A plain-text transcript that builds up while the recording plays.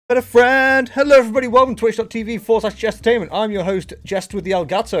Better friend! Hello everybody, welcome to twitch.tv/Jestertainment. I'm your host, Jest with the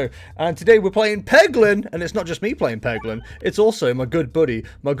Elgato, and today we're playing Peglin, and it's not just me playing Peglin, it's also my good buddy,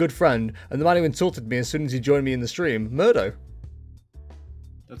 my good friend, and the man who insulted me as soon as he joined me in the stream, Murdo.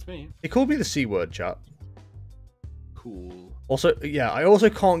 That's me. He called me the C word, chat. Cool. Also, yeah, I also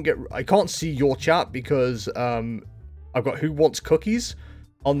can't see your chat because I've got Who Wants Cookies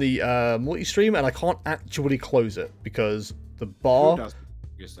on the multi-stream, and I can't actually close it because the bar...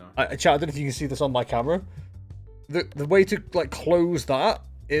 Chat, I don't know if you can see this on my camera. The way to like close that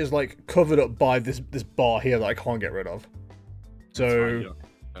is like covered up by this bar here that I can't get rid of. So,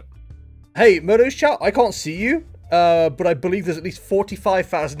 hey, Murdo's chat, I can't see you, but I believe there's at least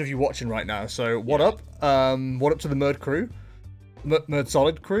 45,000 of you watching right now. So what up? What up to the Murd crew, Murd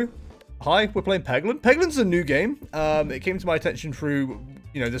Solid crew? Hi, we're playing Peglin. Peglin's a new game. It came to my attention through,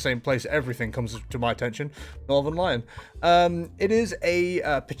 you know, the same place everything comes to my attention, Northern Lion. It is a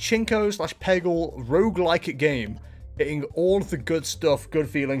pachinko/Peggle roguelike game, hitting all of the good stuff, good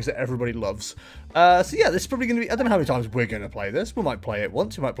feelings that everybody loves. So yeah, this is probably going to be, I don't know how many times we're going to play this. We might play it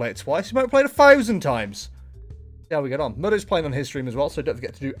once, we might play it twice, we might play it 1,000 times. See how we get on. Murdo's playing on his stream as well, so don't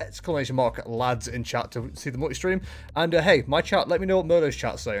forget to do !lads in chat to see the multi-stream. And hey, my chat, let me know what Murdo's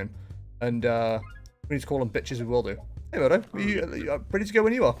chat's saying. And we need to call them bitches, we will do. Hey Murdo, are you ready to go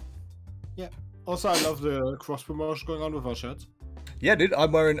when you are? Yeah. Also, I love the cross promotion going on with our shirts. Yeah, dude,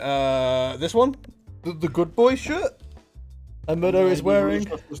 I'm wearing this one, the good boy shirt. And Murdo is wearing...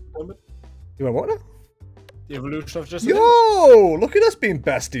 You wearing what now? The evolution of just... Yo! Look at us being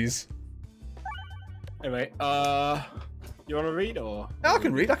besties. Anyway, you want to read or? Yeah, I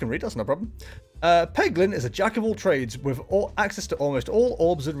can read, that's no problem. Peglin is a jack of all trades with access to almost all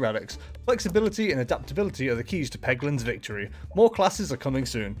orbs and relics. Flexibility and adaptability are the keys to Peglin's victory. More classes are coming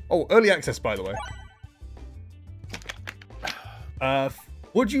soon. Oh, early access, by the way.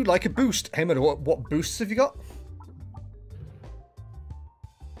 Would you like a boost? Hey, Murdo, what boosts have you got?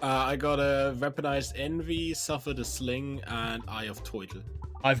 I got a Weaponized Envy, Suffer the Sling, and Eye of Toitle.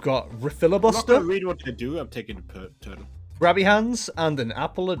 I've got I'm not Refilibuster. gonna read what they do, I'm taking the turtle. Grabby Hands, and an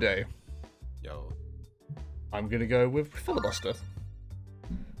apple a day. Yo. I'm gonna go with Filibuster.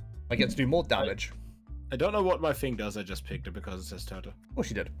 I get to do more damage. I don't know what my thing does, I just picked it because it says turtle. Oh,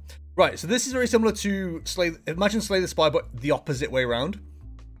 she did. Right, so this is very similar to imagine Slay the Spy, but the opposite way around.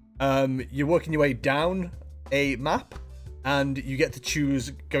 You're working your way down a map, and you get to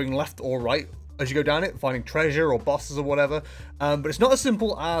choose going left or right as you go down it, finding treasure or bosses or whatever. But it's not as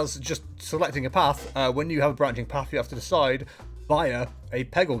simple as just selecting a path. When you have a branching path, you have to decide via a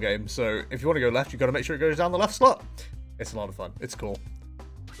Peggle game. So if you want to go left, you've got to make sure it goes down the left slot. It's a lot of fun. It's cool.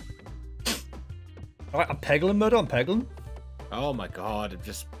 Alright, I'm Peglin, Murdo. I'm Peglin. Oh my god, it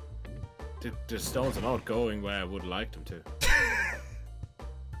just... The stones are not going where I would like them to.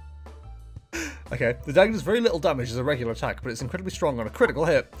 Okay, the dagger does very little damage as a regular attack, but it's incredibly strong on a critical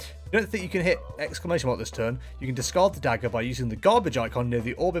hit. You don't think you can hit exclamation mark this turn, you can discard the dagger by using the garbage icon near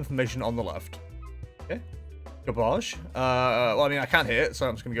the orb information on the left. Okay. Garbage. Well, I mean, I can't hit it, so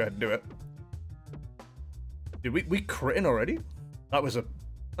I'm just going to go ahead and do it. Dude, we critting already? That was a...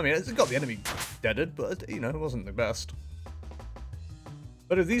 I mean, it's got the enemy deaded, but, you know, it wasn't the best.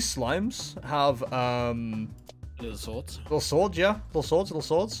 But do these slimes have, Little swords. Little swords, yeah? Little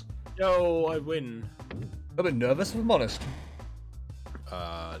swords. Yo, I win. A bit nervous, if I'm honest.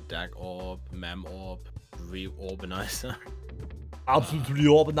 Dag Orb, Mem Orb, Reorbanizer. Absolutely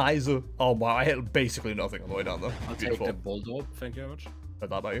Reorbanizer. Oh wow, I hit basically nothing on the way down there. I'll take the Bold Orb, thank you very much. Heard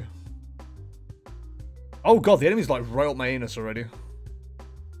that about you. Oh god, the enemy's like right up my anus already.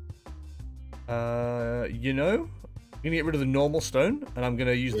 You know, I'm gonna get rid of the normal stone, and I'm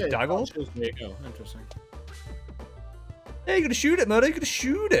gonna use the dagger orb. There you go, interesting. Yeah, you're gonna shoot it, Murdo, you're gonna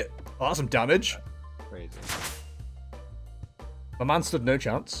shoot it. Oh, that's some damage. Crazy. My man stood no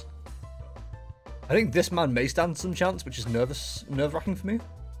chance. I think this man may stand some chance, which is nerve-wracking for me.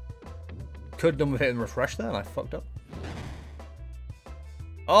 Could have done with hitting refresh there, and I fucked up.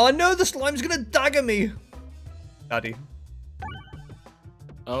 Oh no, the slime's gonna dagger me! Daddy.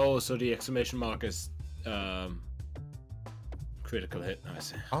 Oh, so the exclamation mark is critical hit, I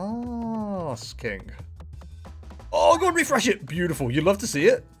see. Ah, king. Oh, go and refresh it! Beautiful, you'd love to see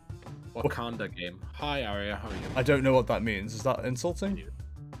it. Wakanda game. Hi, Arya, how are you? I don't know what that means. Is that insulting?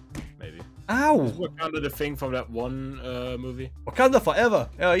 Maybe. Ow! Is Wakanda the thing from that one movie? Wakanda forever!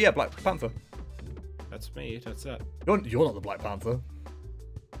 Yeah, Black Panther. That's me, that's that. You're not the Black Panther.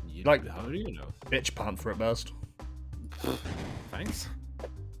 Like, how do you know? Bitch Panther at best. Thanks?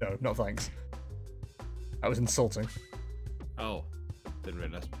 No, not thanks. That was insulting. Oh, didn't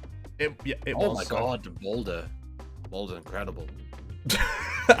realize. It Oh was. my god, the boulder. Boulder incredible.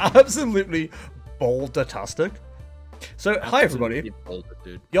 Absolutely baldatastic. So, hi everybody.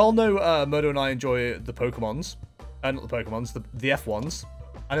 Y'all know Murdo and I enjoy the Pokemons. Not the Pokemons, the F1s.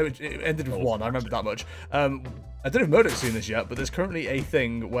 I know it ended with one, I remember that much. I don't know if Murdo's seen this yet, but there's currently a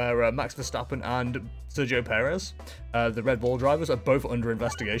thing where Max Verstappen and Sergio Perez, the Red Bull drivers, are both under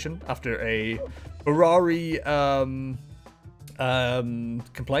investigation after a Ferrari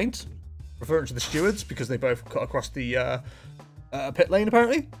complaint referring to the stewards because they both cut across the pit lane,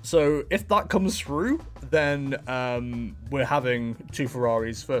 apparently. So if that comes through, then we're having 2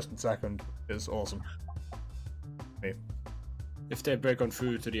 Ferraris, first and second. Is awesome. Me. If they break on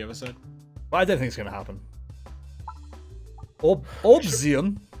through to the other side. But I don't think it's going to happen.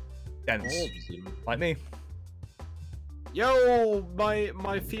 Orbzium. Dense. Like me. Yo,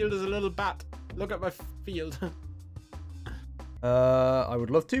 my field is a little bat. Look at my field. I would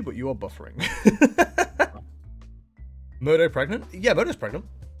love to, but you are buffering. Murdo pregnant? Yeah, Murdo's pregnant.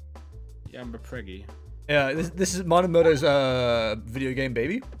 Yeah, I'm a preggy. Yeah, this is mine and Murdo's video game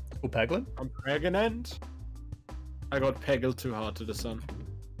baby. It's called Peglin. I'm pregnant. I got Peggle too hard to the sun.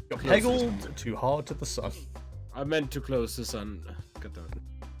 Got Peggled too hard to the sun. I meant to close the sun. Get that.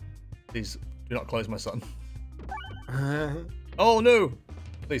 Please do not close my sun. Oh no!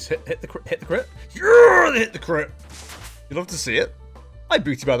 Please hit the crit. Yeah, hit the crit. You'd love to see it. Hi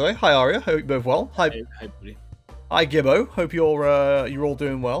Booty, by the way. Hi Aria. Hope you're both well. Hi Booty. Hi Gibbo. Hope you're all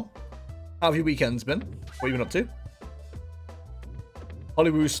doing well. How have your weekends been? What have you been up to?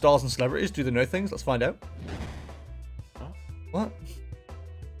 Hollywood stars and celebrities, do they know things? Let's find out. Huh? What?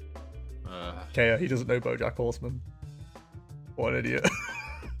 Okay, he doesn't know BoJack Horseman. What an idiot.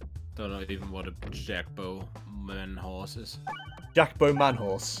 Don't know even what a Jackbo man horse is. Jackbo man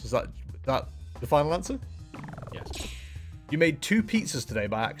horse. Is that the final answer? Yes. You made 2 pizzas today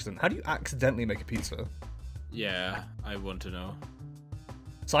by accident. How do you accidentally make a pizza? Yeah, I want to know.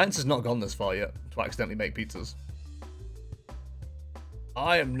 Science has not gone this far yet to accidentally make pizzas.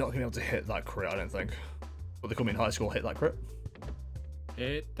 I am not going to be able to hit that crit, I don't think. But they call me in high school, hit that crit.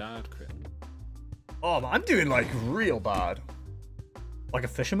 Hit that crit. Oh, man, I'm doing, like, real bad. Like a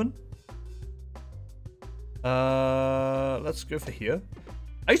fisherman. Let's go for here.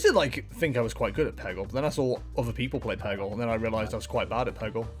 I used to, like, think I was quite good at Peggle, but then I saw other people play Peggle, and then I realized I was quite bad at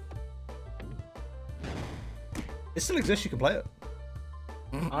Peggle. It still exists, you can play it.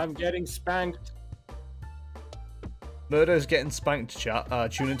 I'm getting spanked. Murdo's getting spanked, chat.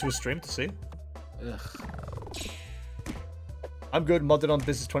 Tune into his stream to see. Ugh. I'm good, modded on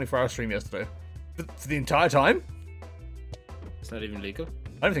Business 24-hour stream yesterday. For the entire time? Is that even legal?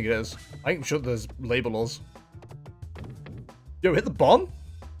 I don't think it is. I'm sure there's label laws. Yo, hit the bomb?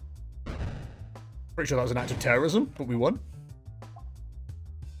 Pretty sure that was an act of terrorism, but we won.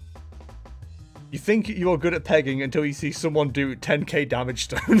 You think you're good at pegging until you see someone do 10k damage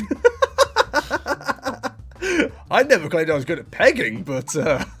stone. I never claimed I was good at pegging, but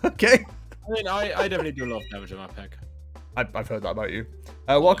okay. I mean, I definitely do a lot of damage on my peg. I've heard that about you.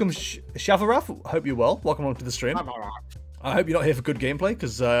 Welcome, Shavaraf. Hope you're well. Welcome on to the stream. I hope you're not here for good gameplay,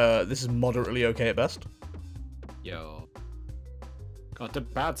 because this is moderately okay at best. Yo. God, the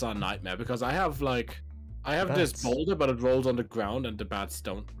bats are a nightmare, because I have, like... I have this boulder, but it rolls on the ground, and the bats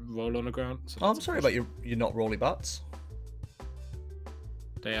don't roll on the ground. So oh, I'm sorry about your not rolly bats.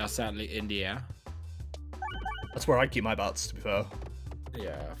 They are sadly in the air. That's where I keep my bats, to be fair.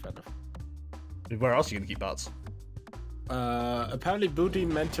 Yeah, fair enough. Where else are you going to keep bats? Apparently Booty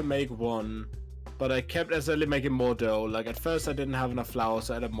meant to make one, but I kept accidentally making more dough. Like, at first I didn't have enough flour,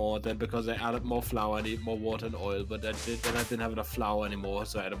 so I added more. Then because I added more flour, I need more water and oil. But then I didn't have enough flour anymore,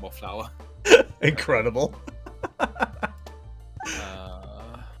 so I added more flour. Incredible.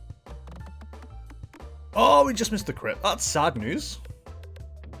 Oh, we just missed the crit. That's sad news.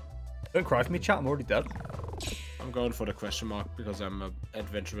 Don't cry for me, chat. I'm already dead. I'm going for the question mark because I'm an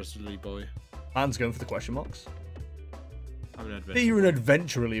adventurously boy. Man's going for the question marks. I'm an adventurous. You're an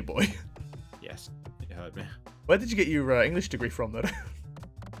adventurally boy. Yes, you heard me. Where did you get your English degree from, though?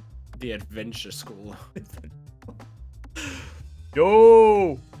 The adventure school.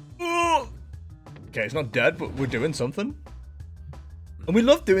 Yo! Okay, it's not dead, but we're doing something. And we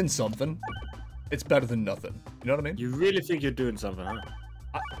love doing something. It's better than nothing. You know what I mean? You really think you're doing something,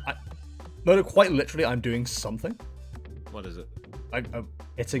 huh? No, quite literally, I'm doing something. What is it? I'm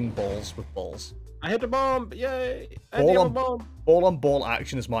hitting balls with balls. I hit the bomb! Yay! Ball on ball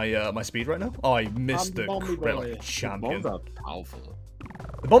action is my my speed right now. Oh, I missed the crit like a champion. The bombs are powerful.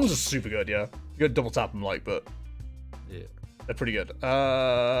 The bombs are super good, yeah. You gotta double tap them, like, but yeah, they're pretty good.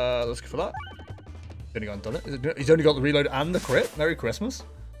 Let's go for that. He's only gone and done it. He's only got the reload and the crit. Merry Christmas.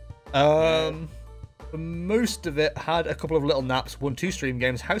 For most of it, had a couple of little naps, won 2 stream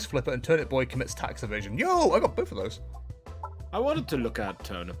games, House Flipper, and Turnip Boy commits tax evasion. Yo, I got both of those. I wanted to look at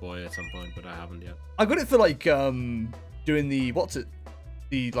Turnip Boy at some point, but I haven't yet. I got it for like doing the what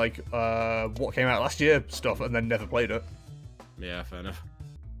came out last year stuff, and then never played it. Yeah, fair enough.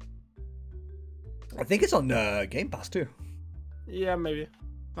 I think it's on Game Pass too. Yeah, maybe.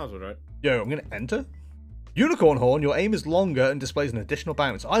 That's alright. Yo, I'm gonna enter. Unicorn Horn, your aim is longer and displays an additional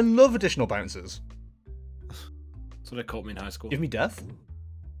bounce. I love additional bounces. So they caught me in high school. Give me death.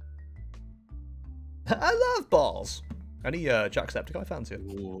 I love balls. Any Jacksepticeye fans here?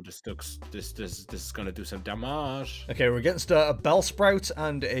 Ooh, this is gonna do some damage. Okay, we're against a Bellsprout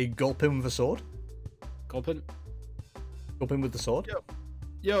and a Gulpin with a sword. Gulpin? Gulpin with the sword?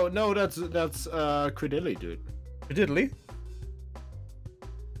 Yo, no, that's Credilly, dude. Credilly?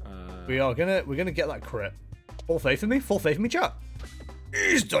 We're gonna get that crit. Full faith in me, chat.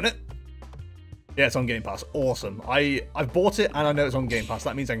 He's done it. Yeah, it's on Game Pass. Awesome. I've bought it and I know it's on Game Pass.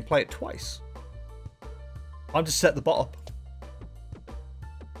 That means I can play it twice. I'm just set the bot up.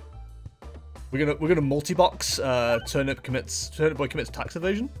 We're gonna multi-box Turnip Boy commits tax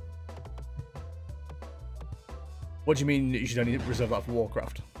evasion. What do you mean you should only reserve that for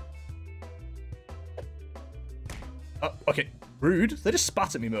Warcraft? Okay, rude. They just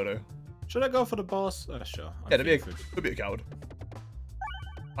spat at me, Murdo. Should I go for the boss? Sure. Yeah, that'd be a coward.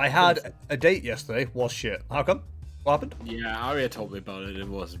 I had a date yesterday. Was shit. How come? What happened? Yeah, Arya told me about it. It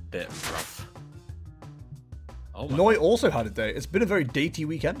was a bit rough. Oh Noi also had a date. It's been a very datey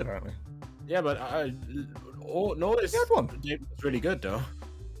weekend, apparently. Yeah, but Noi's one. date was really good, though.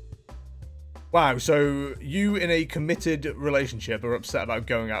 Wow, so you in a committed relationship are upset about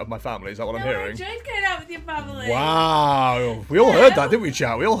going out with my family? Is that what I'm hearing? I enjoyed going out with your family. Wow, we all heard that, didn't we,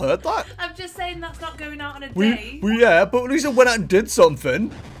 chat? We all heard that. I'm just saying that's not going out on a date. Yeah, but at least I went out and did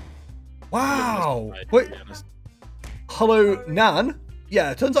something. Wow. Wait. Hello, Nan.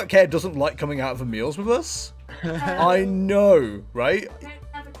 Yeah, it turns out Kate doesn't like coming out for meals with us. I know, right?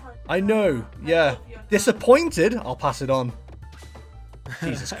 I know. Yeah. Disappointed. I'll pass it on.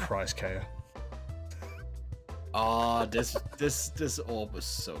 Jesus Christ, Kaya. Oh, this orb was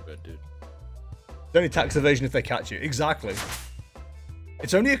so good, dude. It's only tax evasion if they catch you. Exactly.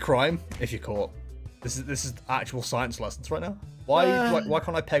 It's only a crime if you're caught. This is actual science lessons right now. Why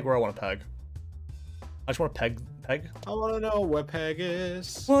can't I peg where I want to peg? I just want to peg. I want to know where Peg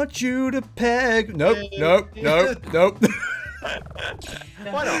is. Want you to peg. Nope. Why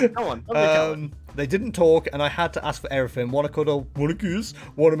not? Come on. They didn't talk, and I had to ask for everything. Want to cuddle? Want to goose?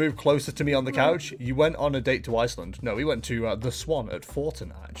 Want to move closer to me on the couch? You went on a date to Iceland. No, we went to the Swan at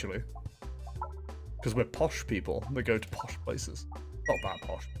Fortin, actually. Because we're posh people that go to posh places. Not that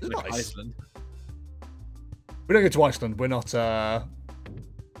posh. It's nice. Iceland. We don't go to Iceland. We're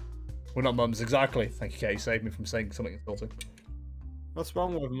not mums. Exactly. Thank you, Kay. You saved me from saying something insulting. What's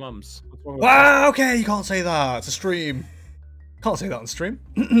wrong with mums? Wow, okay, you can't say that. It's a stream. Can't say that on stream.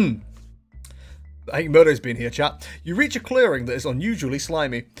 I think Murdo's been here, chat. You reach a clearing that is unusually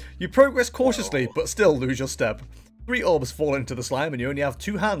slimy. You progress cautiously, but still lose your step. 3 orbs fall into the slime, and you only have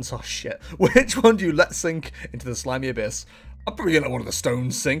 2 hands. Oh, shit. Which one do you let sink into the slimy abyss? I'm probably going to let one of the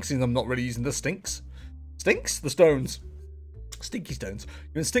stones sink, since I'm not really using the stinks. Stinks? The stones. Stinky stones.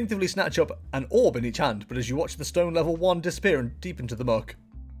 You instinctively snatch up an orb in each hand, but as you watch the stone level 1 disappear and deep into the muck.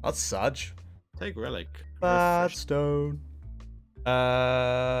 That's sad. Take relic. Bad stone.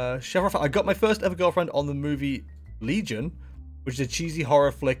 Chevrolet, I got my first ever girlfriend on the movie Legion, which is a cheesy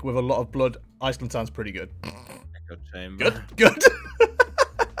horror flick with a lot of blood. Iceland sounds pretty good. Echo chamber. Good.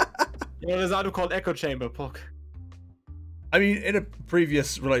 You know, there's an item called Echo Chamber, Puck. I mean, in a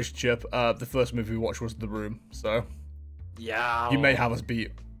previous relationship, the first movie we watched was The Room, so yeah, you may have us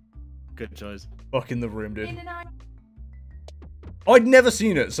beat. Good choice. Fuck in The Room, dude. I'd never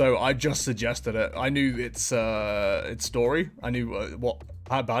seen it, so I just suggested it. I knew its story. I knew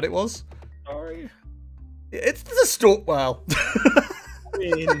how bad it was. Sorry. It's the story. Well, I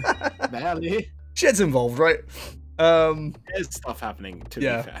mean, barely. Shit's involved, right? There's stuff happening. To be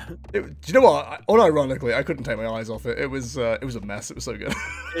fair. Do you know what? Unironically, I couldn't take my eyes off it. It was a mess. It was so good.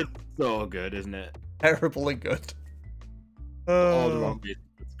 It's so good, isn't it? Terribly good. All the wrong beats.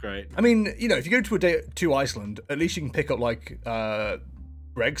 It's great. I mean, you know, if you go to a day to Iceland, at least you can pick up like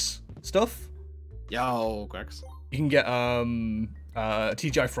Greg's stuff. Yo, Greg's. You can get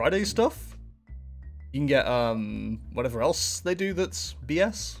TGI Fridays stuff. You can get whatever else they do that's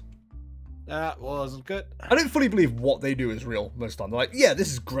BS. That wasn't good. I don't fully believe what they do is real most of the time. They're like, yeah,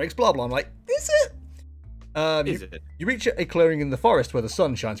 this is Greg's blah blah. I'm like, is it? Is it? You reach a clearing in the forest where the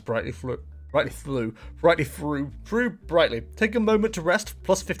sun shines brightly through. Through brightly. Take a moment to rest,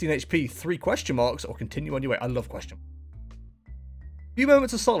 plus 15 HP, 3 question marks, or continue on your way. I love question. A few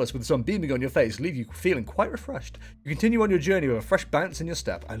moments of solace with the sun beaming on your face leave you feeling quite refreshed. You continue on your journey with a fresh bounce in your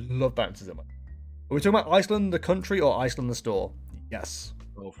step. I love bounces in my... Are we talking about Iceland the country or Iceland the store? Yes.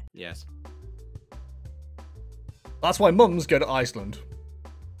 Oh, yes. That's why mums go to Iceland.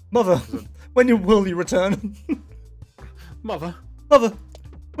 Mother, when will you return? Mother,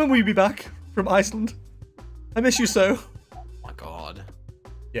 when will you be back from Iceland? I miss you so. Oh my god.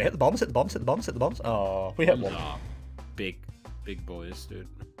 Yeah, hit the bombs. Oh, we hit one. Nah, big boys, dude.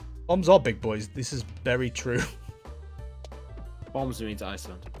 Bombs are big boys. This is very true. Bombs means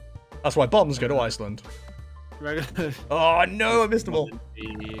Iceland. That's why bombs go to Iceland. Oh no, I missed them all.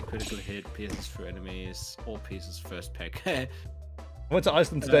 Critical hit, pierces through enemies, all pieces first peg. I went to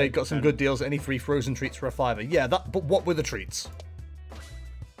Iceland today, got some good deals, any free frozen treats for a $5. Yeah, but what were the treats?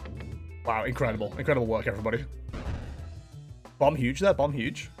 Wow, incredible. Incredible work, everybody. Bomb huge there, bomb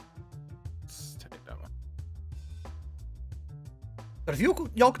huge. Let's take that one. But if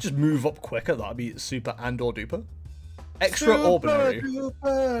y'all could just move up quicker, that'd be super and or duper. Extraordinary.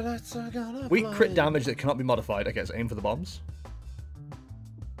 Weak crit damage that cannot be modified. Okay, so aim for the bombs.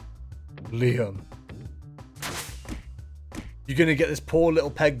 Liam. You're gonna get this poor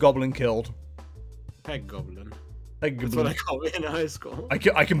little peg goblin killed. Peg goblin. Peg That's goblin. what I call it in high school.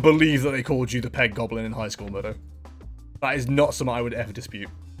 I can believe that they called you the peg goblin in high school, Murdo. That is not something I would ever dispute.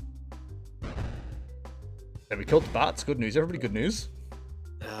 Yeah, we killed the bats. Good news. Everybody, good news.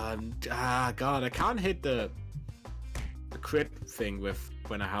 God, I can't hit the crit thing with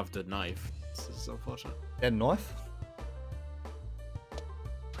when I have the knife. This is unfortunate. Yeah, knife.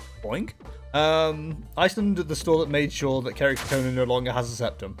 Boink. Iceland, the store that made sure that Kerry Katona no longer has a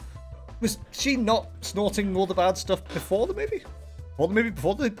septum. Was she not snorting all the bad stuff before the movie?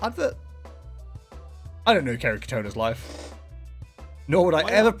 Before the advert? I don't know Kerry Katona's life. Nor would I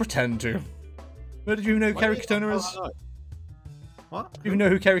ever pretend to. Where did you know who Kerry Katona is? What? Do you even know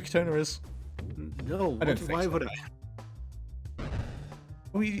who Kerry Katona is? No, I don't think why so. would I?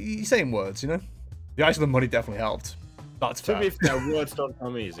 Well, you're saying words, you know? The Iceland money definitely helped. That's fair. To be fair, words don't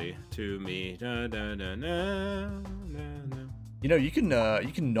come easy to me. Da, da, da, na, na, na. You know, you can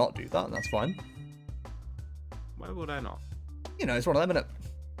not do that, and that's fine. Why would I not? You know, it's one of them, innit?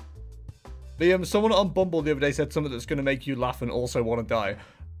 Liam, someone on Bumble the other day said something that's going to make you laugh and also want to die.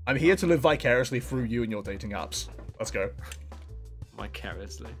 I'm here to live vicariously through you and your dating apps. Let's go.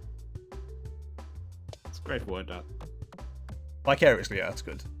 Vicariously. It's a great word, that. Vicariously, yeah, that's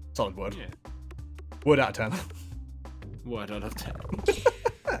good. Solid word. Yeah. Word out of 10. Word out of 10.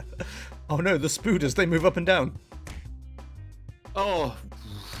 Oh no, the spooders, they move up and down. Oh.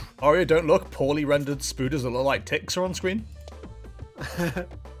 Aria, don't look. Poorly rendered spooders that look like ticks are on screen.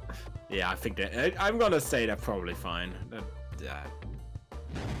 Yeah, I think that I'm gonna say they're probably fine.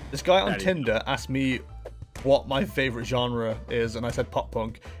 This guy on Tinder asked me what my favourite genre is, and I said pop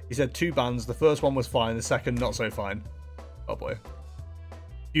punk. He said 2 bands. The first one was fine, the second not so fine. Oh boy.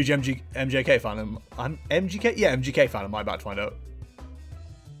 Huge MJK fan. I'm MGK? Yeah, MGK fan. Am I about to find out?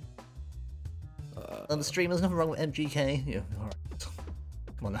 On the stream, there's nothing wrong with MGK. Yeah, alright.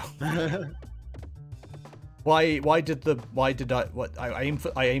 Come on now. Why did I aim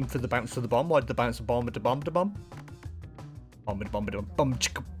for the bounce to the bomb? Why did the bounce to bomb to bomb to bomb? Bomb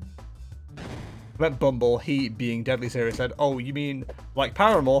chicka. Went Bumble, he being deadly serious said, "Oh, you mean like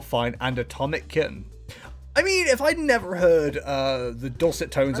Paramore, fine, and Atomic Kitten?" I mean, if I'd never heard the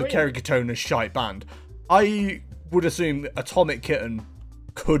dulcet tones of Kerry Katona's shite band, I would assume Atomic Kitten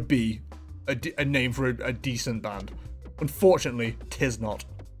could be a name for a decent band. Unfortunately, 'tis not.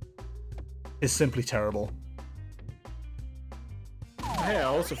 It's simply terrible. Hey, I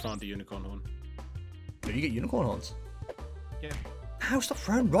also found the unicorn horn. Did you get unicorn horns? Yeah. How? Stop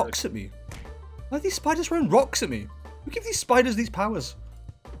throwing rocks at me. Why are these spiders throwing rocks at me? Who give these spiders these powers?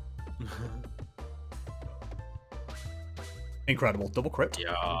 Incredible. Double crit.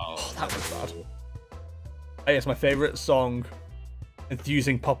 Yo, oh, that was bad. Hey, it's my favourite song.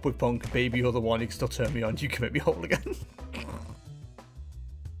 Enthusing pop with punk. Baby, you're the one. You can still turn me on. You can make me whole again.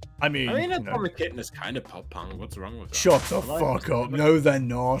 I mean, Atomic Kitten is kind of pop punk. What's wrong with that? Shut the fuck up. No, they're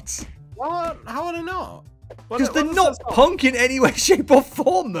not. What? How are they not? Because they're not punk in any way, shape, or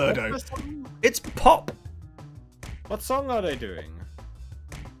form, Murdo. It's pop. What song are they doing?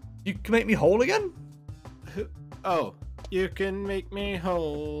 You can make me whole again? Oh, you can make me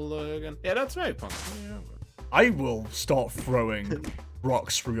whole again. Yeah, that's very punk. Yeah. I will start throwing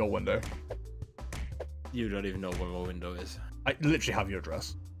rocks through your window. You don't even know where my window is. I literally have your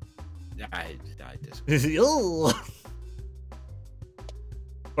address. I just...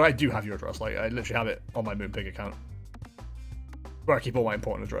 But But I do have your address. Like, I literally have it on my Moonpig account. Where I keep all my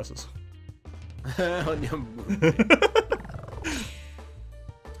important addresses. On your Moonpig.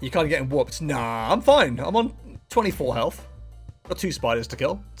 You can't get whooped. Nah, I'm fine. I'm on 24 health. Got 2 spiders to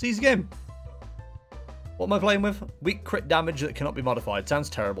kill. It's an easy game. What am I playing with? Weak crit damage that cannot be modified. Sounds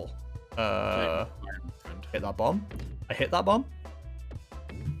terrible. Hit that bomb. I hit that bomb.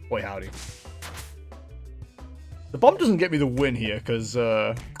 Boy, howdy. The bomb doesn't get me the win here, because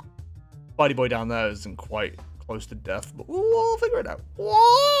Spidey Boy down there isn't quite close to death. But we'll figure it out.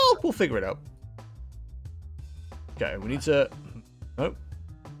 We'll figure it out. Okay, we need to... Nope.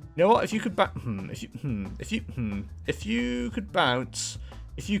 You know what? If you could if you could bounce,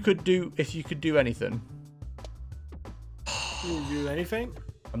 if you could do anything. You do anything?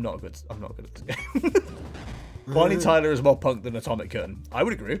 I'm not good at this game. Bonnie Tyler is more punk than Atomic Kitten. I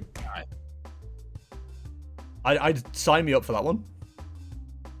would agree. Right. I'd sign me up for that one.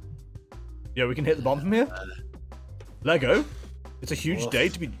 Yeah, we can hit the bomb from here. Lego. It's a huge day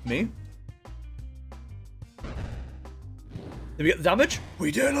to be me. Did we get the damage?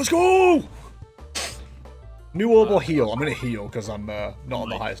 We did. Let's go. New orb or heal? I'm gonna heal because I'm not on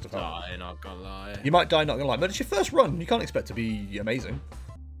the highest of health. Not gonna lie. You might die, not gonna lie, but it's your first run. You can't expect to be amazing.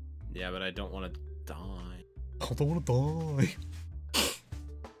 Yeah, but I don't want to die. I don't want to die.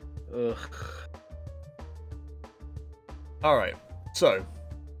 Ugh. Alright, so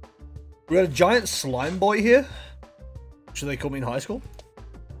we got a giant slime boy here. Should they call me in high school?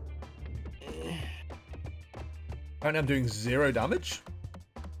 Apparently I'm doing 0 damage.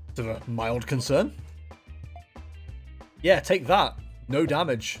 To a mild concern. Yeah, take that. No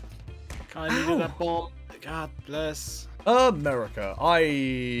damage. I needed that bomb. God bless. America.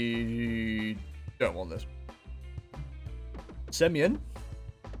 I don't want this. Send me in.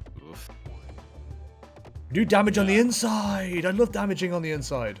 Oof. Do damage on the inside. I love damaging on the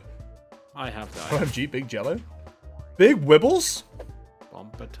inside. I have that. OMG, big jello. Big wibbles.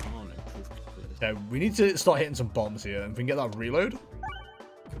 Bomb baton improved. Yeah, we need to start hitting some bombs here. And if we can get that reload.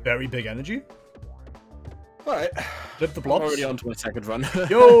 Very big energy. Alright. Lift the blobs. I'm already on to my second run.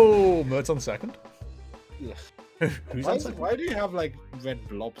 Yo, Mert's on second. Who's on second? Why do you have like red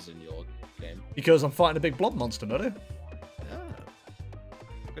blobs in your game? Because I'm fighting a big blob monster, Merto. Ah.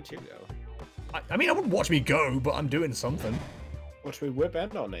 Look at you go. I mean, I wouldn't watch me go, but I'm doing something. Watch me whip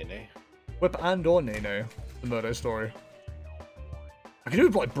and or Nene. Whip and or Nano, the Murdo story. I could do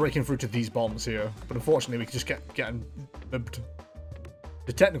it like breaking through to these bombs here, but unfortunately we could just getting bibbed.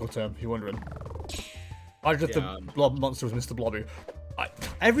 The technical term, if you're wondering. I just the blob monster was Mr. Blobby.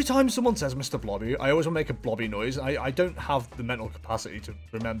 Every time someone says Mr. Blobby, I always want to make a blobby noise. I don't have the mental capacity to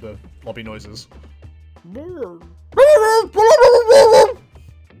remember blobby noises.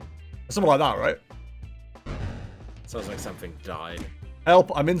 Something like that, right? Sounds like something died. Help,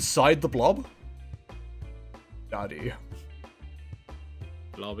 I'm inside the blob. Daddy.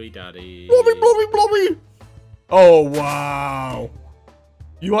 Blobby daddy. Blobby, blobby, blobby! Oh, wow.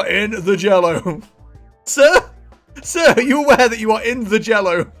 You are in the jello. Sir? Sir, are you aware that you are in the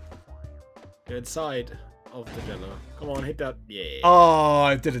jello? You're inside of the jello. Come on, hit that. Yeah. Oh,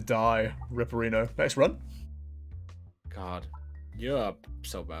 I didn't die. Ripperino. Next run. God. You're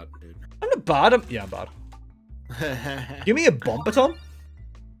so bad, dude. I'm not bad. Yeah, I'm bad. Give me a bomb baton.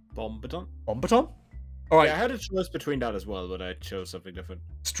 Bomb baton? Bomb baton? Alright. Yeah, I had a choice between that as well, but I chose something different.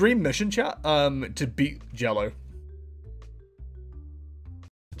 Stream mission chat to beat Jello.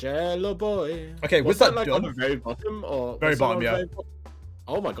 Jello boy. Okay, was with that like done, on the very bottom or very bottom, yeah.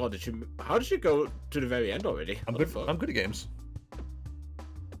 Oh my god, how did you go to the very end already? I'm good at games.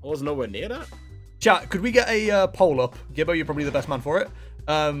 I was nowhere near that. Chat, could we get a poll up? Gibbo, you're probably the best man for it.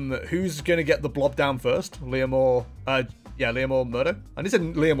 Who's gonna get the blob down first? Liam or Liam or Murdo? I said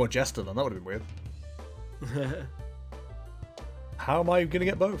Liam or Jester then, that would have been weird. How am I gonna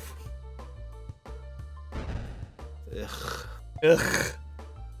get both? Ugh. Ugh.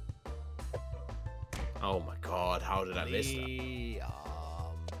 Oh my god, how did I miss that?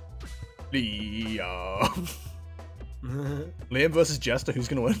 Liam. Liam versus Jester, who's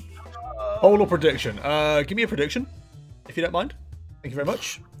gonna win? Poll or prediction? Give me a prediction, if you don't mind. Thank you very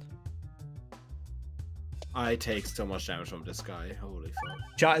much. I take so much damage from this guy. Holy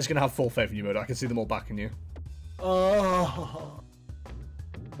fuck. Chat is gonna have full faith in you, Murdo. I can see them all backing you. Oh.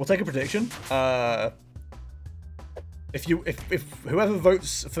 We'll take a prediction. If whoever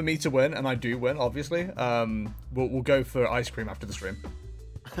votes for me to win, and I do win, obviously, we'll go for ice cream after the stream.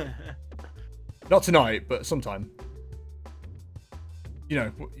 Not tonight, but sometime. You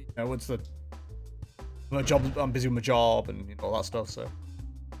know, once my job, I'm busy with my job and all that stuff. So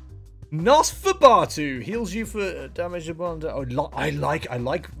Nosferatu heals you for damage upon. Oh, I like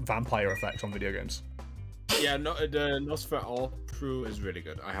vampire effects on video games. Yeah, no, the Nosferatu is really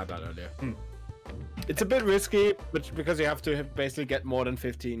good. I had that earlier. It's a bit risky, but because you have to basically get more than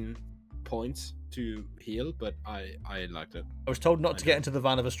 15 points to heal, but I liked it. I was told not to get into the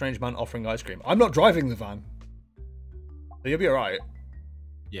van of a strange man offering ice cream. I'm not driving the van. So you'll be alright.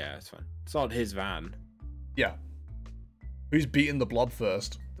 Yeah, it's fine. It's not his van. Yeah. Who's beating the blob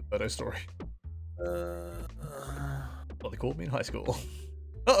first? The Birdo story. What they called me in high school.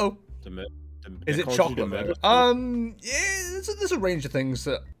 Uh-oh. Is it chocolate though? Yeah, there's a range of things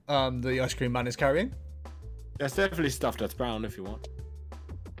that the ice cream man is carrying. There's definitely stuff that's brown if you want.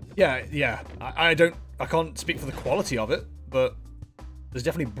 Yeah. I can't speak for the quality of it, but there's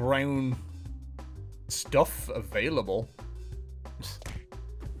definitely brown stuff available.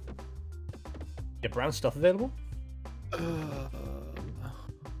 Yeah, brown stuff available? I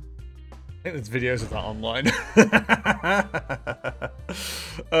think there's videos of that online.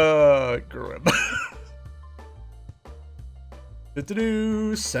 Grim.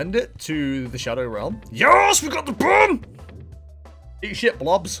 Send it to the Shadow Realm. Yes, we got the bomb! Eat shit,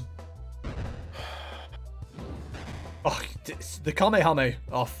 blobs. Oh, the Kamehame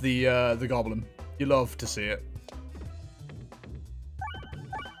off the Goblin. You love to see it.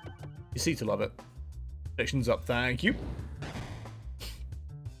 You see to love it. Predictions up, thank you.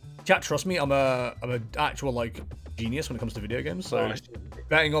 Chat, trust me, I'm a actual like genius when it comes to video games, so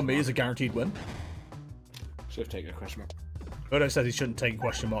betting on me is a guaranteed win. Should have taken a question mark. Birdo says he shouldn't take a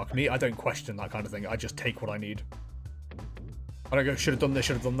question mark. Me, I don't question that kind of thing. I just take what I need. I don't go, should have done this,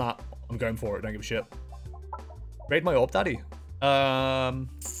 should have done that. I'm going for it, don't give a shit. Raid my orb, daddy.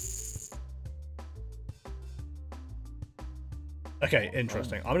 Okay,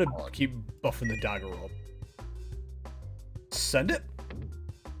 interesting. I'm gonna keep buffing the dagger orb. Send it.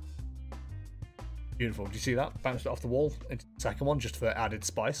 Beautiful. Do you see that? Bounced it off the wall into the second one just for added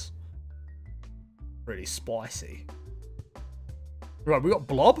spice. Really spicy. Right, we got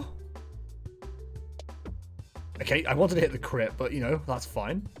Blob. Okay, I wanted to hit the crit, but you know, that's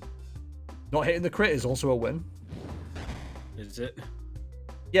fine. Not hitting the crit is also a win. Is it?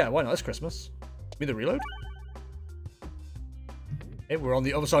 Yeah, why not? It's Christmas. Give me the reload. Hey, we're on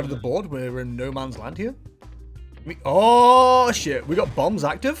the other side of the board. We're in no man's land here. Oh, shit. We got bombs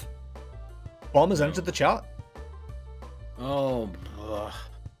active. Bomb has entered the chat. Oh,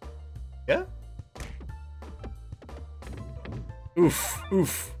 yeah?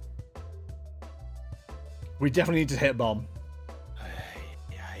 Oof. We definitely need to hit bomb.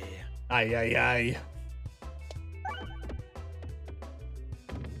 Aye.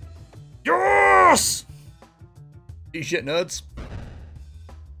 Yes! Eat shit, nerds.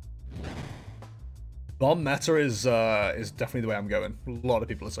 Bomb meta is definitely the way I'm going. A lot of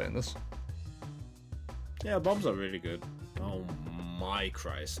people are saying this. Yeah, bombs are really good. Oh my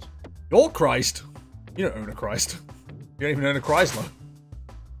Christ. Your Christ? You don't own a Christ. You don't even own a Chrysler.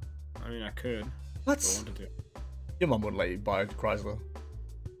 I mean, I could. What? If I wanted to. Your mum wouldn't let you buy a Chrysler.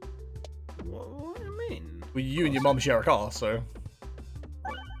 What do you mean? Well, you and your mum share a car, so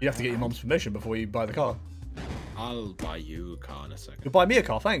you have to get your mum's permission before you buy the car. I'll buy you a car in a second. You'll buy me a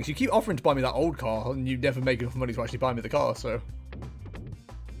car, thanks. You keep offering to buy me that old car, and you never make enough money to actually buy me the car, so...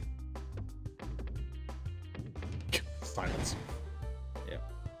 Silence. Yeah.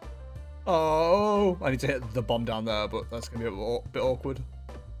 Oh, I need to hit the bomb down there, but that's going to be a bit awkward.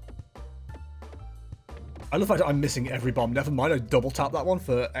 I love the fact that I'm missing every bomb. Never mind, I double tap that one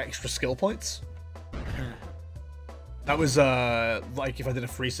for extra skill points. That was, like if I did a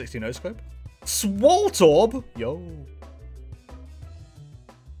 360 no-scope. Swaltorb! Yo.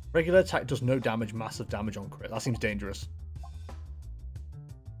 Regular attack does no damage, massive damage on crit. That seems dangerous.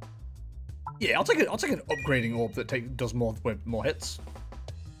 Yeah, I'll take an upgrading orb that does more hits.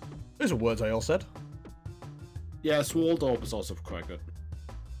 Those are words I all said. Yeah, Swaltorb is also quite good.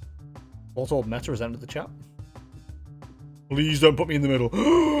 Swaltorb meta has entered the chat. Please don't put me in the middle.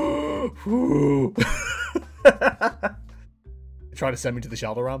 They tried to send me to the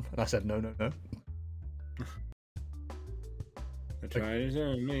Shadow Realm, and I said no. They tried to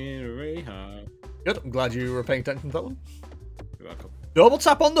send me to rehab. Good, I'm glad you were paying attention to that one. You're welcome. Double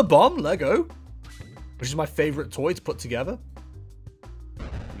tap on the bomb, Lego. Which is my favourite toy to put together.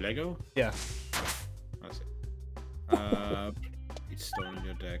 Lego? Yeah. I see. It's stone in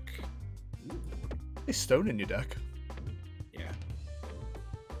your deck. There's stone in your deck. Yeah.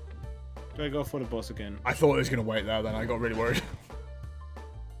 Do I go for the boss again? I thought it was going to wait there, then I got really worried.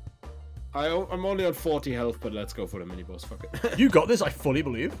 I'm only on 40 health, but let's go for the mini boss. Fuck it. You got this, I fully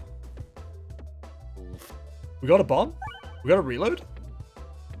believe. Oof. We got a bomb. We got a reload.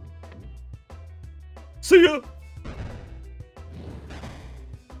 See ya!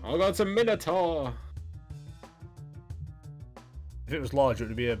 I got some Minotaur. If it was large, it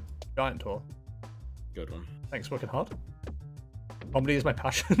would be a giant tour. Good one. Thanks, working hard. Comedy is my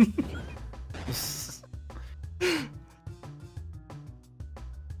passion.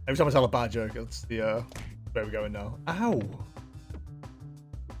 Every time I tell a bad joke, it's the where we're going now. Ow!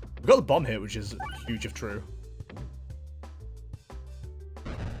 We've got the bomb here, which is huge if true.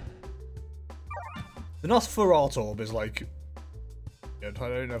 The Nosferatu orb is like... I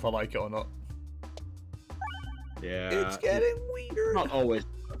don't know if I like it or not. Yeah. It's getting weird. Not always.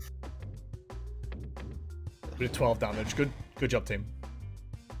 We did 12 damage. Good job, team.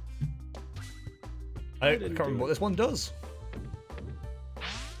 I can't remember what this one does.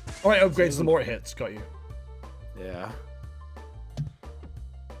 Alright, upgrades the more it hits. Got you. Yeah.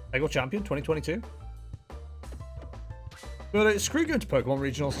 Peggle Champion 2022. But screw going to Pokemon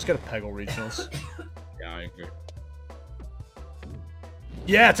Regionals. Let's get a Peggle Regionals. Yeah, I agree.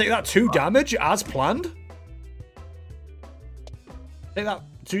 Yeah, take that 2 damage as planned. Take that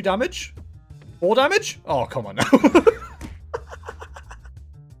 2 damage. 4 damage? Oh, come on now.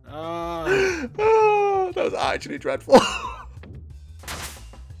 Oh, that was actually dreadful.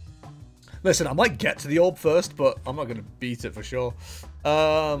 Listen, I might get to the orb first, but I'm not going to beat it for sure.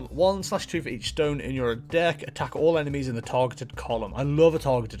 1/2 for each stone in your deck. Attack all enemies in the targeted column. I love a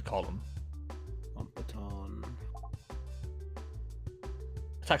targeted column.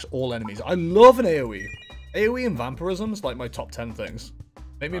 Attacks all enemies. I love an AoE. AoE and vampirism is like my top 10 things.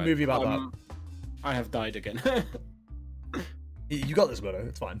 Make me a movie about that. I have died again. You got this, Meadow.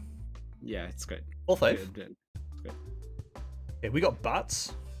 It's fine. Yeah, it's great. Full faith. It's good. Okay, we got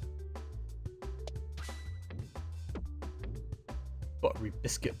bats. Buttery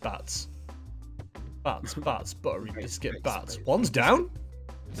biscuit bats. Bats, buttery biscuit bats. One's down.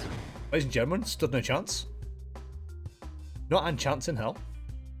 Ladies and gentlemen, stood no chance. Not an chance in hell.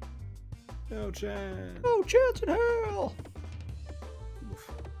 No chance. No chance in hell.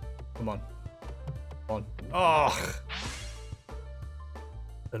 Come on. Come on. Oh.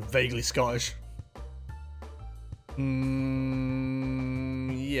 And vaguely Scottish. Yeah,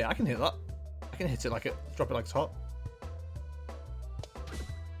 I can hit that. I can hit it like it. Drop it like it's hot.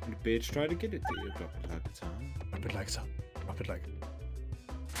 The bitch try to get it to you. Drop it like it's hot. Drop it like it's hot. Drop it like.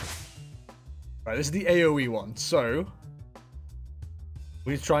 Right, this is the AoE one. So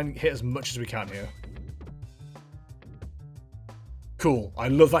we need to try and hit as much as we can here. Cool. I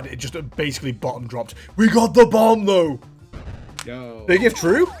love that it just basically bottom dropped. We got the bomb though. Yo. Big if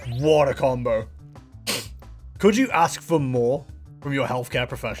true. What a combo. Could you ask for more from your healthcare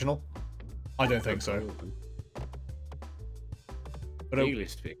professional? I don't think so. But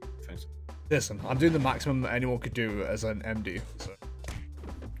English speak. Listen, I'm doing the maximum that anyone could do as an MD. So.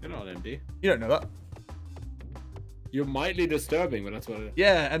 You're not an MD. You don't know that. You're mildly disturbing, but that's what it is.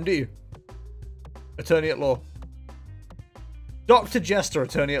 Yeah, MD. Attorney at law. Dr. Jester,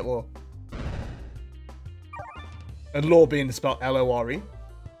 attorney at law. And law being spelled L-O-R-E.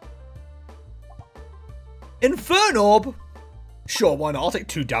 Infernorb? Sure, why not? I'll take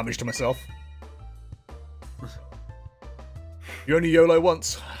 2 damage to myself. You only YOLO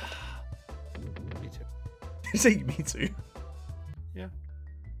once. Me too. Did you say me too? Yeah.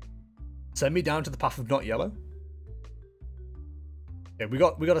 Send me down to the path of not yellow. Okay, we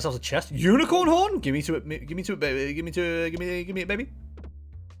got ourselves a chest. Unicorn horn? Give me to it, baby. Give me it, baby.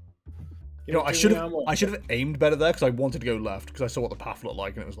 You know, I should have aimed better there because I wanted to go left because I saw what the path looked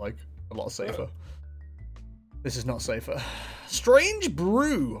like and it was like a lot safer. This is not safer. Strange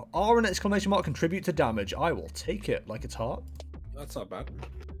brew. R and exclamation mark contribute to damage. I will take it like it's hot. That's not bad.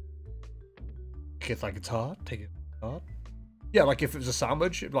 Take it like it's hot. Take it hot. Yeah, like if it was a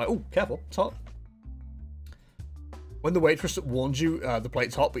sandwich, it'd be like, oh, careful, it's hot. When the waitress warns you the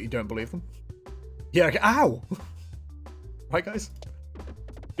plate's hot, but you don't believe them. Yeah, okay. Ow! Right, guys?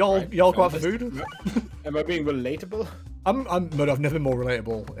 Y'all go out for food? Am I being relatable? But I've never been more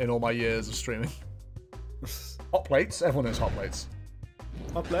relatable in all my years of streaming. Hot plates? Everyone knows hot plates.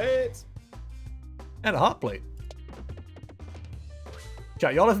 Hot plates! And a hot plate.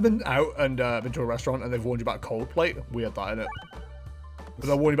 Chat, y'all ever been out and been to a restaurant and they've warned you about a cold plate? We had that, innit? But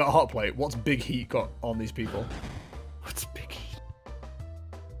they'll warn you about a hot plate. What's big heat got on these people? What's big heat?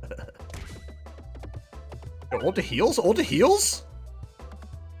 Yo, order heals? Order heals?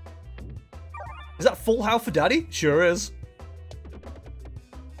 Is that full health for daddy? Sure is.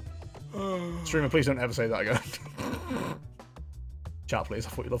 Streamer, please don't ever say that again. Chat, please. I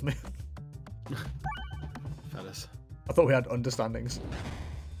thought you loved me. Fellas. I thought we had understandings.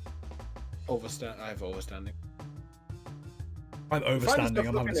 I have overstanding. I'm overstanding.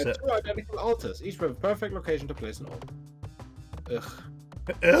 I'm having to sit. Two identical altars, each with a perfect location to place an orb. Ugh.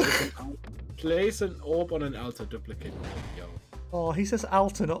 Ugh. Place an orb on an altar, duplicate orb, yo. Oh, he says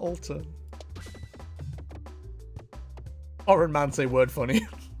altar, not altar. Oren man say word funny.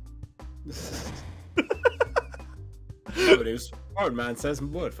 Nobody's Oren man says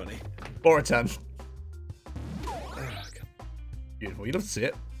word funny. Or a 10. Beautiful. You'd love to see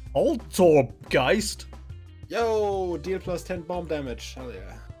it. Altar Geist. Yo, deal plus 10 bomb damage. Hell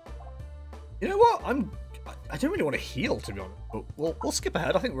yeah. You know what? I don't really want to heal, to be honest. But we'll skip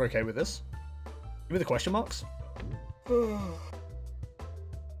ahead. I think we're okay with this. Give me the question marks.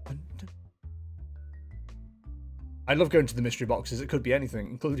 I love going to the mystery boxes. It could be anything,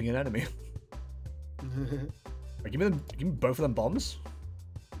 including an enemy. Right, give me both of them bombs.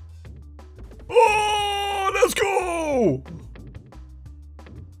 Oh, let's go!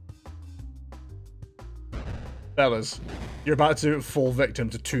 Fellas, you're about to fall victim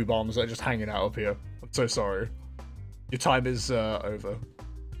to 2 bombs that are just hanging out up here. I'm so sorry. Your time is over.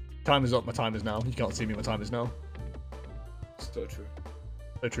 Time is up. My time is now. You can't see me. My time is now. So true.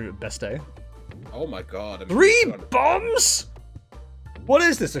 So true. Best day. Oh my god. 3 bombs? What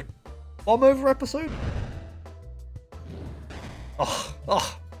is this? A bomb over episode? Oh.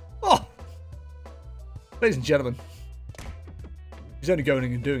 Ladies and gentlemen. He's only going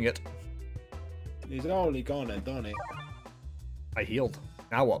and doing it. He's only gone and done it. I healed.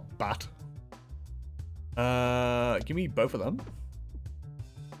 Now what, bat? Give me both of them.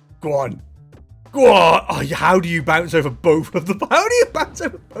 Go on. Go on! Oh, how do you bounce over both of them? How do you bounce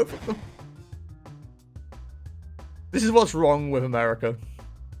over both of them? This is what's wrong with America.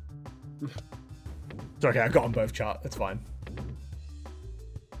 It's okay, I got them both, chat. That's fine.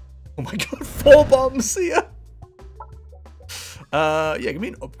 Oh my god, 4 bombs! See ya! Yeah, give me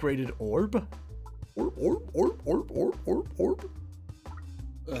an upgraded orb. Orb. Orb.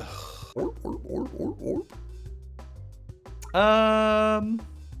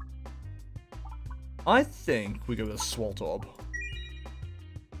 I think we go with a Swalt Orb.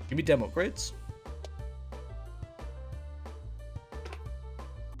 Give me dem upgrades.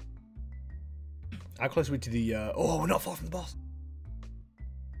 How close are we to the, oh, we're not far from the boss.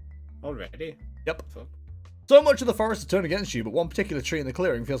 Already? Yep. Fuck. So much of the forest has turned against you, but one particular tree in the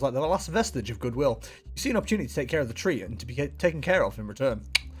clearing feels like the last vestige of goodwill. You see an opportunity to take care of the tree and to be taken care of in return.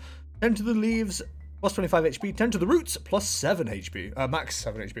 Tend to the leaves, plus 25 HP. Tend to the roots, plus 7 HP. Max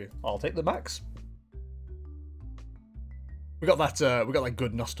 7 HP. I'll take the max. We got that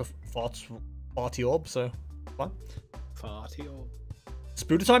good Nosta farty orb, so fine. Farty orb.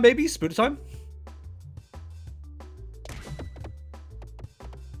 Spooter time, baby. Spooter time.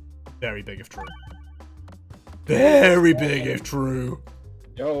 Very big if true. Very big if true.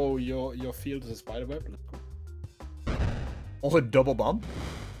 Yo, your field is a spider web. Also double bomb.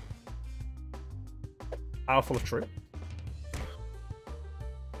 Powerful of true.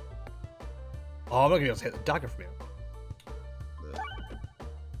 Oh, I'm not gonna be able to hit the dagger from here.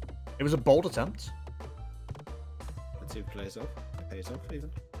 It was a bold attempt. Let's see if it plays off. It pays off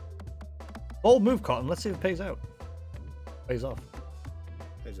even. Bold move, Cotton. Let's see if it pays out. Pays off.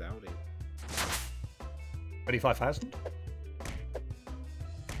 Pays out. 25,000.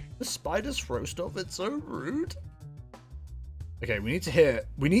 The spiders throw stuff. It's so rude. Okay, we need to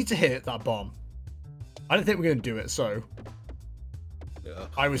hit that bomb. I don't think we're gonna do it, so Yeah.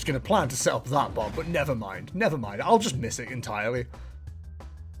 I was gonna plan to set up that bomb, but never mind. Never mind. I'll just miss it entirely.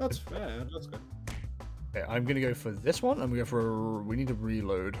 That's fair. That's good. Okay, I'm gonna go for this one. I'm gonna go for. We need to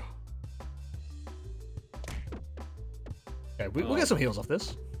reload. Okay, we'll get some heals off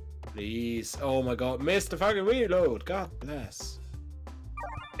this. Please. Oh my god. Missed the fucking reload. God bless.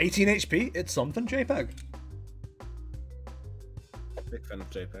 18 HP. It's something, JPEG. Big fan of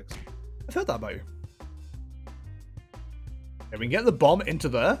JPEGs. I've heard that about you. Okay, we can get the bomb into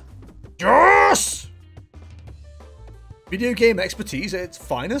there. Yes! Video game expertise at its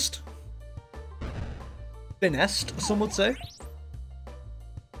finest. Finest, some would say.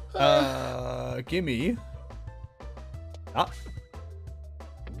 Gimme that.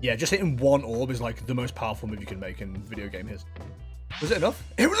 Yeah, just hitting one orb is like the most powerful move you can make in video game history. Was it enough?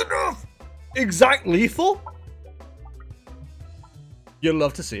 It was enough! Exact lethal? You'll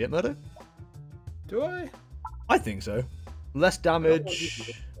love to see it, Murder. Do I? I think so. Less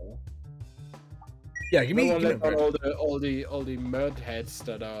damage. Yeah, give me, all the murd heads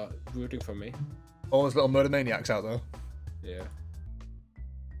that are rooting for me. all those little murder maniacs out there. Yeah.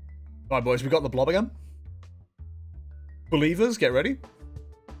 Alright, boys, we got the blob again. Believers, get ready.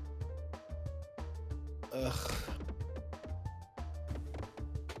 Ugh.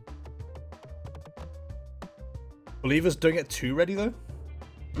 Believers don't get too ready though.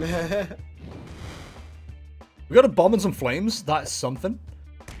 We got a bomb and some flames. That's something.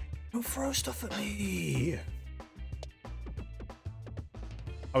 Don't throw stuff at me.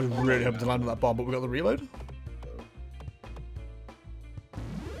 I was really hoping to land with that bomb, but we got the reload.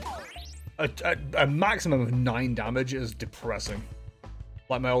 A maximum of 9 damage is depressing.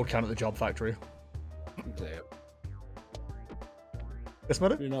 Like my old can at the job factory. Damn. This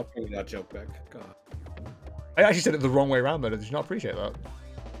matter? You're not bringing that joke back. God. I actually said it the wrong way around, but did you not appreciate that?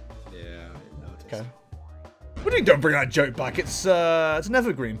 Yeah, I noticed. Okay. What do you mean don't bring that joke back? It's an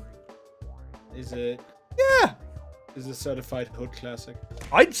evergreen. Is it? Yeah. Is it certified hood classic?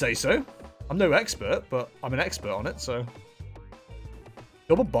 I'd say so. I'm no expert, but I'm an expert on it, so.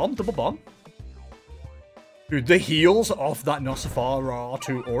 Double bomb, double bomb. Dude, the heals off that Nosifar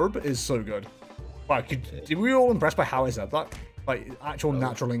R2 orb is so good. Wow, were we all impressed by how I said that? Like, actual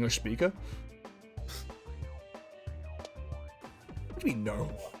natural English speaker? What do you mean,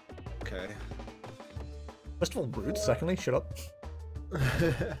 no? Okay. First of all, rude. Secondly, shut up.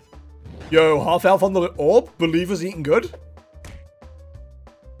 Yo, half elf on the orb. Believers eating good.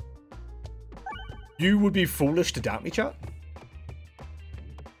 You would be foolish to doubt me, chat.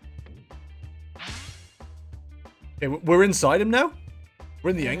 Okay, we're inside him now.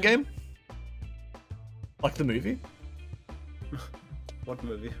 We're in the end game. Like the movie. What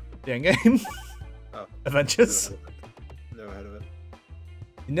movie? The end game. Oh. Avengers. Never heard of it.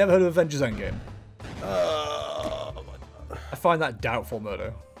 You never heard of Avengers Endgame? Oh my god. I find that doubtful,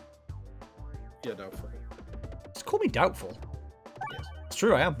 Murdo. Yeah, doubtful. Just call me doubtful. Yes. It's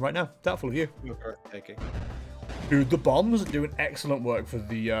true, I am, right now. Doubtful of you. You're breathtaking. Dude, the bombs are doing excellent work for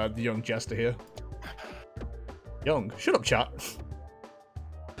the young jester here. Young. Shut up, chat.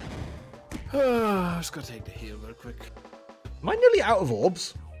 I just gotta take the heal real quick. Am I nearly out of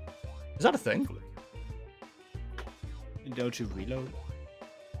orbs? Is that a thing? And don't you reload?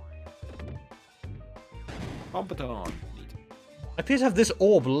 Pump it on. I appear to have this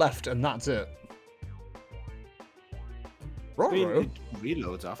orb left, and that's it. I mean, Bro. it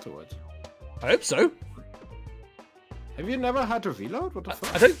reloads afterwards. I hope so. Have you never had to reload? What the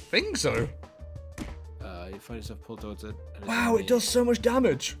fuck? I don't think so. You find yourself pulled towards it. And Wow, it does so much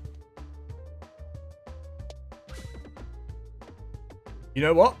damage. You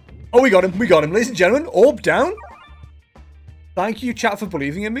know what? Oh, we got him. We got him. Ladies and gentlemen, orb down. Thank you, chat, for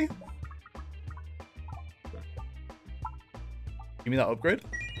believing in me. Give me that upgrade.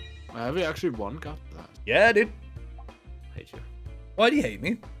 Have we actually won? Got that. Yeah, dude. I hate you. Why do you hate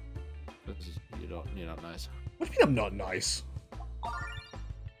me? Because you're not nice. What do you mean I'm not nice?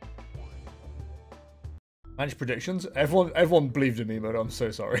 Managed predictions. Everyone believed in me, but I'm so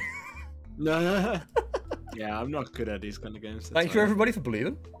sorry. No. Yeah, I'm not good at these kind of games. Thank you, everybody, for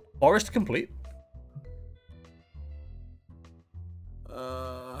believing. Forest complete.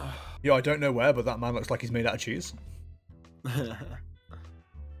 Yo, I don't know where, but that man looks like he's made out of cheese.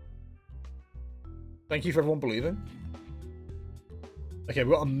 Thank you for everyone believing. Okay,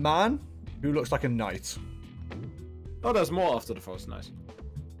 we've got a man who looks like a knight. Oh, there's more after the first night.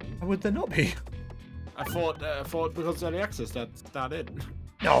 How would there not be? I thought because it's early access, that's that it.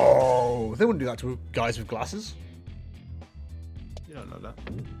 No, they wouldn't do that to guys with glasses. You don't know that.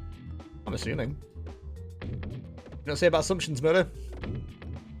 I'm assuming. You don't say about assumptions, Murder?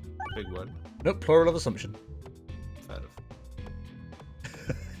 Big word. Nope, plural of assumption. Fair enough.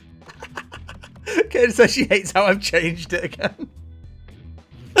 Kate says she hates how I've changed it again.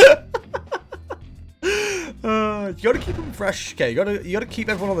 You gotta keep them fresh, okay? You gotta keep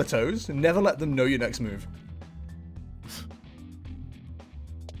everyone on their toes and never let them know your next move.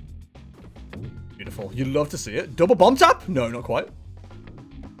 Beautiful. You love to see it. Double bomb tap? No, not quite.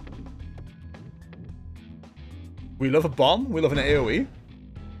 We love a bomb. We love an AoE.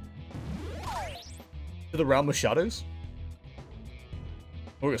 To the realm of shadows.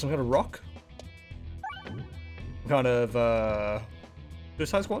 Oh, we got some kind of rock. Some kind of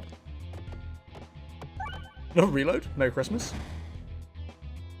Suicide Squad. No reload. Merry Christmas.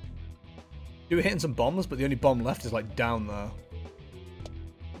 You were hitting some bombs, but the only bomb left is like down there.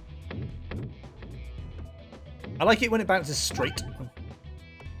 I like it when it bounces straight.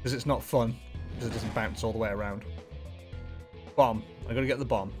 Because it's not fun. Because it doesn't bounce all the way around. Bomb. I gotta get the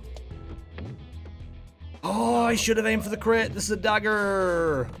bomb. Oh, I should have aimed for the crit. This is a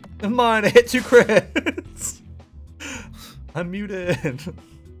dagger. Never mind, I hit 2 crits. I'm muted.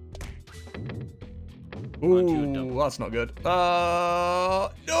 Ooh, that's not good.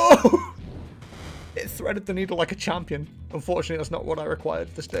 No! It threaded the needle like a champion. Unfortunately, that's not what I required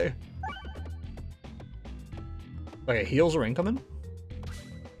this day. Okay, heals are incoming.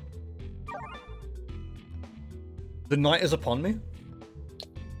 The night is upon me.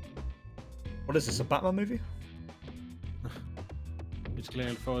 What is this, a Batman movie? It's clear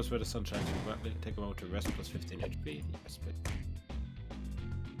in forest where the sun shines brightly. Take a moment to rest, plus 15 HP. Yes, please.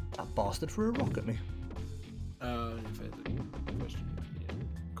 That bastard threw a rock at me.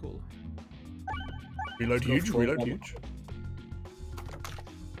 Cool. Reload huge, reload huge.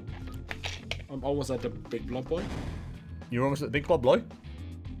 I'm almost at the big blob boy. You're almost at the big blob boy.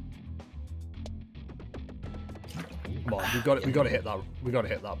 Come on, we got to hit that. We got to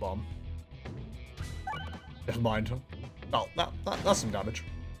hit that bomb. Never mind. Oh, that's some damage.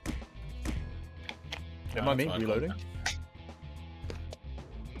 It might mean reloading.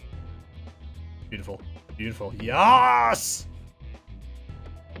 Beautiful, beautiful. Yes.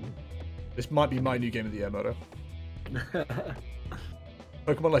 This might be my new game of the year, Moto.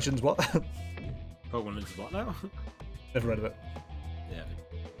 Pokemon Legends, what? Pokemon Legends, what now? Never read of it. Yeah.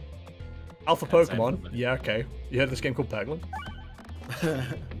 Alpha Pokemon? Yeah, okay. You heard of this game called Peglin?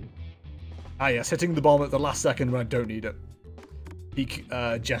 Ah, yes, hitting the bomb at the last second when I don't need it. Peak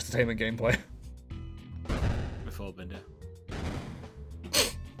Jestertainment gameplay. We've all been there.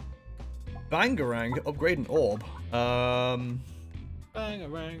 Bangarang, upgrade an orb. Bangarang.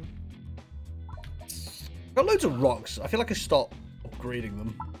 Got loads of rocks. I feel like I should start upgrading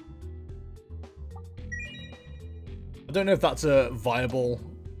them. I don't know if that's a viable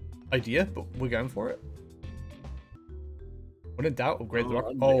idea, but we're going for it. When in doubt, upgrade the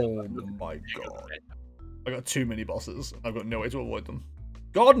rock. Oh my god. I got too many bosses. I've got no way to avoid them.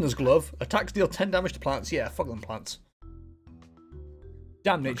 Gardener's Glove. Attacks deal 10 damage to plants. Yeah, fuck them plants.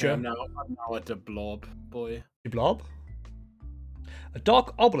 Damn nature. Okay, I'm now at the blob boy. The blob? A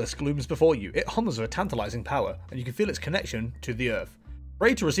dark obelisk looms before you. It hums with a tantalizing power, and you can feel its connection to the earth.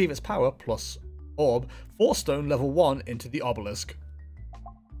 Ready to receive its power, plus orb, force stone level 1 into the obelisk.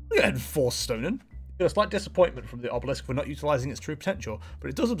 Go ahead and force stone in. You feel a slight disappointment from the obelisk for not utilizing its true potential, but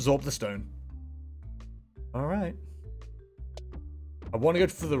it does absorb the stone. Alright. I want to go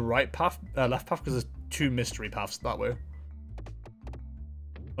for the right path, left path, because there's 2 mystery paths that way.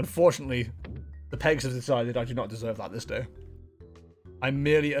 Unfortunately, the pegs have decided I do not deserve that this day. I'm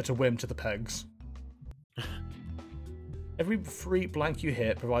merely at a whim to the pegs. Every free blank you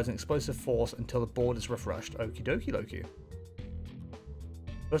hit provides an explosive force until the board is refreshed. Okie dokie Loki.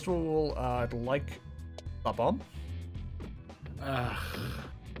 First of all, I'd like that bomb.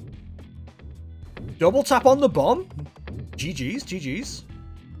 Double tap on the bomb. GG's, GG's.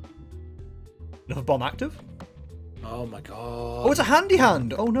 Another bomb active. Oh my god. Oh, it's a handy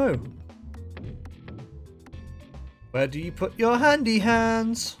hand. Oh no. Where do you put your handy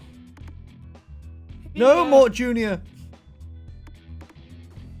hands? No, Mort Jr.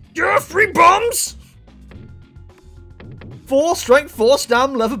 Yeah, 3 bombs! 4 strength, 4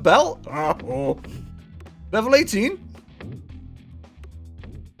 stam, leather belt. Oh. Level 18.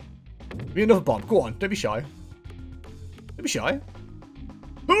 Be another bomb. Go on, don't be shy. Don't be shy.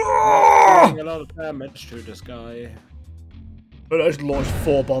 Doing a lot of damage to this guy. But I just launched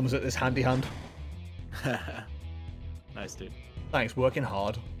 4 bombs at this handy hand. Nice, dude. Thanks, working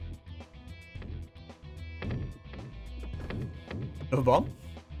hard. Another bomb?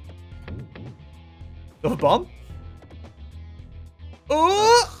 Another bomb?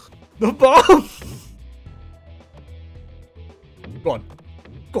 Oh! The bomb! Go on.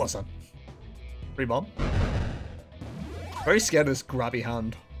 Go on, son. 3 bomb. Very scared of this grabby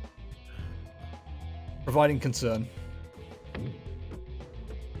hand. Providing concern.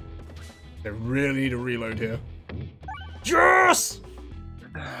 They really need a reload here. Yes!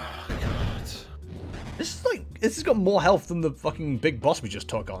 Oh, God. This has got more health than the fucking big boss we just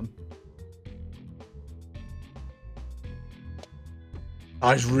took on.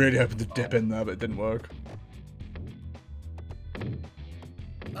 I was really hoping to dip in there, but it didn't work.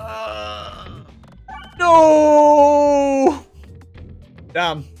 No!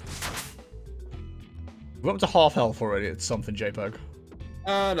 Damn. We went up to half health already. It's something, JPEG.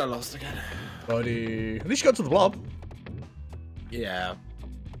 And I lost again. Buddy. At least you got to the blob. Yeah.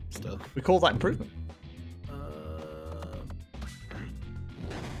 Still. We call that improvement.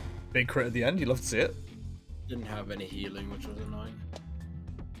 Big crit at the end. You love to see it. Didn't have any healing, which was annoying.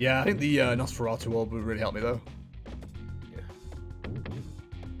 Yeah, I think the Nosferatu orb would really help me, though. Yeah.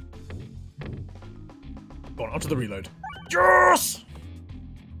 Go on, onto the reload. Yes!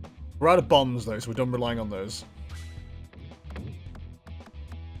 We're out of bombs, though, so we're done relying on those.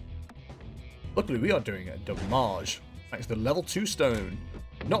 Luckily, we are doing a damage, thanks to level 2 stone.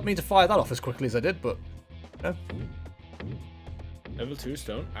 Not mean to fire that off as quickly as I did, but... Yeah. Level 2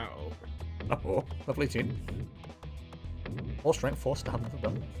 stone? Ow. Oh, level 18. 4 strength, 4 stamina for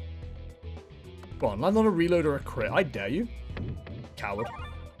belt. Go on, land on a reload or a crit. I dare you. Coward.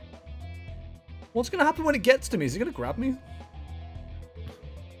 What's going to happen when it gets to me? Is it going to grab me?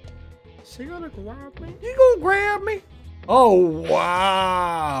 Is he gonna grab me? You gonna grab me? Oh,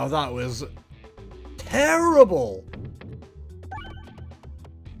 wow. That was terrible.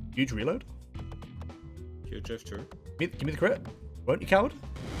 Huge reload. Huge F2. Give me the crit. Won't you, coward?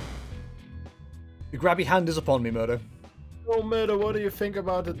 The grabby hand is upon me, Murdo. Oh, Murdo, what do you think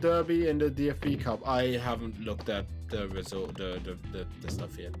about the Derby and the DFB Cup? I haven't looked at the result, the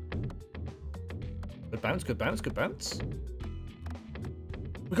stuff yet. Good bounce, good bounce, good bounce.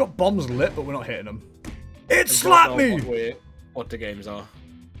 We got bombs lit, but we're not hitting them. It slapped me! What the games are.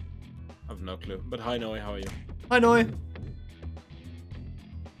 I have no clue. But hi, Noe, how are you? Hi, Noe.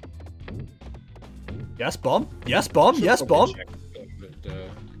 Yes, bomb. Yes, bomb. Yes, bomb. What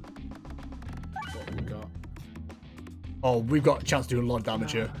we got. Oh, we've got a chance to do a lot of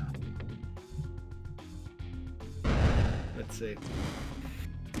damage here. Let's see.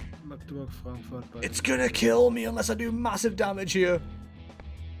 It's gonna kill me unless I do massive damage here.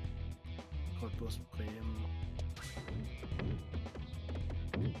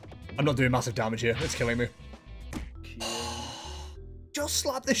 I'm not doing massive damage here. It's killing me. Just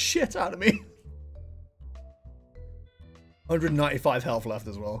slap the shit out of me. 195 health left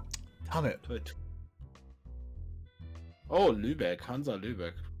as well. Damn it. Oh, Lübeck. Hansa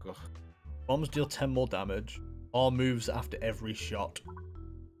Lübeck. Ugh. Bombs deal 10 more damage. R moves after every shot.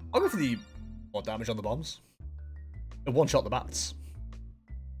 I'll go for the more damage on the bombs. And one shot the bats.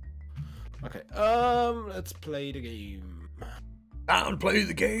 Okay. Let's play the game. And play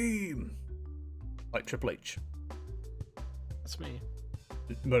the game. Like Triple H. That's me.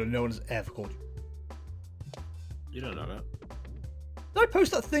 But no one has ever called you. You don't know that. Did I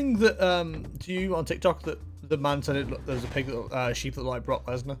post that thing that to you on TikTok that the man said there's a pig, sheep that like Brock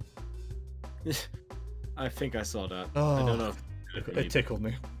Lesnar? I think I saw that. Oh, I don't know if it tickled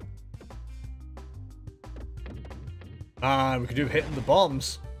me. And we could do hitting the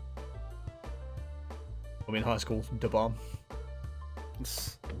bombs. I mean, high school, the bomb.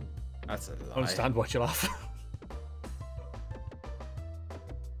 That's a lie. I understand why you laugh.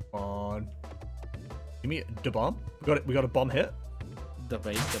 Come on. Give me the bomb. We got a bomb hit. The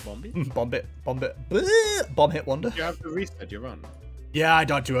bomb? Bomb it. Bomb it. Bleh! Bomb hit wonder. You have to reset your run. Yeah, I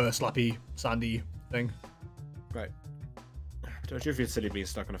died to a slappy, sandy thing. Right. Don't you feel silly being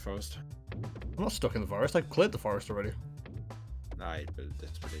stuck in a forest? I'm not stuck in the forest. I cleared the forest already. I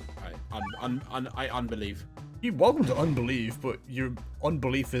disbelieve. I unbelieve. You're welcome to unbelieve, but your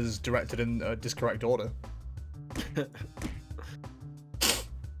unbelief is directed in a discorrect order.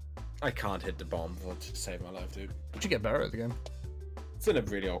 I can't hit the bomb to save my life, dude. Did you get better at the game? It's in a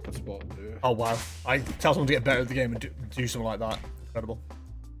really awkward spot, dude. Oh wow! I tell someone to get better at the game and do something like that. Incredible.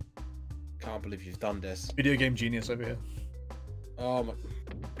 Can't believe you've done this. Video game genius over here. Oh my.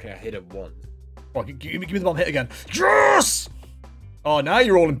 Okay, I hit it once. Oh, give me the bomb hit again. Yes! Oh, now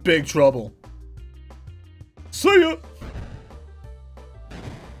you're all in big trouble. See ya!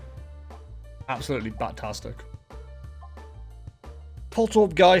 Absolutely batastic.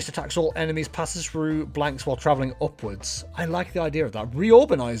 Poltorb Geist attacks all enemies, passes through blanks while travelling upwards. I like the idea of that.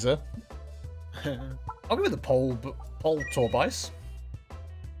 Reorbanizer. I'll go with the Poltorb Ice.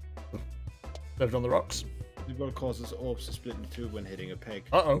 Lived on the rocks. You've got to cause this orbs to split in two when hitting a peg.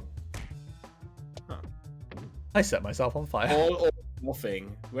 Uh-oh. Huh. I set myself on fire. All or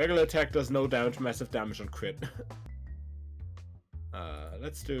nothing. Regular attack does no damage, massive damage on crit.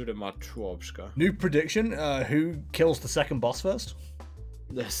 Let's do the Matryoshka. New prediction, who kills the second boss first?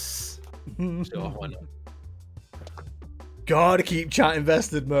 Yes. Sure, why not? Gotta keep chat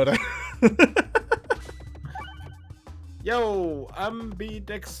invested, Murder. Yo,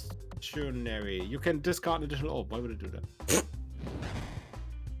 ambidextrionary. You can discard an additional orb. Why would it do that?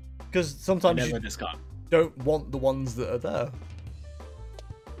 Because sometimes you don't want the ones that are there.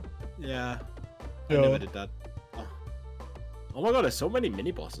 Yeah. I never did that. Oh my god, there's so many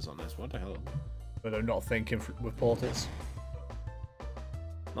mini bosses on this. What the hell? But they're not thinking with portals.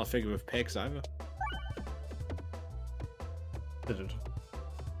 Not thinking with pegs either. Didn't.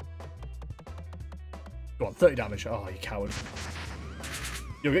 Go on, 30 damage. Oh, you coward.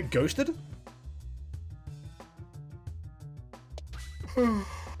 You'll get ghosted?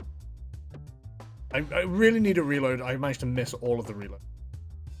 I really need a reload. I managed to miss all of the reload.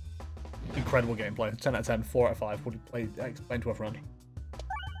 Incredible gameplay. 10 out of 10, 4 out of 5. Would you play explain to a friend?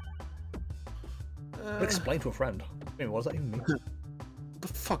 Explain to a friend. Wait, what does that even mean? What the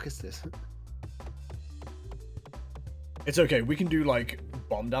fuck is this? It's okay. We can do like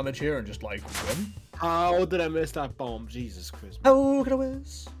bomb damage here and just like win. How did I miss that bomb? Jesus Christ. How could I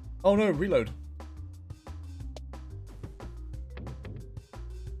miss? Oh no, reload.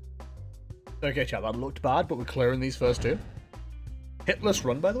 Okay, chat, that looked bad, but we're clearing these first two. Hitless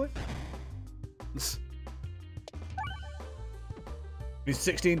run, by the way. He's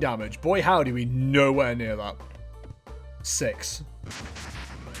 16 damage. Boy, howdy, we nowhere near that. 6.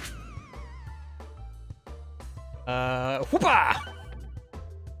 Whoopah!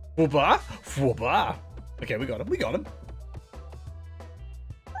 Whoopah! Whoopah! Okay, we got him. We got him.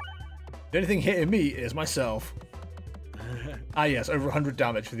 The only thing hitting me is myself. Ah, yes, over 100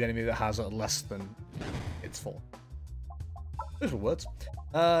 damage for the enemy that has less than its full. Those were words.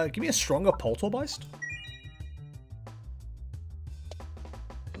 Give me a stronger Poltergeist.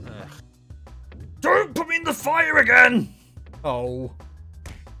 Don't put me in the fire again! Oh.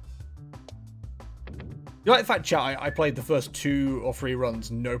 You like the fact, chat, I played the first 2 or 3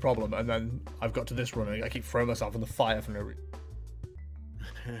 runs, no problem, and then I've got to this run and I keep throwing myself in the fire for no reason.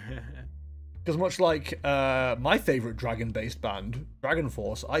 Because much like my favourite dragon-based band, Dragon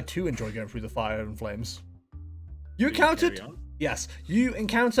Force, I too enjoy going through the fire and flames. You encountered... Yes, you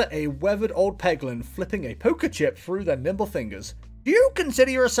encounter a weathered old Peglin flipping a poker chip through their nimble fingers. Do you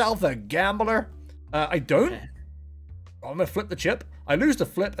consider yourself a gambler? I don't. I'm gonna flip the chip. I lose the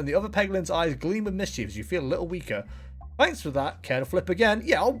flip, and the other Peglin's eyes gleam with mischief as you feel a little weaker. Thanks for that. Care to flip again?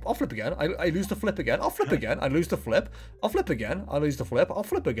 Yeah, I'll flip again. I lose the flip again. I'll flip again. I lose the flip. I'll flip again. I lose the flip. I'll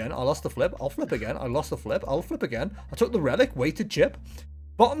flip again. I lost the flip. I'll flip again. I lost the flip. I'll flip again. I took the relic. Weighted chip.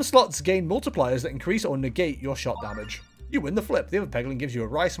 Bottom slots gain multipliers that increase or negate your shot damage. You win the flip. The other Peglin gives you a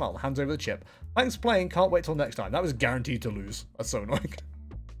wry smile and hands over the chip. Thanks for playing. Can't wait till next time. That was guaranteed to lose. That's so annoying.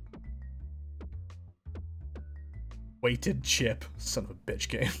 Weighted chip. Son of a bitch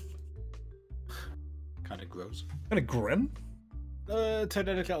game. Kind of gross. Kind of grim.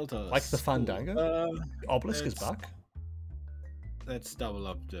 Tentacles. Like the Fandango. The Obelisk is back. Let's double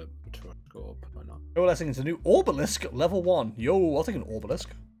up the score. Why not? Coalescing into new Obelisk level 1. Yo, I'll take an Obelisk.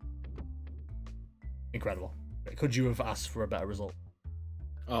 Incredible. Could you have asked for a better result?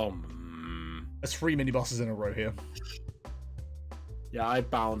 There's 3 mini bosses in a row here. Yeah, I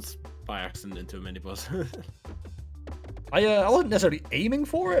bounced by accident into a mini boss. I wasn't necessarily aiming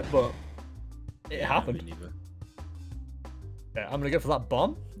for it, but it happened. Yeah, I'm gonna go for that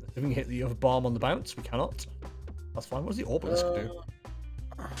bomb. If we can hit the other bomb on the bounce, we cannot. That's fine. What does the Obelisk do?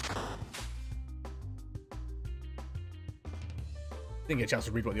 Didn't get a chance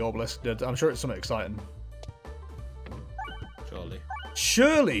to read what the Obelisk did. I'm sure it's something exciting. Surely.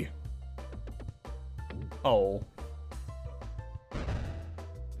 Surely! Oh.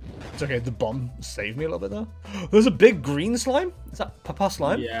 It's okay, the bomb saved me a little bit there. There's a big green slime? Is that Papa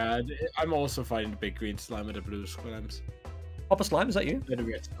Slime? Yeah, I'm also fighting the big green slime and the blue slimes. Papa Slime, is that you? They're the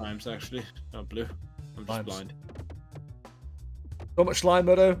red slimes, actually. Not blue. I'm just blind. So much slime,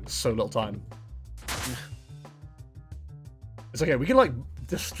 Moto. So little time. It's okay, we can, like,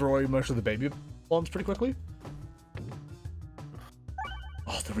 destroy most of the baby bombs pretty quickly.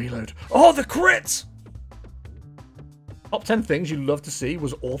 Oh, the reload. Oh, the crits! Top 10 things you love to see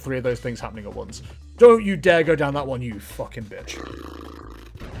was all 3 of those things happening at once. Don't you dare go down that one, you fucking bitch.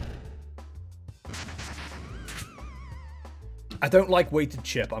 I don't like weighted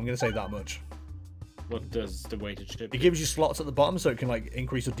chip, I'm going to say that much. What does the weighted chip do? It gives you slots at the bottom so it can, like,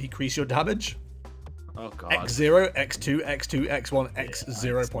 increase or decrease your damage. Oh, God. X0, X2, X2, X1,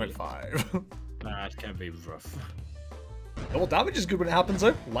 X0.5. That can be rough. Double damage is good when it happens,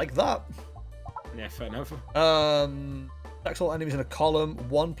 though. Like that. Yeah, fair enough. Attacks all enemies in a column,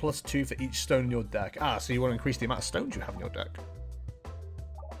 1+2 for each stone in your deck. Ah, so you want to increase the amount of stones you have in your deck.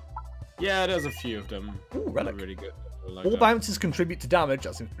 Yeah, there's a few of them. Ooh, relic. Really good. Like all bounces contribute to damage.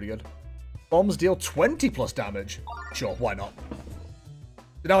 That seems pretty good. Bombs deal 20+ damage. Sure, why not?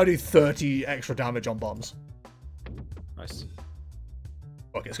 Now I do 30 extra damage on bombs. Nice.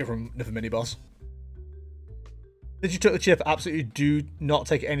 Okay, let's go from another mini boss. Did you take the chip? Absolutely do not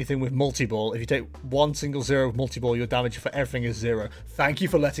take anything with multi-ball. If you take 1 single 0 with multi-ball, your damage for everything is 0. Thank you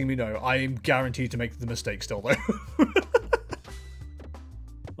for letting me know. I am guaranteed to make the mistake still, though.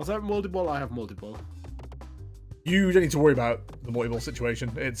 Was that multi-ball? I have multi-ball. You don't need to worry about the multi-ball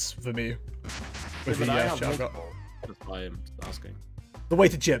situation. It's for me. With the chat I've got. That's why I'm asking. The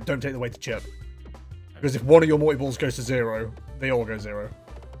weighted chip. Don't take the weighted chip. Because if one of your multi-balls goes to 0, they all go 0.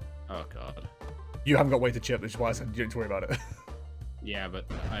 Oh, God. You haven't got weighted chip, which is why I said you don't need to worry about it. Yeah,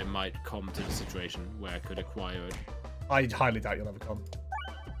 but I might come to the situation where I could acquire it. I highly doubt you'll ever come.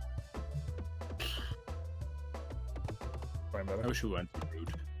 I wish we weren't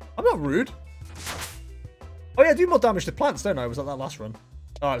rude. I'm not rude. Oh yeah, I do more damage to plants, don't I? Was that last run?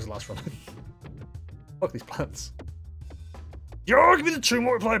 Oh, it was the last run. Fuck these plants. Yo, give me the true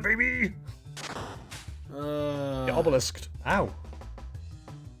multiplier, baby! Get obelisked. Ow.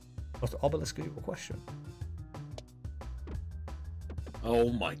 What's the obelisk your question?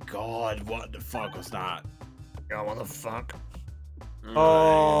 Oh my god, what the fuck was that? Yeah, what the fuck?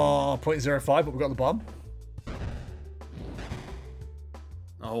 Oh, 0.05, but we got the bomb.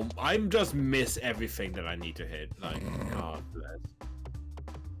 Oh, I'm just miss everything that I need to hit. Like, God bless.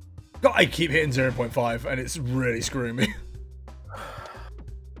 God, I keep hitting 0.5 and it's really screwing me.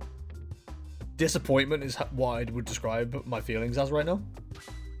 Disappointment is what I would describe my feelings as right now.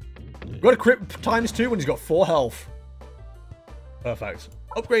 Got a crit ×2 when he's got 4 health. Perfect.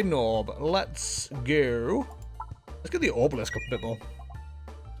 Upgrading orb. Let's go. Let's get the obelisk up a bit more.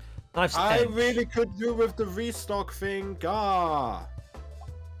 Nice. I really could do with the restock thing. Ah.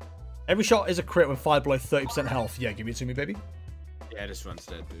 Every shot is a crit when fired below 30% health. Yeah, give it to me, baby. Yeah, this one's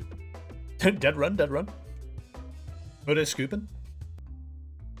dead, dude. Dead run, dead run. Murder scooping.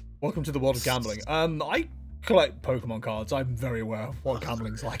 Welcome to the world of gambling. I collect Pokemon cards. I'm very aware of what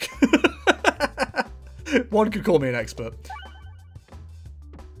gambling's like. One could call me an expert.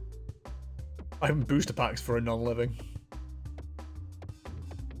 I have booster packs for a non-living.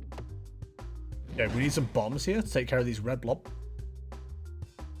 Okay, we need some bombs here to take care of these red blob.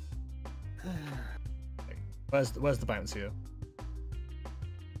 Okay, where's the bounce here?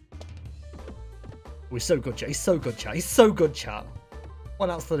 We're so good, chat. He's so good, chat. He's so good, chat. What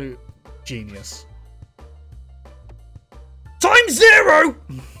absolute genius. ×0!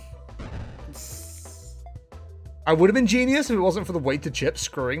 I would have been genius if it wasn't for the weighted chip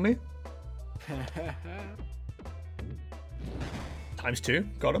screwing me.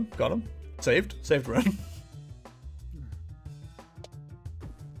 ×2. Got him. Got him. Saved. Saved run.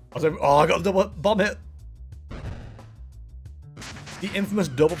 Oh, I got a double bomb hit. The infamous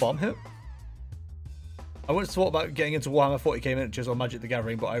double bomb hit. I once thought about getting into Warhammer 40k miniatures or Magic the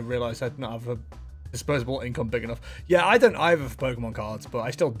Gathering, but I realised I did not have a disposable income big enough. Yeah, I don't either for Pokemon cards, but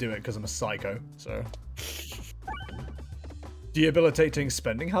I still do it because I'm a psycho, so. Debilitating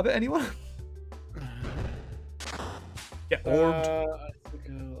spending habit, anyone? Get orbed.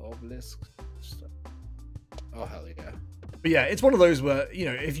 Obelisk. Oh, hell yeah. But yeah, it's one of those where, you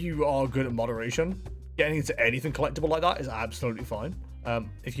know, if you are good at moderation, getting into anything collectible like that is absolutely fine.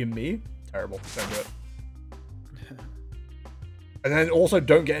 If you're me, terrible. Don't do it. And then also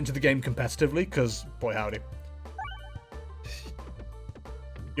don't get into the game competitively, because, boy howdy.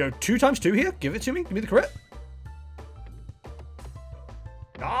 Yo, 2×2 here? Give it to me. Give me the crit.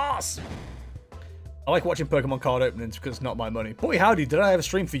 Yes! I like watching Pokemon card openings because it's not my money. Boy howdy, did I have a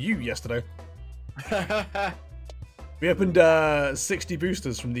stream for you yesterday? We opened 60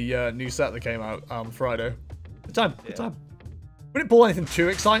 boosters from the new set that came out on Friday. Good time, good time. We didn't pull anything too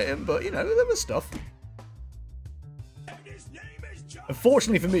exciting, but, you know, there was stuff.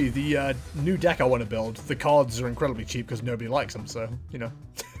 Unfortunately for me, the new deck I want to build, the cards are incredibly cheap because nobody likes them, so, you know,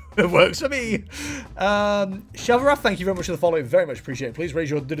 it works for me. Shavarath, thank you very much for the follow, very much appreciate it. Please raise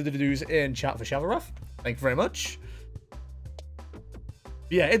your do-do-do-dos in chat for Shavarath. Thank you very much.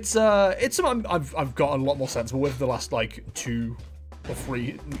 Yeah, it's something I've gotten a lot more sensible with the last, like, 2 or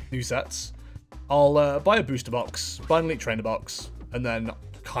 3 new sets. I'll buy a booster box, buy an elite trainer box, and then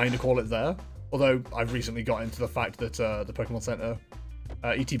kind of call it there. Although I've recently got into the fact that the Pokemon Center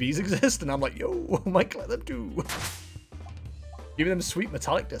ETBs exist, and I'm like, yo, I might collect them too. Give them sweet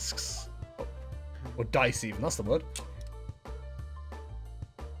metallic discs. Or dice even, that's the word.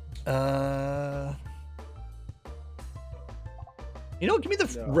 You know what, give me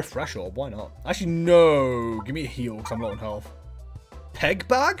the refresh orb, why not? Actually, no, give me a heal, because I'm low on health. Peg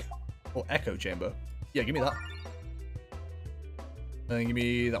bag? Or echo chamber? Yeah, give me that. And then give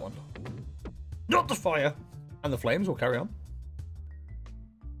me that one. Not the fire! And the flames will carry on.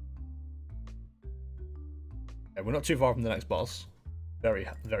 Okay, we're not too far from the next boss. Very,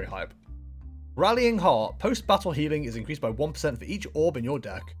 very hype. Rallying Heart. Post-battle healing is increased by 1% for each orb in your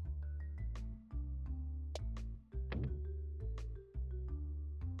deck.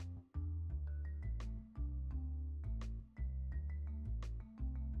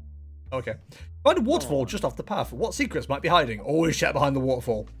 Okay. Find a waterfall just off the path. What secrets might be hiding? Always check behind the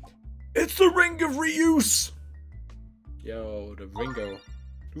waterfall. It's the Ring of Reuse! Yo, the Ringo.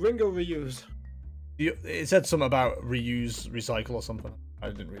 Ringo Reuse. It said something about reuse, recycle or something. I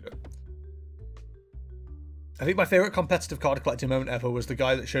didn't read it. I think my favourite competitive card collecting moment ever was the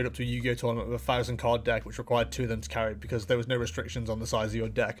guy that showed up to a Yu-Gi-Oh! Tournament with a 1,000 card deck, which required 2 of them to carry because there was no restrictions on the size of your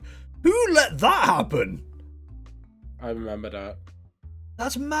deck. Who let that happen? I remember that.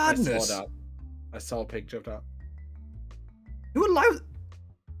 That's madness. I saw that. I saw a picture of that. Who allowed...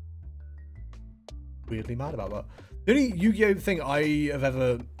 Weirdly mad about that. The only Yu-Gi-Oh! Thing I have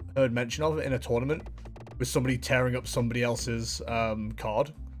ever heard mention of in a tournament was somebody tearing up somebody else's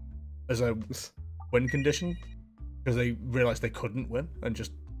card. as a win condition because they realized they couldn't win and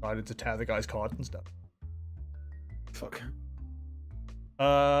just decided to tear the guy's card and stuff. Fuck.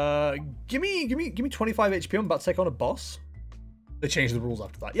 Give me 25 HP. I'm about to take on a boss. They changed the rules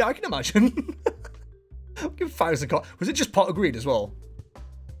after that. Yeah, I can imagine. Give 1,000 cards. Was it just pot of greed as well?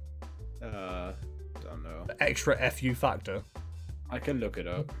 Don't know. The extra FU factor. I can look it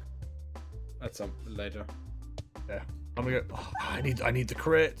up. At some later. Yeah. I'm gonna go. Oh, I need the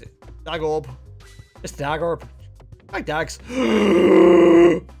crit. Dag orb. It's Dag orb. Like Dags.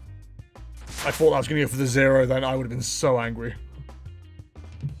 I thought I was gonna go for the 0, then I would have been so angry.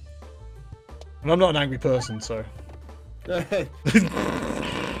 And I'm not an angry person, so.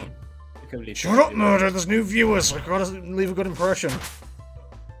 Shut up, murder! There's new viewers. I gotta leave a good impression.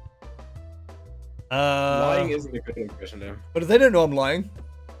 Lying isn't a good impression, though. But if they don't know I'm lying,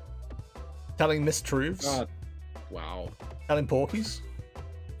 telling mistruths. Wow. Telling porkies.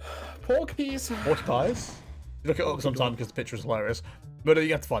 Porkies. Porky pies. Look it up sometime because the picture is hilarious. But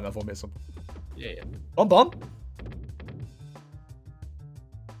you have to find that for me. Yeah. Bomb.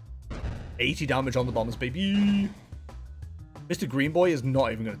 80 damage on the bombs, baby. Mr. Green Boy is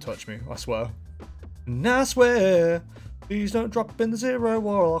not even going to touch me, I swear. And I swear, please don't drop in the 0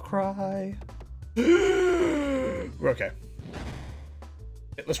 or I'll cry. We're okay.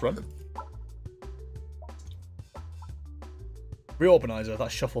 Yeah, let's run. Reorganizer,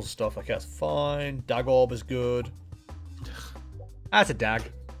 that shuffles stuff. Okay, that's fine. Dag Orb is good. That's a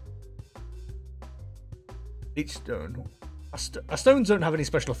dag. Each stone. Stones don't have any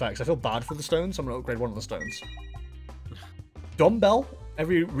special effects. I feel bad for the stones, so I'm going to upgrade one of the stones. Dumbbell.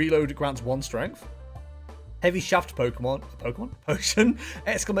 Every reload grants 1 strength. Heavy Shaft Potion.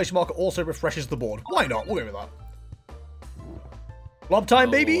 Exclamation mark also refreshes the board. Why not? We'll go with that. Blob time,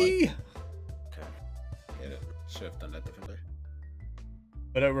 baby! Okay. Yeah, should have done that differently.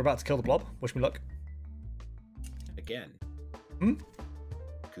 But we're about to kill the blob. Wish me luck. Again. Hmm?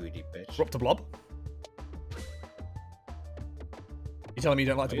 Greedy bitch. We're up to blob. You telling me you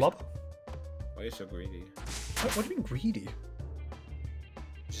don't like the blob? Why are you so greedy? What do you mean greedy?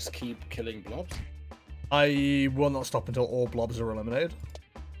 Just keep killing blobs? I will not stop until all blobs are eliminated.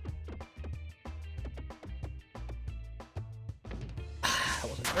 That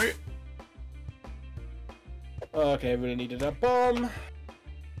wasn't great. Okay, I really needed a bomb.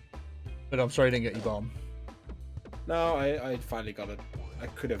 But I'm sorry I didn't get you bomb. No, I finally got it. I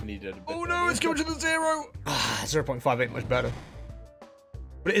could have needed it a bit. Oh no, it's going to the 0! 0.5 ain't much better.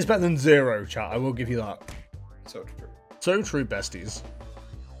 But it is better than 0, chat. I will give you that. So true. So true, besties.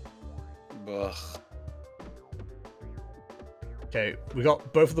 Ugh. Okay, we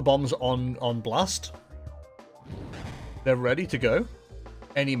got both of the bombs on blast. They're ready to go.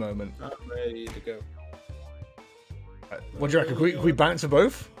 Any moment. I'm ready to go. Right, what do you reckon? Can we bounce to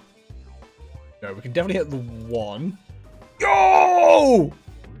both? No, we can definitely hit the 1. Yo!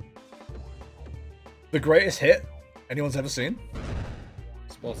 The greatest hit anyone's ever seen.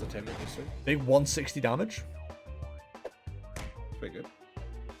 What's the time of history? Big 160 damage. Pretty good.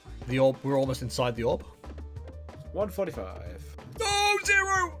 The orb, we're almost inside the orb. 145. No,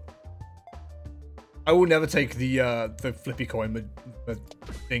 0! I will never take the flippy coin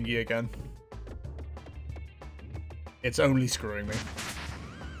thingy again. It's only screwing me.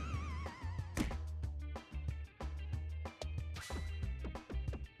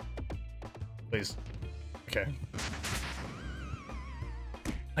 Please. Okay.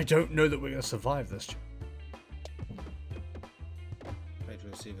 I don't know that we're going to survive this. Try to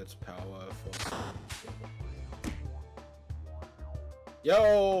receive its power for...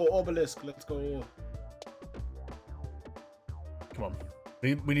 Yo, obelisk, let's go. Come on.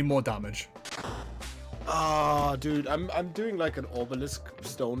 We need more damage. Ah, dude, I'm doing like an obelisk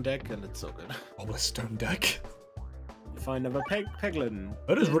stone deck and it's so good. Obelisk stone deck? If I never Peglin.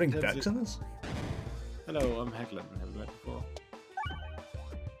 Are those running decks in this? Hello, I'm Peglin. Have you met before?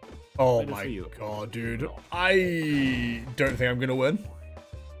 Oh my god, dude. I don't think I'm gonna win.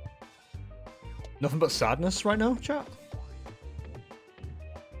 Nothing but sadness right now, chat.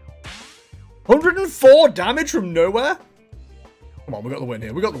 104 damage from nowhere? Come on, we got the win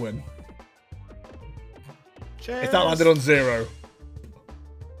here. We got the win. Cheers. If that landed on 0.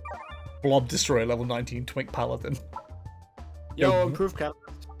 Blob Destroyer level 19 Twink Paladin. Yo, improved cap.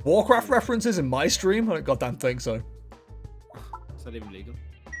 Warcraft references in my stream? I don't goddamn think so. Is that even legal?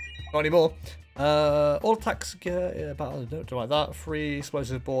 Not anymore. All attacks get battle, don't like that. Free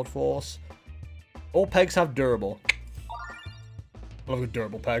explosive board force. All pegs have durable. I love a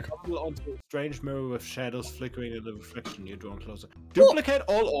durable peg. Onto a strange mirror with shadows flickering in the reflection you're drawn closer. Duplicate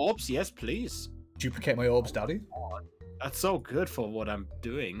all orbs, yes please. Duplicate my orbs, daddy. That's so good for what I'm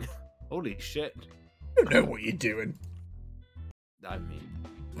doing. Holy shit. You don't know what you're doing. I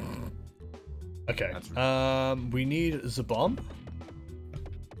mean... Okay. We need the bomb.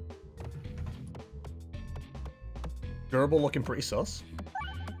 Durable looking pretty sus.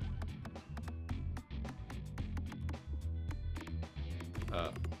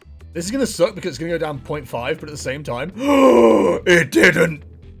 This is going to suck because it's going to go down 0.5, but at the same time... it didn't!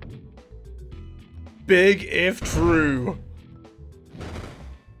 Big if true.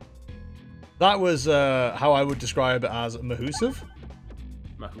 That was how I would describe it as mahusive.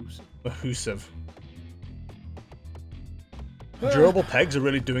 Mahusive. Durable pegs are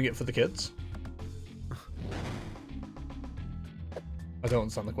really doing it for the kids. I don't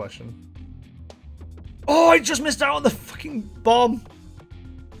understand the question. Oh, I just missed out on the fucking bomb.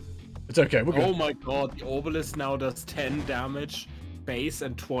 It's okay, we're good. Oh my god, the obelisk now does 10 damage base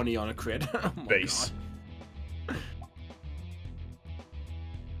and 20 on a crit. Oh my base. God.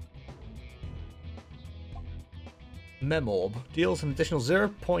 Memorb deals an additional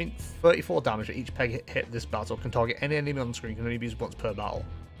 0.34 damage at each peg hit this battle. Can target any enemy on screen. Can only be used once per battle.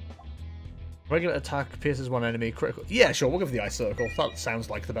 Regular attack pierces one enemy. Critical. Yeah, sure. We'll go for the ice circle. That sounds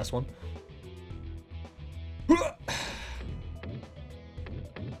like the best one.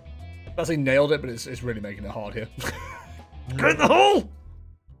 That's he nailed it, but it's really making it hard here. Get in the hole!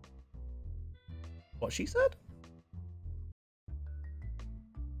 What she said?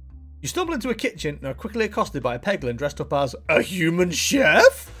 You stumble into a kitchen and are quickly accosted by a Peglin dressed up as a human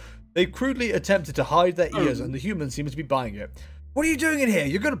chef? They've crudely attempted to hide their ears and the human seems to be buying it. What are you doing in here?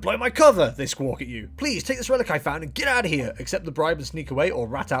 You're going to blow my cover, they squawk at you. Please, take this relic I found and get out of here. Accept the bribe and sneak away or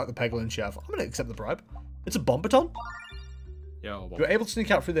rat out the Peglin chef. I'm going to accept the bribe. It's a bomb baton. Yeah, You're able to sneak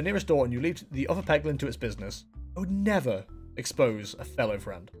out through the nearest door and you leave the other Peglin to its business. I would never expose a fellow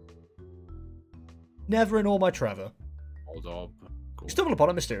friend. Never in all my Trevor. Hold up. You stumble upon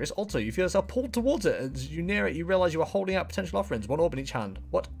a mysterious altar. You feel yourself pulled towards it. As you near it, you realise you are holding out potential offerings, one orb in each hand.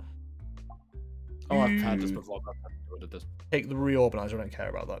 What? Oh, I've had this before. Take the reorganizer. I don't care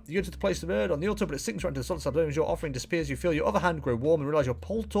about that. You go to the place the bird on the altar, but it sinks right into the solid substance. As your offering disappears, you feel your other hand grow warm and realise your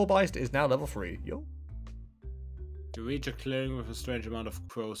poltergeist is now level 3. Yo. You reach a clearing with a strange amount of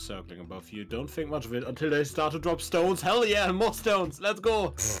crows circling above you. Don't think much of it until they start to drop stones. Hell yeah, more stones. Let's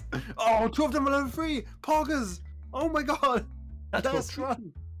go. Oh, 2 of them are level 3. Poggers. Oh my god. Let's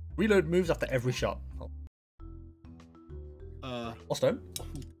run. Reload moves after every shot. Or stone.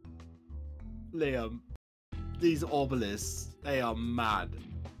 Liam, these obelisks, they are mad.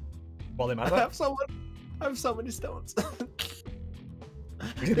 What are they mad I about? have so many stones.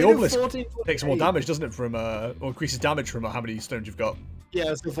 The obelisk takes more damage, doesn't it, from or increases damage from how many stones you've got.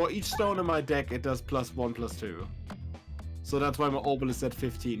 Yeah, so for each stone in my deck, it does +1, +2. So that's why my obelisk at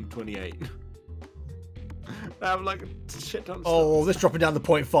 15, 28. I have like a shit ton of stones. This dropping down to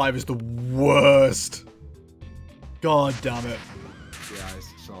 0.5 is the worst. God damn it. Yeah, I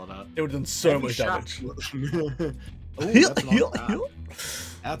saw that. It would have done so much damage. Ooh,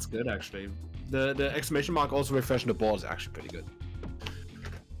 that's good, actually. The exclamation mark also refreshing the board is actually pretty good.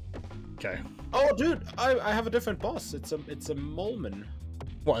 Okay. Oh, dude, I have a different boss. It's a Molman.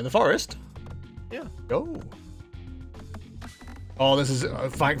 What, in the forest? Yeah. Oh. Oh, this is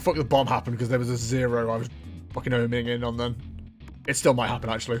fuck the bomb happened because there was a 0 I was fucking homing in on then. It still might happen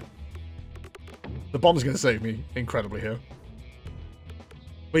actually. The bomb's gonna save me incredibly here.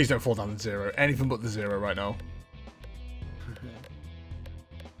 Please don't fall down to 0. Anything but the 0 right now.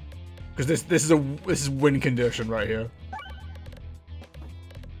 Because this is win condition right here.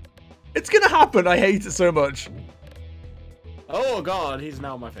 It's gonna happen. I hate it so much. Oh god, he's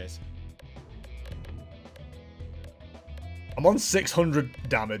now on my face. I'm on 600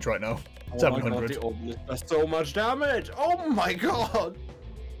 damage right now. Oh 700. That's so much damage. Oh my god.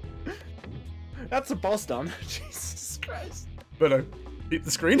 That's a boss damage. Jesus Christ. But no, keep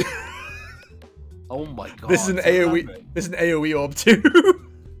the screen. Oh my god. This is an AoE. Damage. This is an AoE orb too.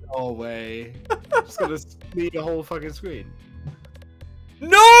 No way. Just gonna speed the whole fucking screen. No,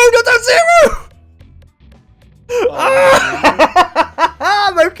 not that 0! Oh,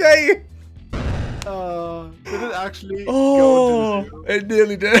 I'm okay. Did it actually go to 0? It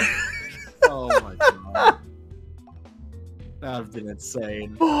nearly did. Oh my god. That would have been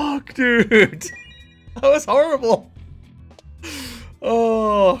insane. Fuck, dude. That was horrible.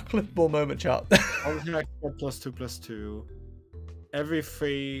 Oh, clippable moment, chat. Obviously, I get +2/+2. Every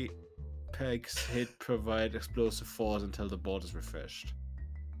 3 pegs hit provide explosive force until the board is refreshed.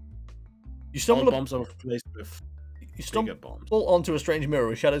 You stumble bombs are replaced with bombs. Onto a strange mirror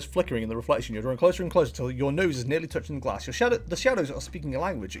with shadows flickering in the reflection. You're drawing closer and closer till your nose is nearly touching the glass. The shadows are speaking a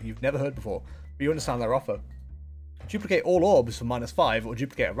language that you've never heard before, but you understand their offer. Duplicate all orbs for -5, or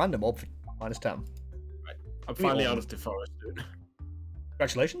duplicate a random orb for -10. Right. I'm finally out of the forest, dude.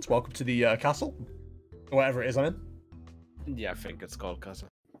 Congratulations, welcome to the castle. Or whatever it is I'm in. Yeah, I think it's called castle.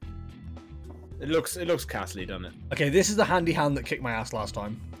 It looks castle-y, doesn't it? Okay, this is the handy hand that kicked my ass last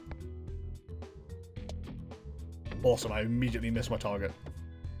time. Awesome, I immediately missed my target.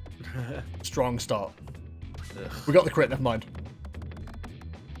 Strong start. Ugh. We got the crit, never mind.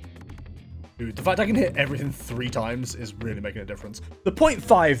 Dude, the fact I can hit everything 3 times is really making a difference. The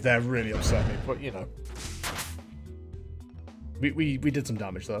 0.5 there really upset me, but you know. We did some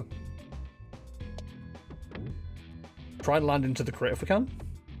damage though. Try and land into the crit if we can.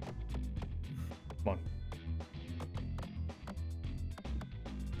 Come on.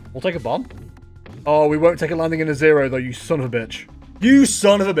 We'll take a bomb. Oh, we won't take a landing in a 0 though, you son of a bitch. You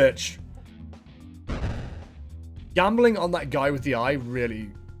son of a bitch! Gambling on that guy with the eye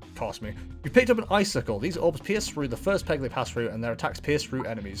really cost me. You picked up an icicle. These orbs pierce through the first peg they pass through, and their attacks pierce through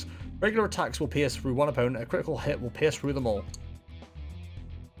enemies. Regular attacks will pierce through one opponent. A critical hit will pierce through them all.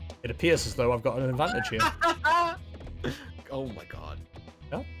 It appears as though I've got an advantage here. Oh my god.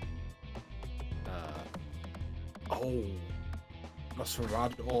 Yeah? Oh.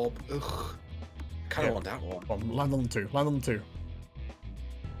 Nosferatu orb. Ugh. Kind of want that one. Bomb. Land on them 2. Land on them 2.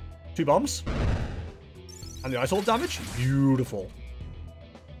 2 bombs. And the ice orb damage. Beautiful.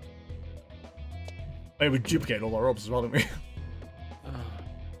 Maybe we duplicated all our orbs as well, didn't we?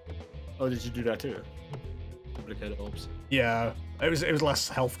 Oh, did you do that too? Duplicate orbs. Yeah. It was less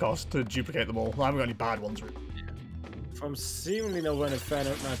health cost to duplicate them all. I haven't got any bad ones really. From seemingly nowhere in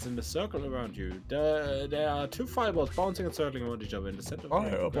Inferno Knights in the circle around you, there are 2 fireballs bouncing and circling around each other in the center.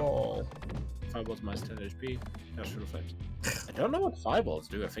 Fireball. Fireballs minus 10 HP. Natural effect. I don't know what fireballs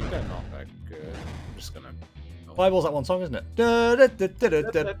do. I think they're not that good. I'm just gonna. Fireball's that one song, isn't it? I'd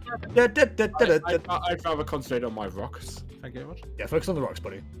rather concentrate on my rocks. Thank you very much. Yeah, focus on the rocks,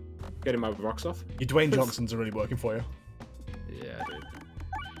 buddy. Getting my rocks off. Your Dwayne Johnsons are really working for you. Yeah, dude.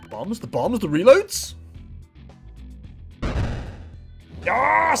 Bombs, the reloads.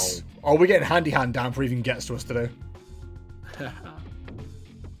 Yes! Oh, we're getting handy hand down before he even gets to us today.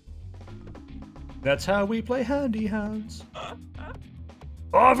 That's how we play handy hands.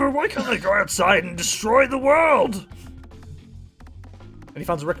 Father, why can't I go outside and destroy the world? Any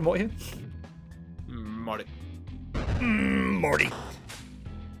fans of Rick and Morty here? Morty. Morty.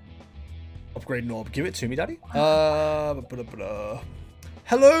 Upgrade an orb. Give it to me, Daddy. Hello,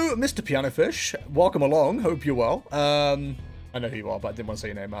 Mr. Pianofish. Welcome along. Hope you're well. I know who you are, but I didn't want to say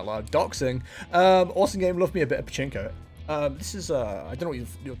your name out loud. Doxing. Awesome game. Love me a bit of pachinko. This is, I don't know what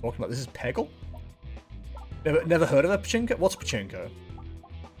you're talking about. This is Peggle? Never heard of a pachinko? What's pachinko?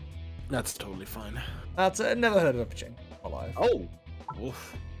 That's totally fine. That's never heard of a pachinko in my life. Oh.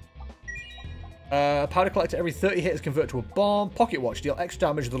 Oof. Powder collector. Every 30 hits convert to a bomb. Pocket watch. Deal extra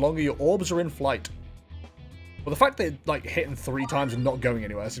damage the longer your orbs are in flight. Well, the fact that like hitting 3 times and not going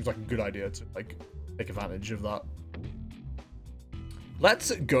anywhere seems like a good idea to like take advantage of that.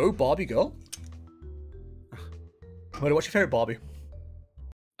 Let's go, Barbie girl. What's your favorite Barbie?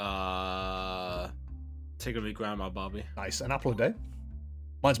 Tickle me grandma Barbie. Nice. An apple a day.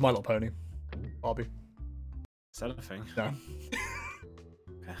 Mine's My Little Pony. Barbie. Is that a thing? No.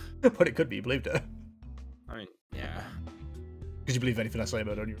 But it could be. You believed it. I mean, yeah. Because you believe anything I say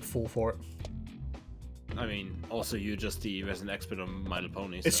about it, and you're a fool for it. I mean, also you're just the resident expert on My Little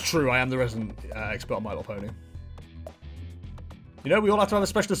Pony. So. It's true. I am the resident expert on My Little Pony. You know, we all have to have a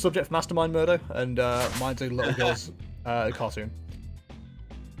specialist subject for Mastermind Murder, and mine's a little girl's cartoon.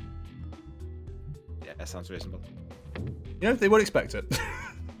 Yeah, that sounds reasonable. You know, they won't expect it.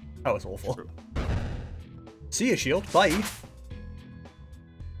 That was awful. True. See you, Shield. Bye.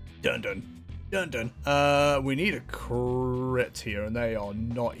 Dun dun. Dun dun. We need a crit here, and they are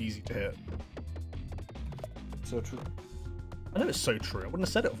not easy to hit. So true. I know it's so true. I wouldn't have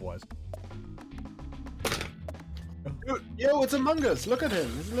said it otherwise. Dude, yo, it's Among Us. Look at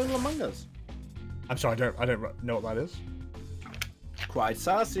him. He's a little Among Us. I'm sorry, I don't know what that is. Quite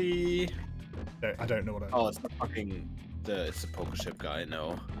sassy. I don't know what that is. Oh, it's the fucking it's the poker chip guy.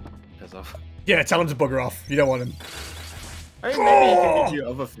 No, piss off. Yeah, tell him to bugger off. You don't want him. I mean, maybe he can do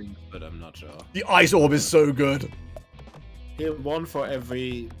other things, but I'm not sure. The ice orb is so good. Hit 1 for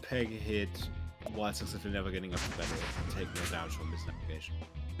every peg hit while successfully never getting up to battle and take no damage from this navigation.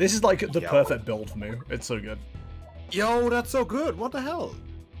 This is like the perfect build for me. It's so good. Yo, that's so good. What the hell?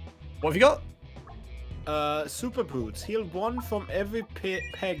 What have you got? Super Boots. Heal 1 from every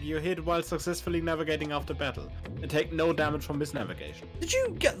peg you hit while successfully navigating after battle. And take no damage from this navigation. Did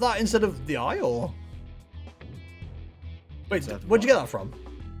you get that instead of the eye, or? Wait, where'd you get that from?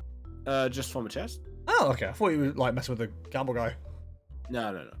 Just from a chest. Oh, okay. I thought you were like messing with the gamble guy.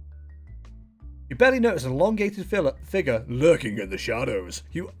 No. You barely notice an elongated figure lurking in the shadows.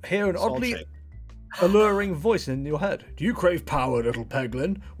 You hear an oddly alluring voice in your head. Do you crave power, little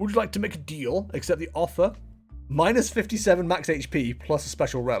Peglin? Would you like to make a deal? Accept the offer. Minus 57 max HP plus a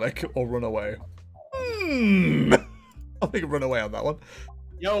special relic, or run away. I think run away on that one.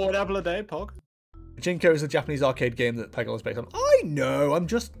 Yo, what apple a day, Pog? Jinko is a Japanese arcade game that Peggle is based on. I know, I'm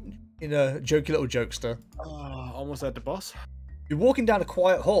just in a jokey little jokester. Almost at the boss. You're walking down a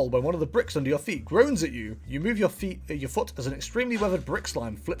quiet hall when one of the bricks under your feet groans at you. You move your foot as an extremely weathered brick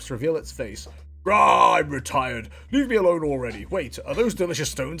slime flips to reveal its face. Rah, I'm retired. Leave me alone already. Wait, are those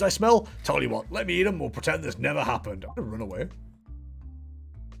delicious stones I smell? Tell you what, let me eat them or pretend this never happened. I'm gonna run away.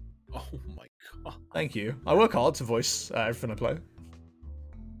 Oh my god. Thank you. I work hard to voice everything I play.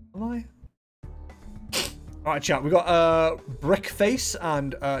 Am I? Alright, chat. We got Brick Face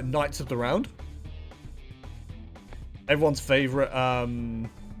and Knights of the Round. Everyone's favourite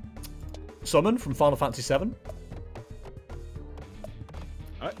summon from Final Fantasy VII.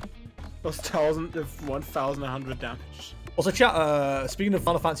 Alright. That's 1,100 damage. Also, chat, speaking of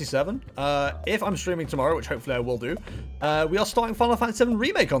Final Fantasy VII, if I'm streaming tomorrow, which hopefully I will do, we are starting Final Fantasy VII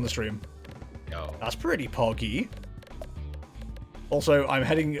Remake on the stream. Yo. That's pretty poggy. Also, I'm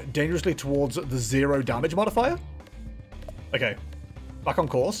heading dangerously towards the 0 damage modifier. Okay, back on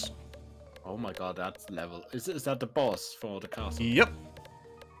course. Oh my god, that's level. Is that the boss for the castle? Yep.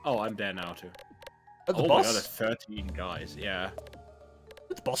 Oh, I'm there now too. At the oh boss? my god, there's 13 guys. Yeah.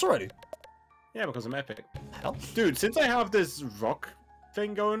 It's the boss already. Yeah, because I'm epic. Hell. Dude, since I have this rock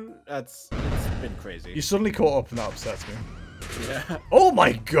thing going, it's been crazy. You suddenly caught up and that upsets me. Yeah. Oh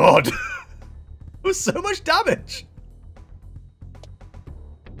my god! It was so much damage!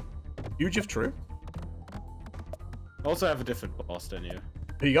 Huge if true. Also have a different boss than you.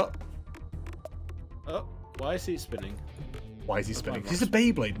 Who you got? Oh, why is he spinning? Why is he spinning? He's a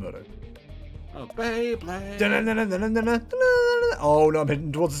Beyblade Murdo. Oh, Beyblade! Oh no, I'm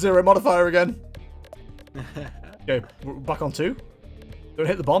heading towards the 0 modifier again. Okay, we're back on 2. Don't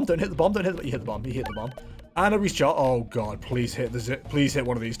hit the bomb, don't hit the bomb, don't hit the bomb. You hit the bomb, you hit the bomb. And a restart. Oh god, please hit please hit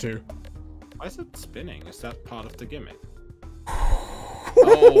one of these two. Why is it spinning? Is that part of the gimmick?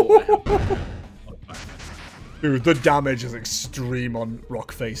 Oh, dude, the damage is extreme on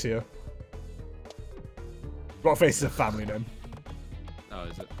Rockface here. Rockface is a family name. Oh,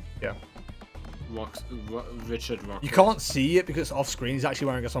 is it? Yeah. Richard Rock. You can't see it because it's off screen. He's actually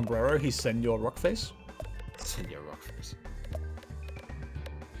wearing a sombrero. He's Senor Rockface. Senor Rockface.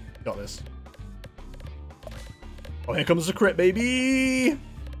 Got this. Oh, here comes the crit, baby!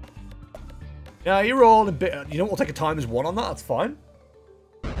 Yeah, you're all a bit... You know what? We'll take a times 1 on that. That's fine.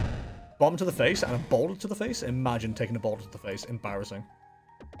 Bomb to the face and a boulder to the face. Imagine taking a boulder to the face. Embarrassing.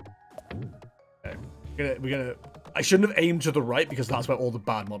 Okay. We're gonna... I shouldn't have aimed to the right because that's where all the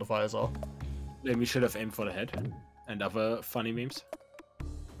bad modifiers are. Then we should have aimed for the head. And other funny memes.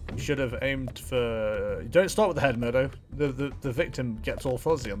 You should have aimed for... Don't start with the head, Murdo. The victim gets all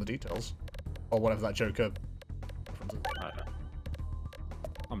fuzzy on the details. Or whatever that Joker... I don't know.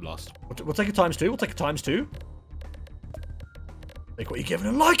 I'm lost. We'll take a times 2. We'll take a times 2. Take what you're given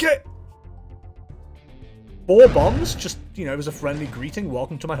and like it! 4 bombs, just, you know, as a friendly greeting.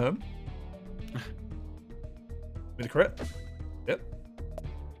 Welcome to my home. With a crit. Yep.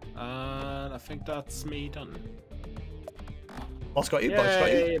 I think that's me done. Boss got you, boss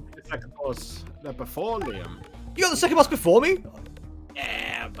got you. The second boss before Liam. You got the second boss before me?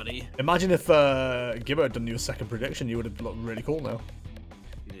 Yeah, buddy. Imagine if Gibbo had done you a second prediction, you would have looked really cool now.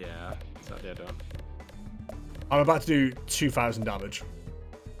 Yeah, sadly I don't. I'm about to do 2,000 damage.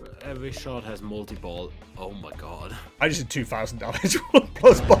 Every shot has multi-ball. Oh my god. I just did 2,000 damage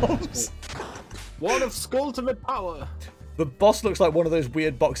plus bombs. One of ultimate power. The boss looks like one of those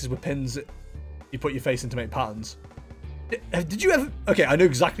weird boxes with pins you put your face in to make patterns. Did you ever... Okay, I know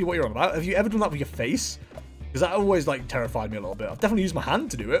exactly what you're on about. Have you ever done that with your face? Because that always, like, terrified me a little bit. I've definitely used my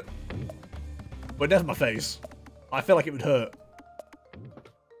hand to do it. But never my face. I feel like it would hurt.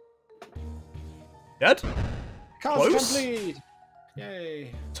 Dead? Close. Complete.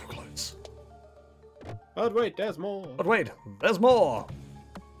 Yay. So close. But wait, there's more. But wait, there's more.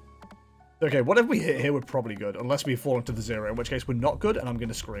 Okay, whatever we hit here, we're probably good. Unless we fall into the 0, in which case we're not good, and I'm going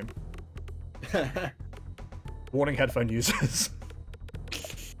to scream. Warning headphone users.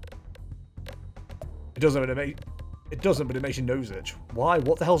 It doesn't, but it makes your nose itch. Why?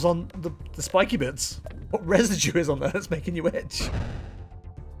 What the hell's on the spiky bits? What residue is on there that's making you itch?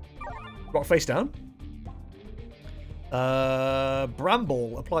 Rock face down.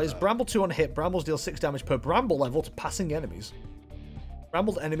 Bramble applies Bramble 2 on hit. Brambles deal 6 damage per Bramble level to passing enemies.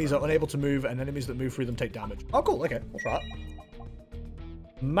 Brambled enemies are unable to move, and enemies that move through them take damage. Oh, cool. Okay, we'll try that.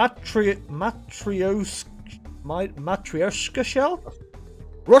 Matryoshka shell?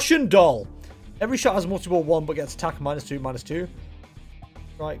 Russian doll. Every shot has multiple 1, but gets attack -2, -2.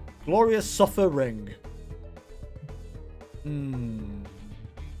 Right. Glorious Suffer Ring.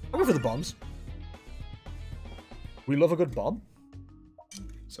 I'll go for the bombs. We love a good bomb.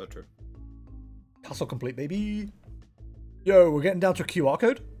 So true. Castle complete, baby. Yo, we're getting down to a QR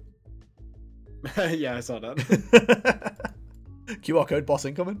code. Yeah, I saw that. QR code, boss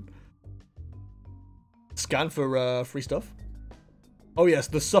incoming. Scan for free stuff. Oh yes,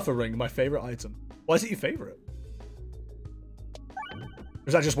 the Suffer Ring, my favorite item. Why is it your favorite?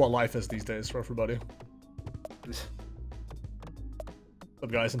 Is that just what life is these days for everybody? What's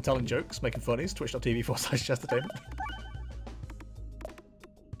up, guys? I'm telling jokes, making funnies. Twitch.tv/Chestertainment.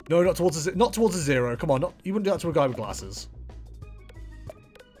 No, not towards a 0. Come on, you wouldn't do that to a guy with glasses.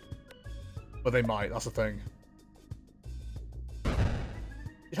 But they might. That's the thing.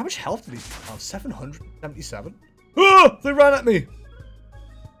 Dude, how much health did he have? 777. Ah! They ran at me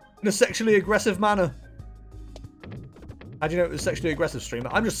in a sexually aggressive manner. How do you know it was a sexually aggressive streamer?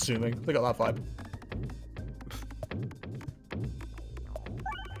 I'm just assuming. They got that vibe.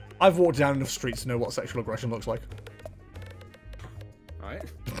 I've walked down enough streets to know what sexual aggression looks like.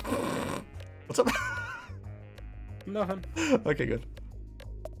 Alright. What's up? Nothing. Okay, good.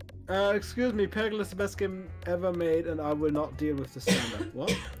 Excuse me, Peggle is the best game ever made, and I will not deal with the standard.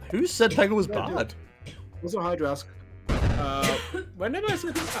 What? Who said Peggle was Yeah, bad? Also, Hydrask. When did I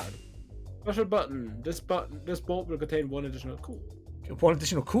say bad? Special button. This bolt will contain one additional cool. One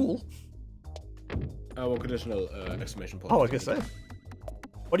additional cool? One additional exclamation point. Oh, I was gonna say.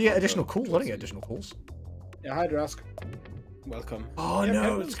 What do you get additional cools? I don't get additional cools. Yeah, Hydrask. Welcome. Oh yeah,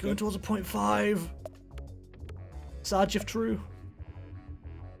 no, it's going towards a 0.5. Sad if true.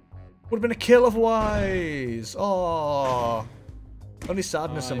 Would have been a kill otherwise. Oh, only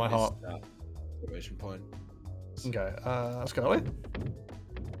sadness in my heart. Exclamation point. Okay, let's go that way.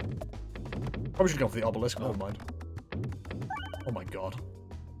 Probably should go for the obelisk, never mind. Oh my god.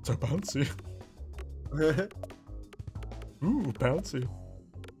 So bouncy. Ooh, bouncy.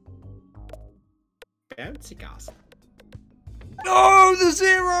 Bouncy castle. No, the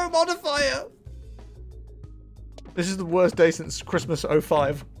 0 modifier! This is the worst day since Christmas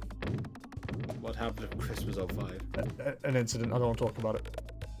 05. What happened at Christmas 05? An incident, I don't want to talk about it.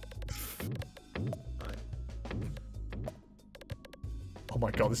 Oh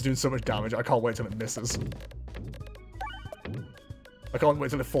my god, this is doing so much damage, I can't wait till it misses. I can't wait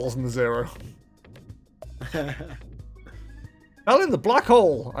till it falls in the 0. Fell in the black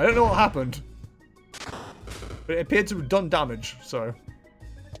hole! I don't know what happened. But it appeared to have done damage, so...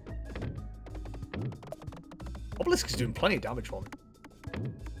 Obelisk is doing plenty of damage for me.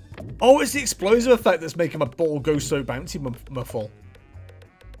 Oh, it's the explosive effect that's making my ball go so bouncy, muffle.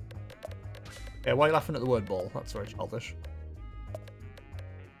 Yeah, why are you laughing at the word ball? That's very childish.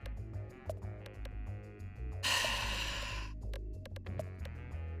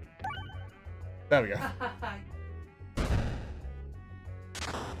 There we go.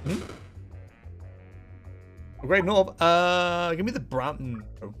 Upgrade Norb. Give me the brown.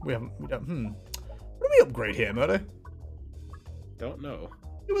 No, we don't. What do we upgrade here, Murdo? Don't know.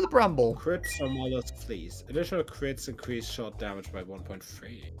 Give me the bramble. Crits on Mother's Fleece. Additional crits increase shot damage by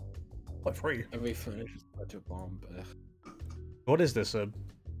 1.3. 0.3. Every finish is to bomb. What is this?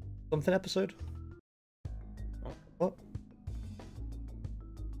 Something episode? What?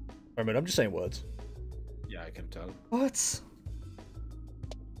 I mean, I'm just saying words. Yeah, I can tell. What?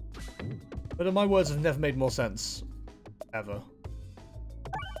 But my words have never made more sense. Ever.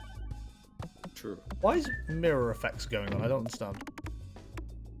 True. Why is mirror effects going on? I don't understand.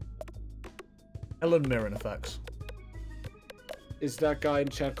 Ellen mirror effects. Is that guy in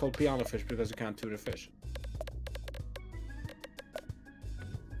chat called Piano Fish because you can't do the fish?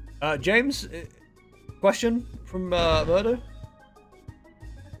 James? Question from Murdo?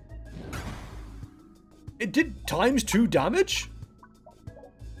 It did ×2 damage?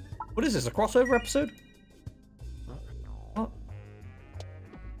 What is this, a crossover episode? What?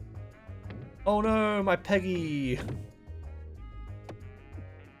 Oh no, my Peggy.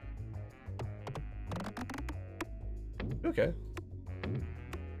 Okay.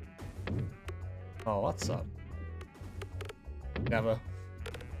 Oh, that's sad. Never.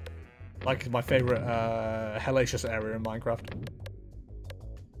 Like my favorite hellacious area in Minecraft.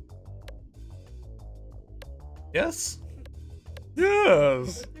 Yes?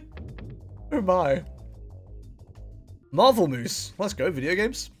 Yes! Oh my. Marvel Moose. Let's go, video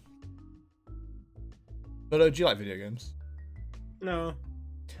games. But do you like video games? No.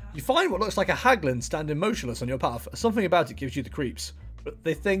 You find what looks like a haglin standing motionless on your path. Something about it gives you the creeps, but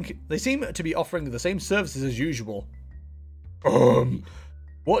they seem to be offering the same services as usual.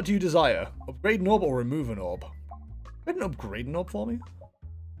 What do you desire? Upgrade an orb or remove an orb? Go ahead and upgrade an orb for me.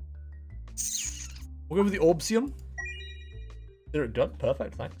 We'll go with the Orbsium. Is it done?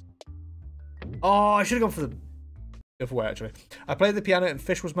 Perfect, thanks. Oh, I should have gone for the other way, actually. I played the piano and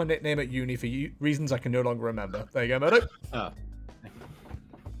Fish was my nickname at uni for reasons I can no longer remember. There you go, Murdo. Oh.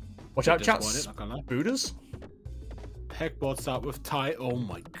 Watch out, chats. Buddhas. Pegboard start with tie. Oh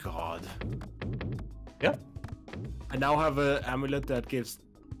my god. Yeah. I now have an amulet that gives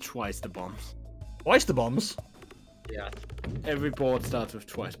twice the bombs. Twice the bombs? Yeah. Every board starts with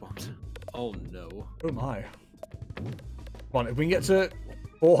twice bombs. Oh no. Oh my. Come on, if we can get to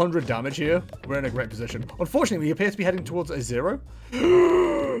 400 damage here, we're in a great position. Unfortunately, we appear to be heading towards a 0.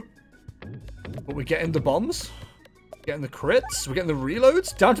 But we're getting the bombs. Getting the crits. We're getting the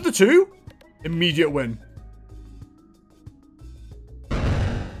reloads. Down to the 2. Immediate win.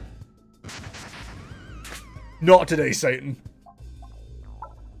 Not today, Satan.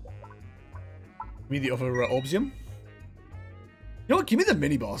 Give me the other Orbsium. You know what? Give me the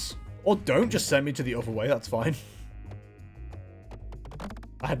mini-boss. Or don't. Just send me to the other way. That's fine.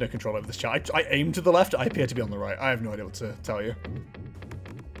 I had no control over this chat. I aimed to the left. I appear to be on the right. I have no idea what to tell you.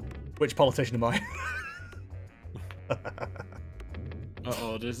 Which politician am I?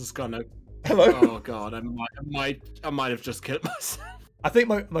 Uh-oh, this is gonna... Hello? Oh god, I might have just killed myself. I think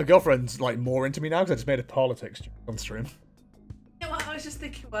my girlfriend's like more into me now because I just made a politics on stream. You know what I was just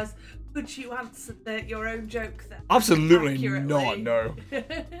thinking was, could you answer your own joke then? Absolutely accurately? not, no. But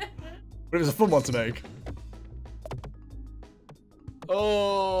it was a fun one to make.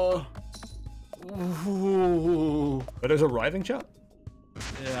 Oh. Ooh. But there's arriving, chat?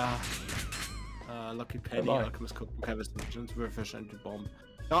 Yeah. Lucky Penny, Alchemist Cookbook, Harvest Legends, Refresh Entry Bomb.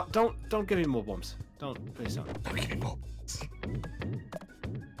 No, don't give me more bombs. Don't, please don't. Don't give me more bombs.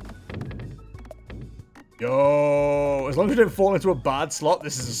 Yo, as long as we don't fall into a bad slot,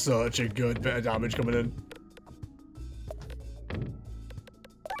 this is such a good bit of damage coming in.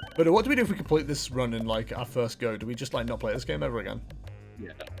 But what do we do if we complete this run in like our first go? Do we just like not play this game ever again?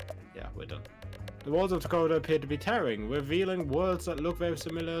 Yeah, we're done. The walls of Dakota appear to be tearing, revealing worlds that look very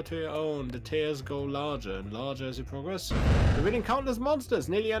similar to your own. The tears go larger and larger as you progress, revealing countless monsters.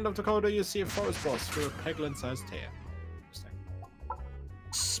 Near the end of Dakota, you see a forest boss through a Peglin-sized tear. Interesting.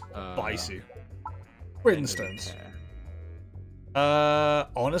 Spicy. Brimstones.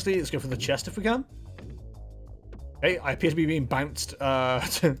 Honestly, let's go for the chest if we can. Hey, I appear to be being bounced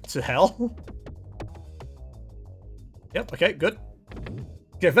to hell. Yep, okay, good.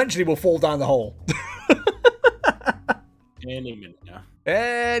 Okay, eventually we'll fall down the hole. Any minute now.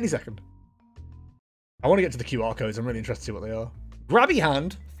 Any second. I want to get to the QR codes. I'm really interested to see what they are. Grabby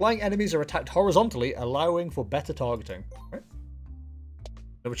hand. Flying enemies are attacked horizontally, allowing for better targeting. Right.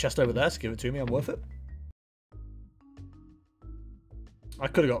 Another chest over there, so give it to me. I'm worth it. I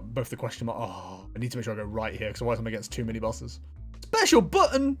could have got both the question mark. Oh, I need to make sure I go right here, because otherwise I'm against too many bosses. Special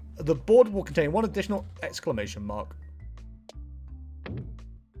button! The board will contain one additional exclamation mark.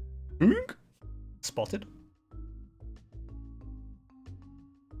 Spotted.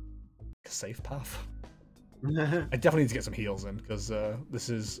 A safe path. I definitely need to get some heals in, because this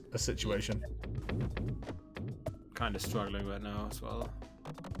is a situation. Kind of struggling right now as well.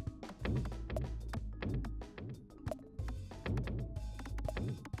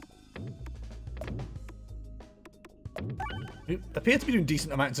 It appears to be doing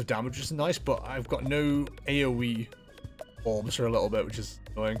decent amounts of damage, which is nice, but I've got no AoE orbs for a little bit, which is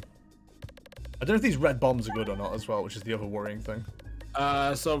annoying. I don't know if these red bombs are good or not as well, which is the other worrying thing.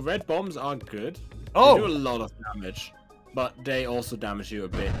 So red bombs are good. Oh! They do a lot of damage, but they also damage you a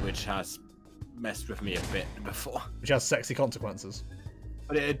bit, which has messed with me a bit before. Which has sexy consequences.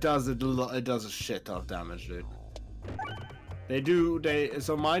 But it does a shit ton of damage, dude.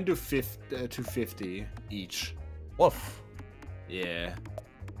 So mine do 250 each. Woof. Yeah.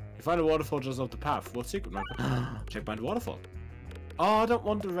 You find a waterfall just off the path. What secret? Check behind the waterfall. Oh, I don't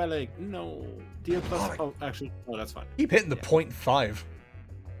want the relic. No. Deal plus. Oh, actually, oh, that's fine. Keep hitting the 0.5.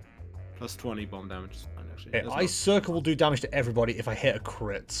 Plus 20 bomb damage. Is fine, actually. Okay, Ice Circle will do damage to everybody if I hit a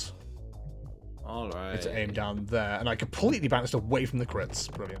crit. Alright. It's aim down there, and I completely bounced away from the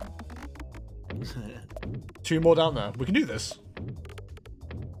crits. Brilliant. 2 more down there. We can do this.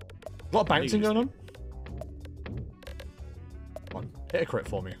 A lot of bouncing going on. Come on, hit a crit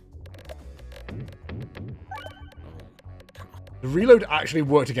for me. The reload actually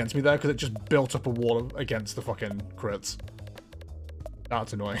worked against me there because it just built up a wall against the fucking crits.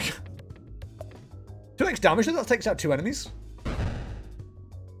 That's annoying. 2x damage, that takes out 2 enemies.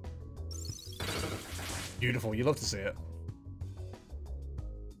 Beautiful. You love to see it.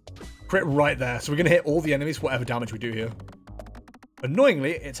 Crit right there. So we're going to hit all the enemies, whatever damage we do here.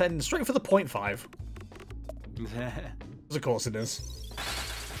 Annoyingly, it's heading straight for the 0.5. Of course it is.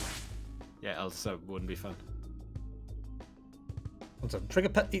 Yeah, else it wouldn't be fun.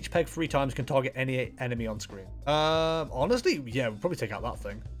 Trigger each peg 3 times, can target any enemy on screen. Honestly, yeah, we'll probably take out that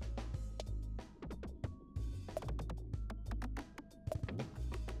thing.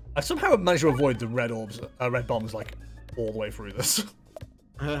 I somehow managed to avoid the red orbs, red bombs, like, all the way through this.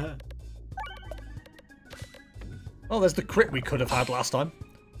 Oh, there's the crit we could have had last time.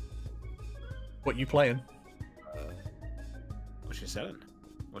 What you playing? What you selling?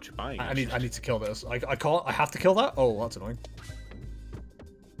 What you buying? I need to kill this. I can't. I have to kill that. Oh, that's annoying.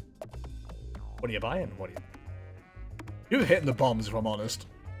 What are you buying? What are you? You're hitting the bombs, if I'm honest.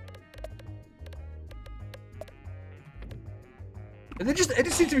 And they just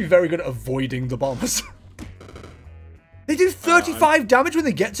seem to be very good at avoiding the bombs. They do 35 damage when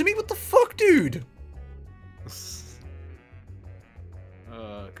they get to me? What the fuck, dude?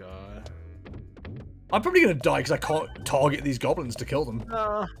 Oh, God. I'm probably going to die because I can't target these goblins to kill them.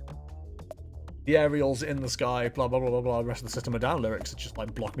 The aerials in the sky, blah, blah, blah, blah, blah. The rest of the system are down lyrics. It's just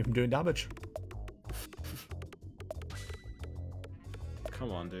like block me from doing damage.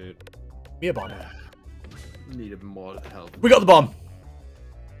 Come on, dude. Me a bomb. Need more help. We got the bomb.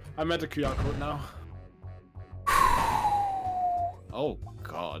 I'm at the QR code now. Oh,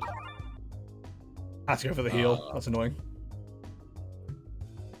 God. I had to go for the heal. That's annoying.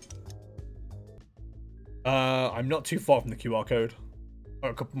 I'm not too far from the QR code.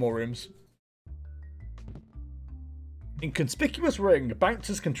 Got a couple more rooms. Inconspicuous ring.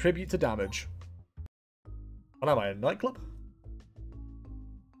 Bouncers contribute to damage. What am I, a nightclub?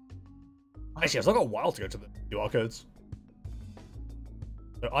 Actually, I've still got a while to go to the QR codes.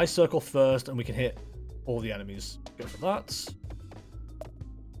 So I circle first, and we can hit all the enemies. Go for that.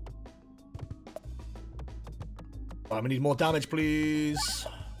 I need more damage, please.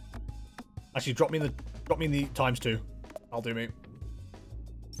 Actually, drop me in the ×2. I'll do me.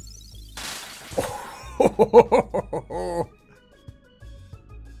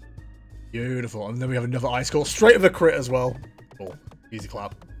 Beautiful. And then we have another ice core straight of a crit as well. Cool. Easy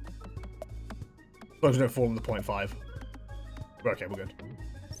clap. As long as we don't fall in the 0.5. We're okay, we're good.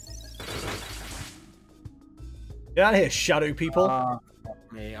 Get out of here, shadow people.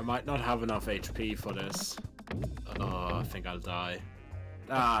 Me, I might not have enough HP for this. Oh, I think I'll die.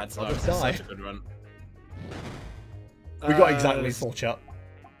 Ah, it's such a good run. We got exact lethal, chat.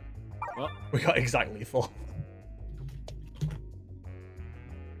 What? We got exact lethal.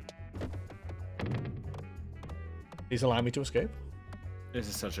 Please allow me to escape. This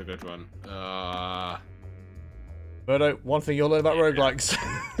is such a good run. Murdo, one thing you'll learn about roguelikes.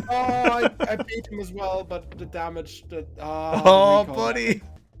 Oh, I beat him as well, but the damage that... Oh, buddy.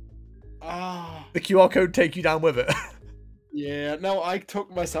 The QR code take you down with it. Yeah, no, I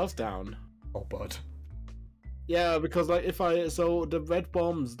took myself down. Oh, bud. Yeah, because like so the red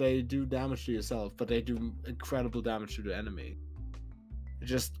bombs, they do damage to yourself, but they do incredible damage to the enemy. I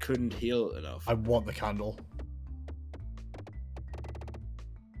just couldn't heal enough. I want the candle.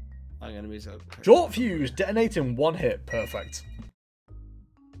 Like enemies are... Short fuse, detonating 1 hit. Perfect.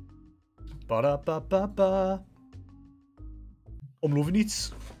 Ba-da-ba-ba-ba. I'm loving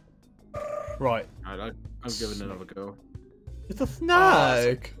it. Right. Alright, I'm giving it another go. It's a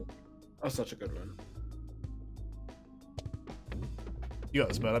snag. That's such a good run. You got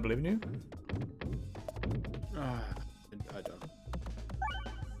this, man. I believe in you. I don't.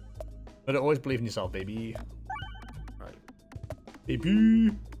 But always believe in yourself, baby. Right.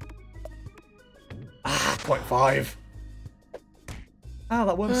 Baby. 0.5. Ah,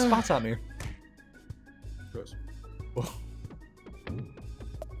 that worm spat at me. Gross.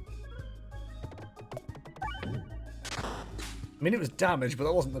 I mean, it was damage, but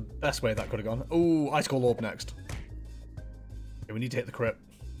that wasn't the best way that could have gone. Ooh, Ice Core Orb next. Okay, we need to hit the crit.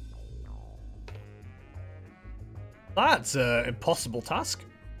 That's an impossible task.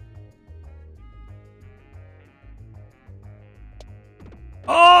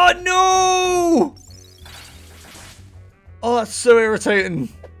 Oh, no! Oh, that's so irritating.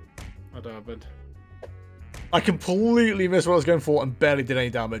 What happened? I completely missed what I was going for and barely did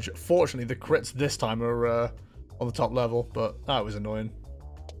any damage. Fortunately, the crits this time are on the top level, but that was annoying.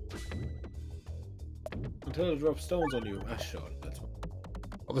 Until it drops stones on you. Ah, sure. That's fine.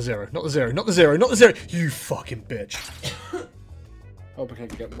 Not the 0. Not the 0. Not the 0. Not the 0. You fucking bitch. Hope I can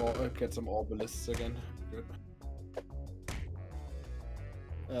get some obelisks again. Good.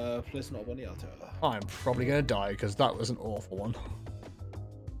 Place an orb on the altar. I'm probably going to die because that was an awful one.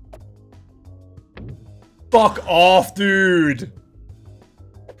 Fuck off, dude!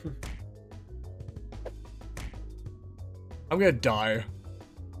 I'm gonna die.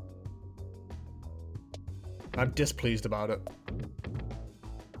 I'm displeased about it.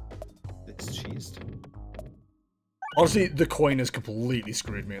 It's cheesed. Honestly, the coin has completely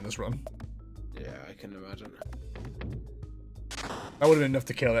screwed me in this run. Yeah, I can imagine. That would have been enough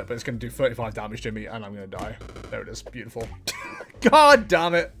to kill it, but it's going to do 35 damage to me, and I'm going to die. There it is. Beautiful. God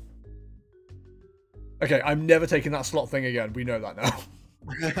damn it! Okay, I'm never taking that slot thing again. We know that now.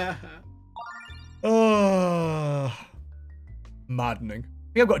 Maddening.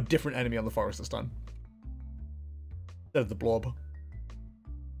 I think I've got a different enemy on the forest this time. Instead of the blob.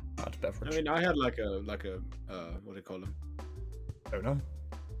 Bad beverage. I mean, I had like a what do you call him? I don't know.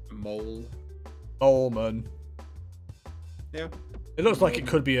 A mole. Moleman. Yeah. It looks like it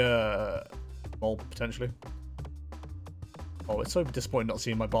could be a mole, potentially. Oh, it's so disappointing not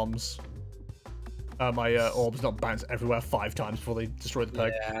seeing my bombs. My orbs not bounce everywhere 5 times before they destroy the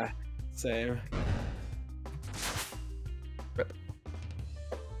peg. Yeah, same. Rip.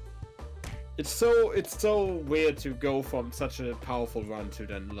 It's so weird to go from such a powerful run to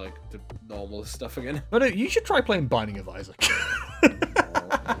then like the normal stuff again. No, you should try playing Binding of Isaac.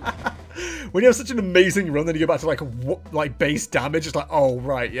 When you have such an amazing run, then you go back to like base damage. It's like, oh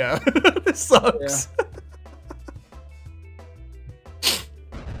right, yeah, this sucks. Yeah.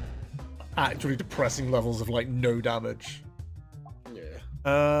 Actually depressing levels of like no damage.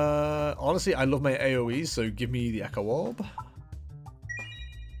 Yeah. Honestly, I love my AoEs, so give me the Echo Orb.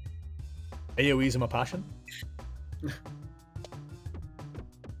 AoEs are my passion.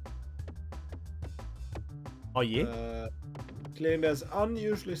 Oh yeah. Clearing there's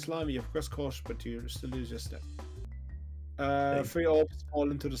unusually slimy, of course, but you still lose your step. 3 orbs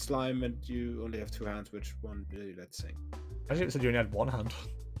fall into the slime, and you only have 2 hands. Which one do you let's sing? Actually, it said you only had 1 hand.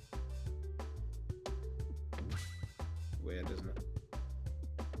 Weird, isn't it?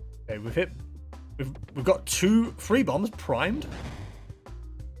 Okay, we've got 3 bombs primed.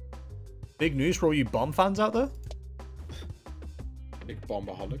 Big news for all you bomb fans out there. Big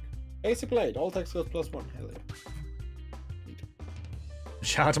bombaholic. Basic blade, all text goes +1. Hell yeah.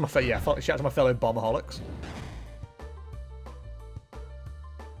 Shout out to my fellow bombaholics.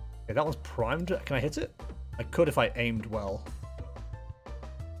 Okay, that one's primed. Can I hit it? I could if I aimed well.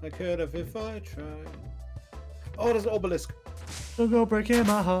 I could have if I tried. Oh, there's an obelisk. Don't go breaking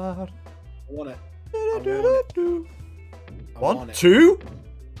my heart. I want it. I 1, 2.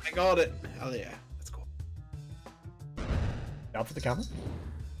 I got it. Hell yeah. Let's go. Down for the camera.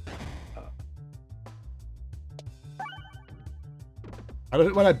 I love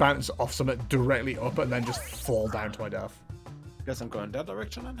it when I bounce off something directly up and then just fall down to my death. Guess I'm going that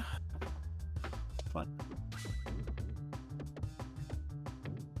direction then. Fine.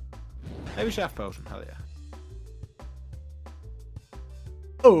 Maybe Chef Potion. Hell yeah.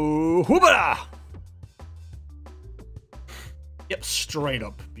 Oh, whoopah! Yep, straight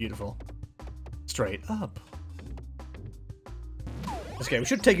up. Beautiful. Straight up. Okay, we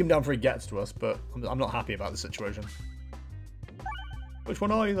should take him down before he gets to us, but I'm not happy about the situation. Which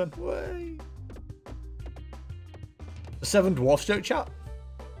one are you then? Way. The 7 Dwarfs joke, chat?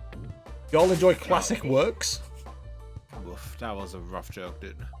 Y'all enjoy classic works? Oof, that was a rough joke,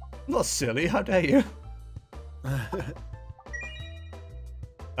 dude. Not silly, how dare you?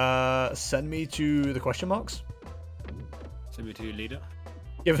 Send me to the question marks. Send me to your leader.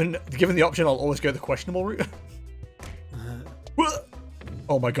 Given the option, I'll always go the questionable route.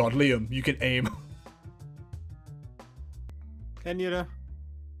 Oh my god, Liam, you can aim. Can you though?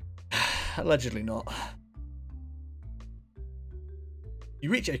 Allegedly not. You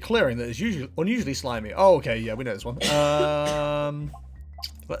reach a clearing that is unusually slimy. Oh, okay, yeah, we know this one.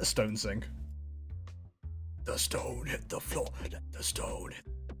 Let the stone sink. The stone hit the floor. Let the stone hit.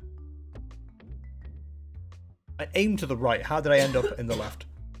 I aimed to the right. How did I end up in the left?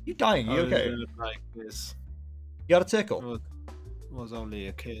 You dying? You okay? Like this. You got a tickle? It was only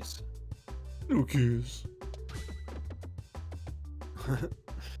a kiss. No kiss.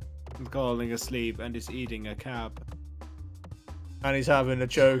 I'm calling asleep and he's eating a cab. And he's having a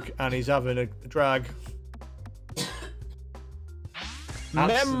choke and he's having a drag.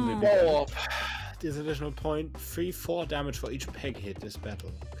 Memo! This additional point, 3-4 damage for each peg hit this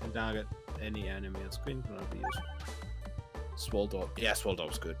battle. Can target any enemy on screen, cannot be used. Swallow. Yeah, Swallow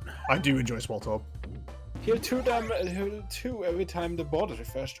is good. I do enjoy Swallow. Heal 2 damage, heal 2 every time the board is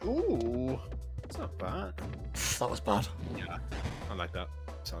refreshed. Ooh, that's not bad. That was bad. Yeah, I like that.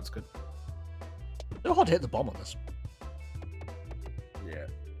 Sounds good. No hard to hit the bomb on this. Yeah.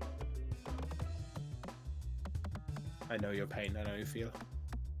 I know your pain. I know you feel.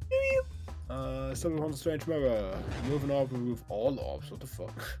 Do you? Someone wants a strange mirror. Remove an orb, remove all orbs. What the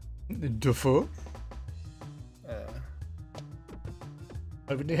fuck? The fuck?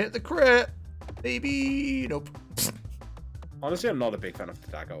 Hoping to hit the crit. Baby. Nope. Honestly, I'm not a big fan of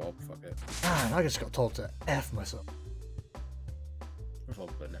the dagger orb. Fuck it. Man, I just got told to F myself. We've all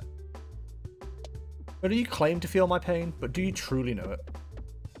been it. But do you claim to feel my pain, but do you truly know it?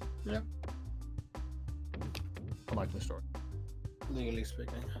 Yeah. I'm liking the story. Legally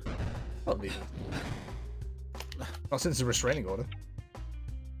speaking. Not legal. Not since the restraining order.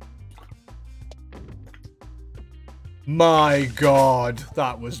 My god,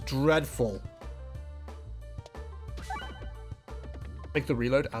 that was dreadful. Take the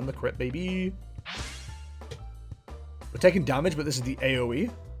reload and the crit, baby. We're taking damage, but this is the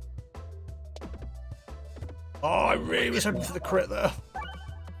AoE. Oh, I really was hoping for the crit there.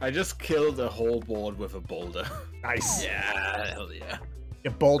 I just killed a whole board with a boulder. Nice. Yeah, hell yeah. You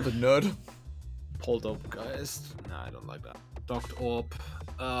boulder nerd. Pulled up, guys. Nah, I don't like that. Docked Orb.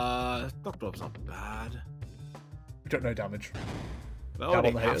 Docked Orb's not bad. We don't know damage. I already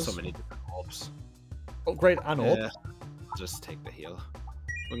on the have haters. so many different orbs. Upgrade and orb. Yeah. Just take the heal.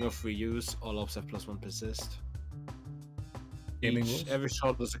 Ring of reuse. All orbs have +1 persist. Gaming rules. Every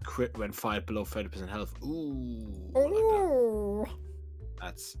shot was a crit when fired below 30% health. Ooh. Oh, Like that.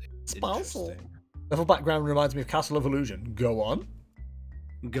 That's Spousal. interesting. Level background reminds me of Castle of Illusion. Go on.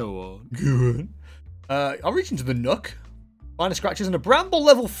 Go on. Good. I'll reach into the nook. Minor scratches and a bramble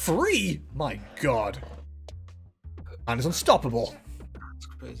level 3. My god. And it's unstoppable. That's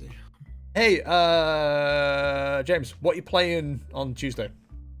crazy. Hey, James, what are you playing on Tuesday?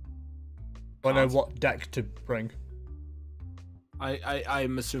 I know Cards. what deck to bring.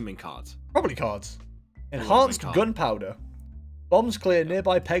 I'm assuming cards. Probably cards. I love Enhanced my card. gunpowder. Bombs clear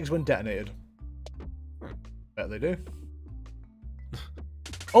nearby pegs when detonated. Bet they do.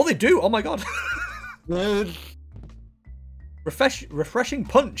 Oh, they do! Oh my god. Refreshing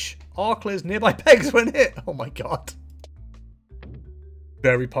punch. R clears nearby pegs when hit. Oh my god.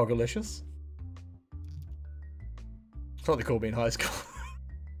 Very Poggalicious. That's what they call me in high school.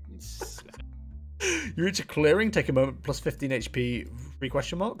 You reach a clearing, take a moment, plus 15 HP, 3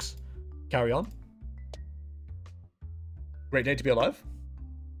 question marks. Carry on. Great day to be alive.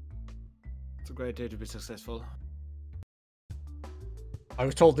 It's a great day to be successful. I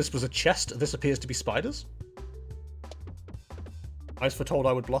was told this was a chest. This appears to be spiders. I was foretold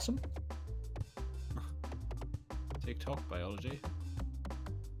I would blossom. TikTok biology.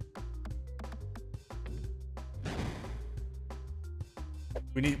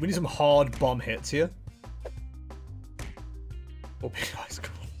 We need some hard bomb hits here. Oh, big high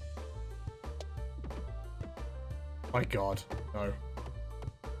school. My god, no.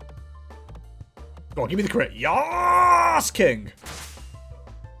 Go on, give me the crit. Yas, king!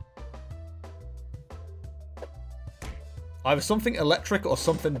 Either something electric or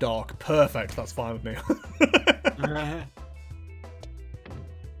something dark. Perfect, that's fine with me.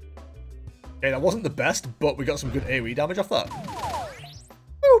 Okay, that wasn't the best, but we got some good AoE damage off that.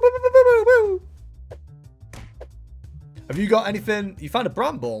 Have you got anything? You found a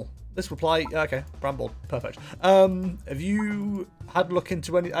bramble. This reply, okay, bramble, perfect. Have you had a look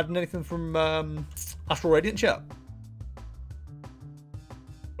into adding anything from Astral Radiance yet?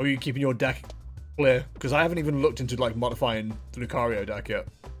 Or are you keeping your deck clear? Because I haven't even looked into like modifying the Lucario deck yet.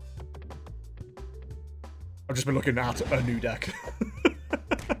 I've just been looking at a new deck.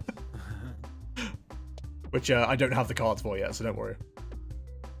 Which I don't have the cards for yet, so don't worry.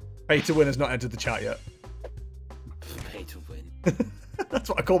 Pay to win has not entered the chat yet. Pay to win. That's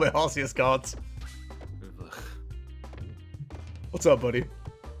what I call my Arceus cards. What's up, buddy?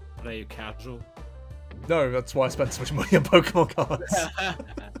 Are you casual? No, that's why I spent so much money on Pokemon cards.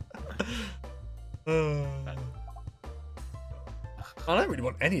 I don't really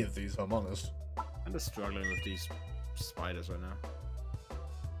want any of these, if I'm honest. I'm just struggling with these spiders right now.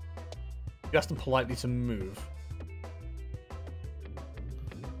 You asked them politely to move.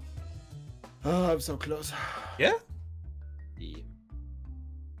 Oh, I'm so close. Yeah? Yeah.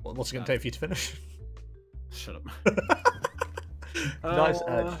 What's it going to take for you to finish? Shut up. Nice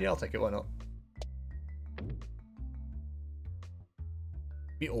edge. Yeah, I'll take it. Why not?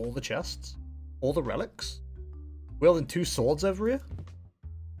 Be all the chests? All the relics? Wielding 2 swords over here?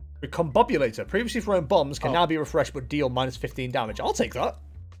 Recombobulator. Previously thrown bombs can now be refreshed but deal minus 15 damage. I'll take that.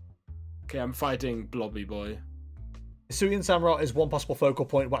 Okay, I'm fighting Blobby Boy. Hisuian Samurott is one possible focal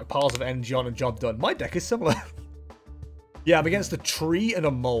point, whack piles of energy on and job done. My deck is similar. Yeah, I'm against a tree and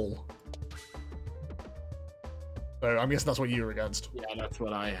a mole. So I'm guessing that's what you were against. Yeah, that's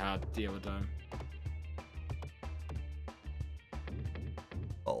what I had the other time.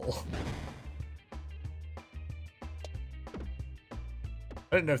 Oh.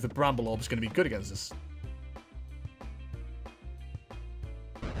 I don't know if the Bramble Orb is going to be good against this.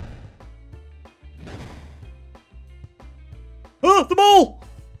 Oh, the ball!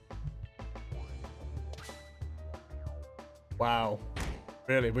 Wow.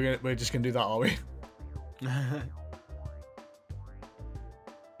 Really? We're just going to do that, are we?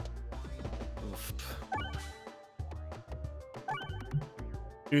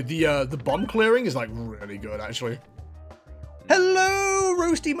 Dude, the bomb clearing is like really good, actually. Hello,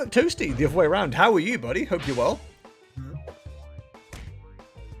 Roasty McToasty. The other way around. How are you, buddy? Hope you're well.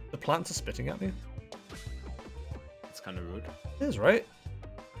 The plants are spitting at me. It's kind of rude. It is, right?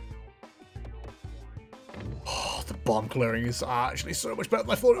 Oh, the bomb clearing is actually so much better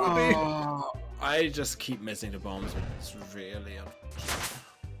than I thought it would be. I just keep missing the bombs. It's really unfortunate.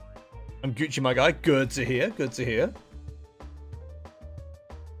 I'm Gucci, my guy. Good to hear. Good to hear.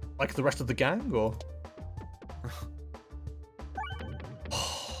 Like the rest of the gang, or?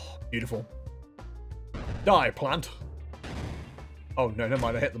 Oh, beautiful. Die, plant. Oh, no, never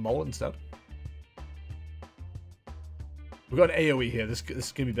mind. I hit the mole instead. We've got an AoE here. This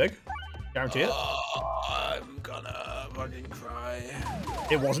is going to be big. Guarantee it. I'm gonna fucking cry.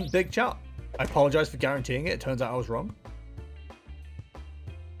 It wasn't big, chat. I apologize for guaranteeing it. It turns out I was wrong.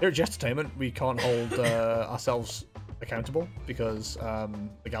 Here at Jestertainment, we can't hold ourselves accountable because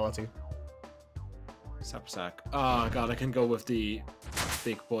legality. Sapsack. Oh god, I can go with the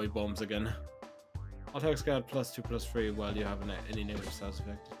big boy bombs again. Attack scared +2/+3 while you have any negative stats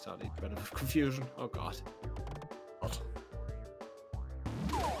effect. It's out a bit of confusion. Oh god. What?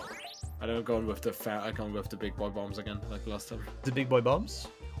 I don't go with the I go with the big boy bombs again like last time. The big boy bombs?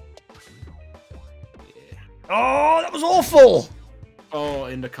 Yeah. Oh, that was awful! Oh,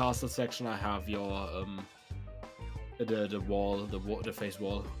 in the castle section I have your the face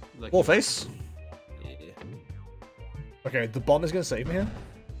wall. Like Wall face? Yeah. Okay, the bomb is gonna save me here.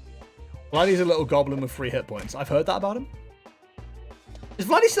 Vladdy's a little goblin with 3 hit points. I've heard that about him. Is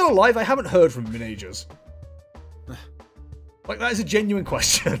Vladdy still alive? I haven't heard from him in ages. Like, that is a genuine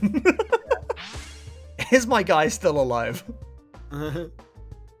question. Is my guy still alive? I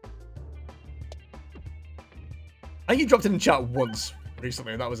think he dropped it in chat once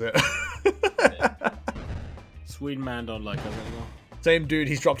recently, and that was it. Sweet man don't like us anymore. Same dude,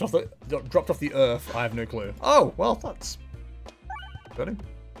 he's dropped off the earth. I have no clue. Oh, well, that's got him.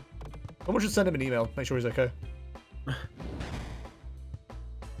 Someone should send him an email. Make sure he's okay.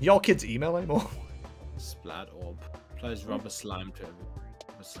 Y'all kids email anymore? Splat orb. Applies rubber slime to every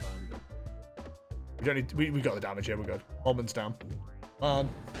slime. We don't need. We got the damage here. We're good. Almonds down.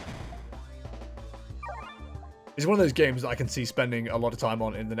 It's one of those games that I can see spending a lot of time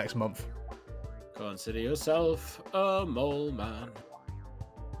on in the next month. Consider yourself a mole man.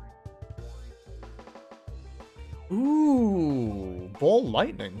 Ooh, ball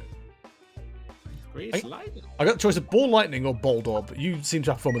lightning. Grease lightning. I got the choice of ball lightning or bold orb. You seem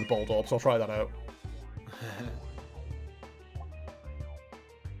to have fun with bold orb, so I'll try that out.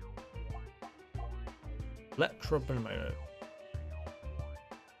 Electromagnet.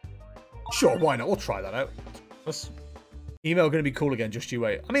 Sure, why not? We'll try that out. Email going to be cool again, just you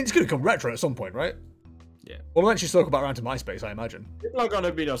wait. I mean, it's going to come retro at some point, right? Yeah. We'll eventually circle back around to MySpace, I imagine. People are going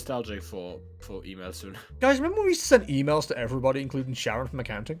to be nostalgic for email soon. Guys, remember when we used to send emails to everybody, including Sharon from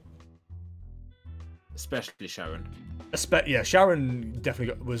accounting? Especially Sharon. Yeah, Sharon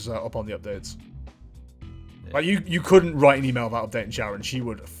definitely was up on the updates. Yeah. Like, you couldn't write an email without updating Sharon. She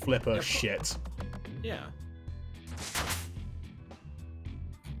would flip her shit. Yeah.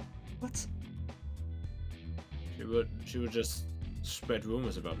 What? She would just spread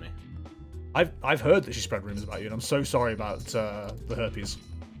rumors about me. I've heard that she spread rumors about you, and I'm so sorry about the herpes.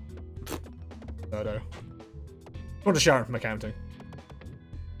 No. Go to Sharon from accounting.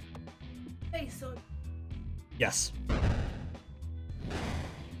 Hey, son. Yes.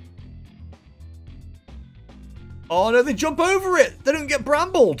 Oh no, they jump over it! They don't get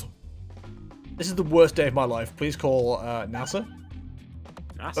brambled! This is the worst day of my life. Please call NASA.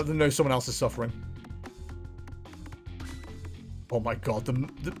 Let them know someone else is suffering. Oh my god, the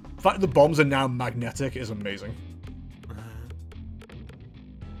fact that the bombs are now magnetic is amazing.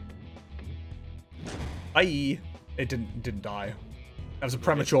 Bye. It didn't die. That was a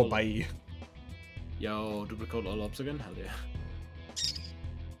premature bye. Yo, do we call all ops again? Hell yeah. See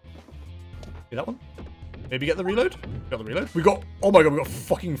that one? Maybe get the reload? Got the reload? We got, oh my god, we got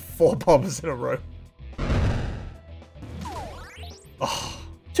fucking 4 bombs in a row. Oh,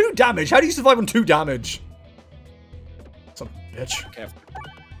 2 damage? How do you survive on 2 damage? Son of a bitch. Careful.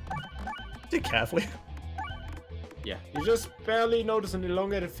 Do it carefully. Yeah, you just barely notice an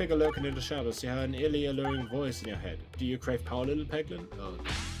elongated figure lurking in the shadows. You hear an eerily alluring voice in your head. Do you crave power, little Peglin?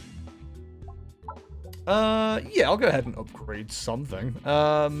 Oh. Yeah, I'll go ahead and upgrade something.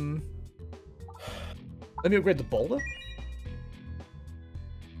 Let me upgrade the boulder.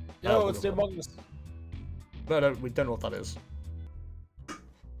 No, it's the Among Us. No, we don't know what that is.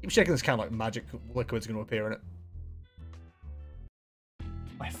 Keep checking this kind of like magic liquid's going to appear in it.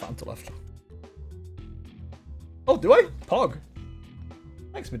 My Fanta left. Oh, do I? Pog.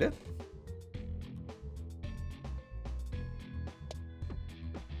 Thanks, me dear.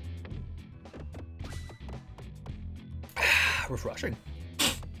 Refreshing.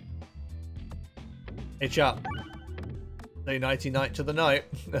 Hey, chat. Say nighty night to the night.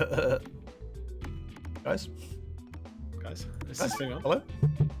 Guys? Is this thing on? Hello?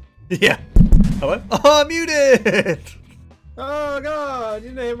 Yeah. Hello? Oh, I'm muted! Oh god, you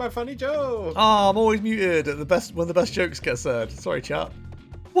didn't hear my funny joke! Oh, I'm always muted at the best when the best jokes get said. Sorry, chat.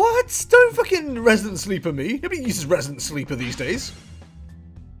 What? Don't fucking Resident Sleeper me. Nobody uses Resident Sleeper these days.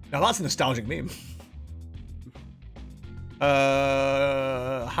 Now that's a nostalgic meme.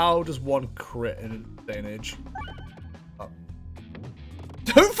 How does one crit in a day and age? Oh.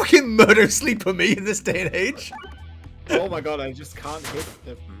 Don't fucking murder Sleeper me in this day and age. Oh my god, I just can't hit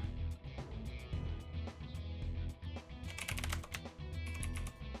them.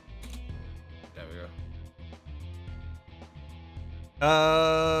 There we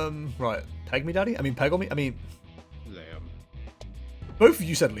go. Right. Peg me, daddy? I mean, Peggle me? I mean... Liam. Both of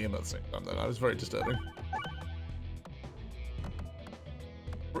you said Liam at the same time, then. That was very disturbing.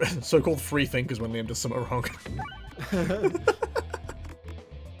 So-called free thinkers when Liam does something wrong.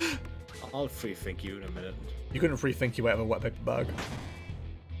 I'll free think you in a minute. You couldn't free think your way out of a wet paper bag.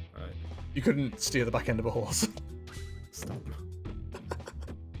 Right. You couldn't steer the back end of a horse. Stop.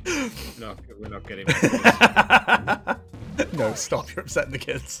 No, we're not getting No, stop, you're upsetting the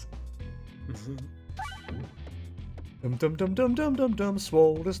kids. Dum dum dum dum dum dum dum,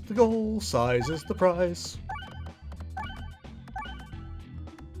 swole is the goal, size is the prize.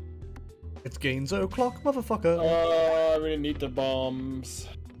 It's gains o'clock, motherfucker. Oh, I really need the bombs.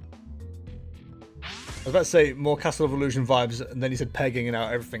 I was about to say more Castle of Illusion vibes, and then he said pegging, and now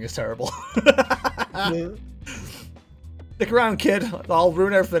everything is terrible. Stick around, kid. I'll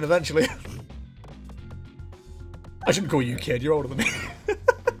ruin everything eventually. I shouldn't call you kid. You're older than me.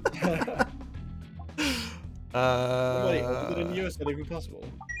 Wait, older than you? Is that even possible?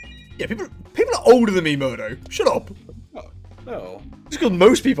 Yeah, people are older than me, Murdo. Shut up. Oh, no. Just because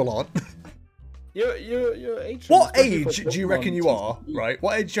most people aren't. Your age. What age do you reckon you are? Right?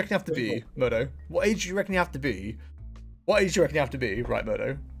 What age do you reckon you have to be, Murdo? What age do you reckon you have to be? What age do you reckon you have to be, right,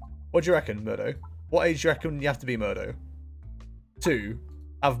 Murdo? What do you reckon, Murdo? What age do you reckon you have to be, Murdo? 2.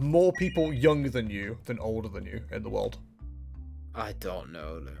 Have more people younger than you than older than you in the world. I don't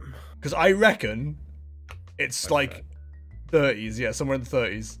know them. Because I reckon it's like 30s, yeah, somewhere in the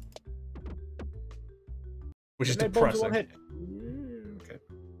 30s. Which is depressing. Okay.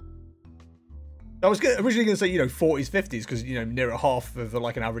 I was originally going to say, 40s, 50s, because, near half of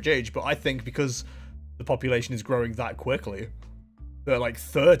like an average age, but I think because the population is growing that quickly, that like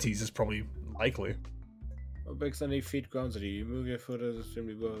 30s is probably likely. What breaks any feet grounds at you? You move your foot as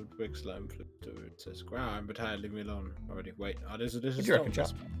extremely well, break slime, flip to it says, "Wow, I'm tired, leave me alone already." Wait, this is what do you reckon,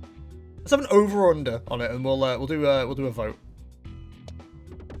 chat? Let's have an over or under on it, and we'll do a vote.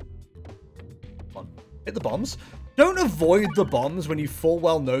 Come on, hit the bombs. Don't avoid the bombs when you full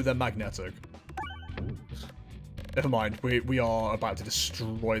well know they're magnetic. Never mind, we are about to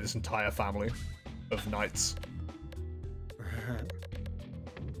destroy this entire family of knights.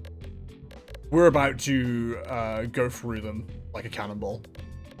 We're about to go through them like a cannonball.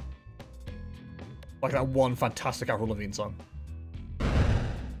 Like that one fantastic Avril Lavigne song.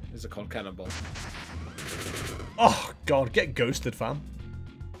 Is it called Cannonball? Oh god, get ghosted, fam.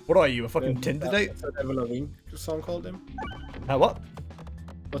 What are you, a fucking Tinder date? What's that Avril Lavigne song called, him? What?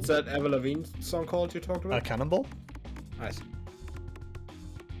 What's that Avril Lavigne song called you talked about? Cannonball? I see.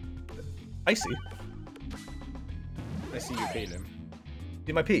 I see. I see you feel him.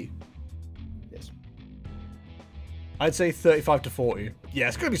 See my pee? Yes. I'd say 35 to 40. Yeah,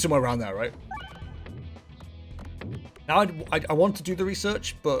 it's gonna be somewhere around there, right? Now I want to do the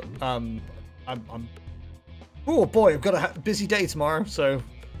research, but I'm oh boy, I've got a busy day tomorrow, so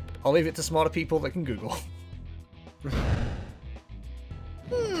I'll leave it to smarter people that can Google.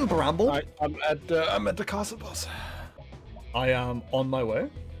 Bramble. I'm at the castle boss. I am on my way.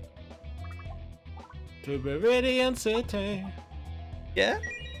 To Meridian City. Yeah?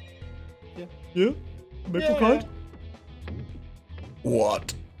 Yeah. Yeah? Maple Clyde?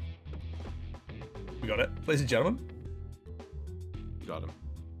 What? We got it. Ladies and gentlemen, Got him.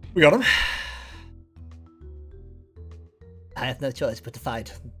 We got him. I have no choice but to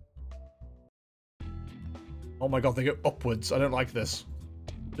fight. Oh my god, they go upwards. I don't like this.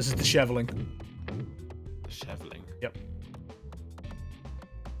 This is disheveling. Disheveling. Yep.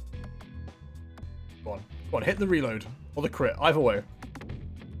 Go on. Go on, hit the reload. Or the crit. Either way.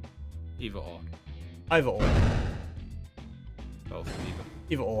 Either or. Either or. Both, either.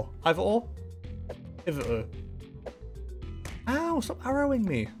 Either or. Either or. Either or. Ow, stop arrowing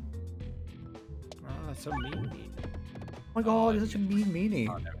me. Ah, that's so mean. Oh my god, you're such a mean meanie.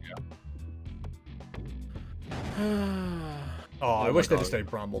 Oh, there we go. Oh, I wish they'd have stayed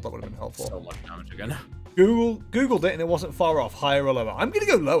brambled. That would have been helpful. So much damage again. Googled it and it wasn't far off. Higher or lower? I'm gonna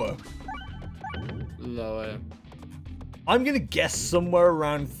go lower. Lower. I'm gonna guess somewhere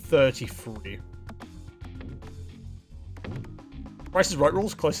around 33. Price is Right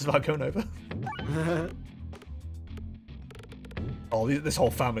rules, closest without going over. Oh, this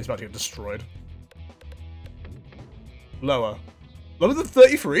whole family's about to get destroyed. Lower. Lower than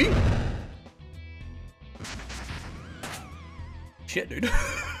 33? Shit, dude.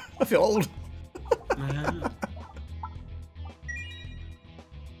 I feel old.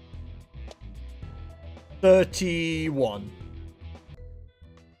 31.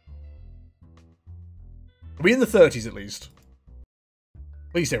 Are we in the 30s at least?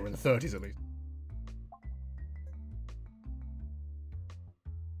 Please say we're in the 30s at least.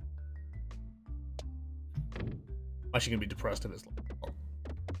 I'm actually gonna be depressed if it's like,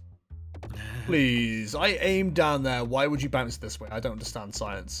 please, I aimed down there. Why would you bounce this way? I don't understand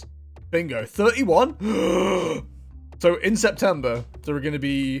science. Bingo, 31. So in September, there are going to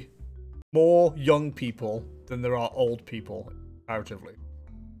be more young people than there are old people, comparatively.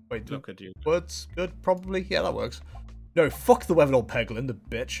 Wait, look at you. Words good, probably. Yeah, that works. No, fuck the weathered old Peglin, the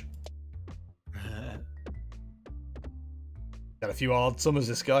bitch. Got a few hard summers,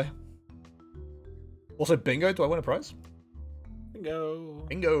 this guy. Also, bingo. Do I win a prize? Bingo.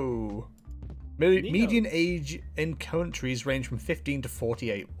 Bingo. Median age in countries range from 15 to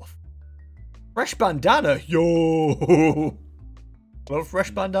 48. Fresh bandana. Yo. Love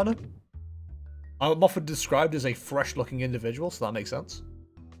fresh bandana. I'm often described as a fresh-looking individual, so that makes sense.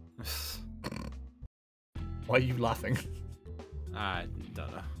 Why are you laughing? I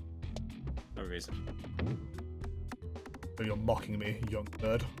don't know. No reason. Oh, you're mocking me, young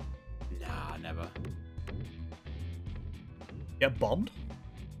nerd. Nah, never. Get bombed?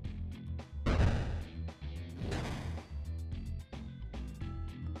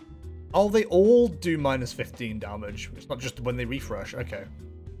 Oh, they all do minus 15 damage. It's not just when they refresh. Okay.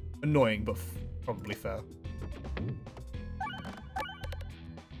 Annoying, but probably fair.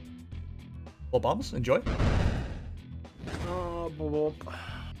 More bombs. Enjoy. Oh, boop.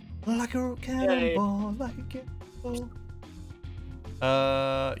 Like a cannonball, like a cannonball.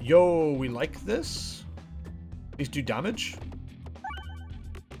 Yo, we like this. These do damage.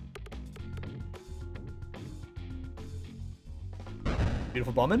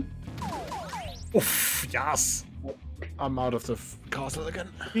 Beautiful bombing. Oof, yes. I'm out of the castle again.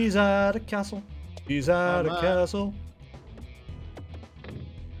 He's at a castle. He's at a castle.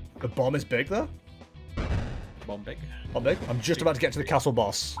 The bomb is big, though. Bomb big. Bomb big. I'm just about to get to the castle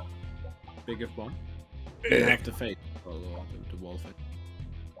boss. Big if bomb. Big. You have to face the wall face.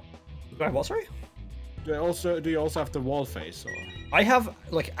 Wait, what, sorry? Do you also have the wall face? Or? I have,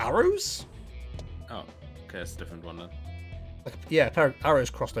 like, arrows? Oh, okay, it's a different one then. Like, yeah, a pair of arrows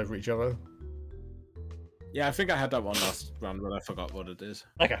crossed over each other. Yeah, I think I had that one last round, but I forgot what it is.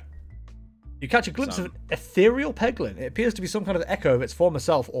 Okay. You catch a glimpse of an ethereal Peglin. It appears to be some kind of echo of its former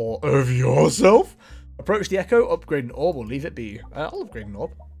self, or of yourself. Approach the echo, upgrade an orb, or leave it be. I'll upgrade an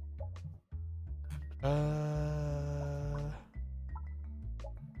orb.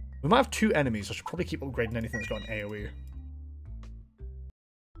 We might have two enemies, so I should probably keep upgrading anything that's got an AoE.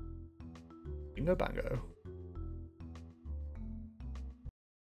 Bingo bango.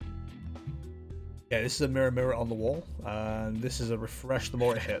 Yeah, this is a mirror on the wall, and this is a refresh the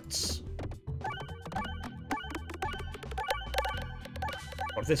more it hits.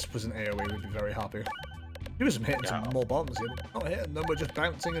 If this was an AoE, we'd be very happy. He was hitting some more bombs. We're not hitting them, we're just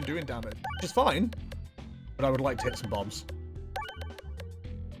bouncing and doing damage. Which is fine, but I would like to hit some bombs.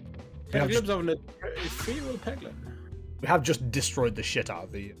 We have just destroyed the shit out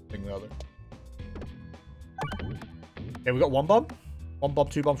of the thing the other. Okay, we got one bomb. One bomb,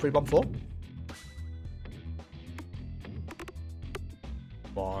 two bomb, three bomb, four.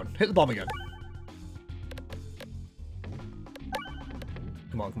 Come on, hit the bomb again.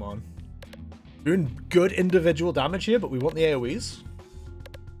 Come on, come on. Doing good individual damage here, but we want the AoEs.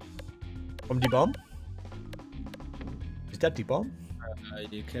 Bomb-de-bomb. He's dead-de-bomb.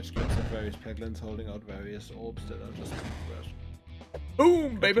 You catch glimpses of various Peglins holding out various orbs that are just compressed.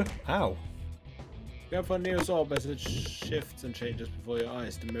 Boom, baby. Ow. Grab for Neo's orb as it shifts and changes before your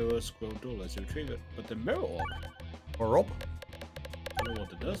eyes. The mirrors grow dull as you retrieve it. But the mirror orb? Or up. I don't know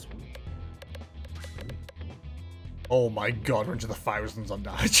what it does. Oh my god, we're into the thousands on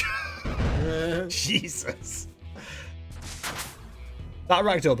damage. Jesus. That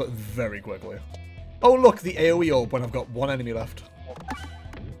racked up very quickly. Oh look, the AoE orb when I've got one enemy left.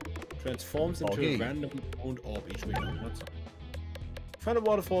 Transforms into a random owned orb each week. Find a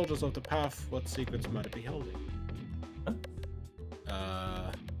waterfall just off the path. What secrets might it be holding?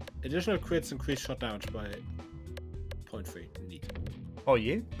 Huh? Additional crits increase shot damage by 0.3. Neat. Oh,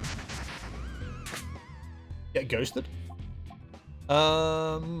 you? Get ghosted.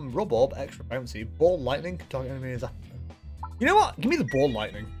 Rub orb, extra bouncy. Ball lightning. Target enemy is. You know what? Give me the ball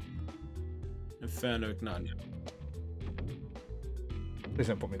lightning. Inferno ignite. Please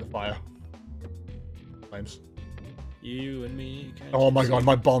don't put me in the fire. Flames. You and me. Oh my god,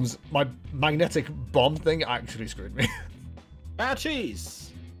 my bombs, my magnetic bomb thing actually screwed me. Ah,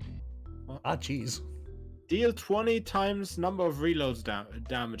 cheese. Ah, cheese. Deal 20 times number of reloads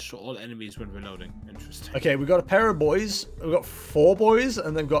damage to all enemies when reloading. Interesting. Okay, we got a pair of boys. We've got 4 boys,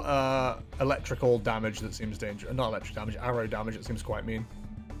 and they've got electrical damage that seems dangerous. Not electric damage, arrow damage that seems quite mean.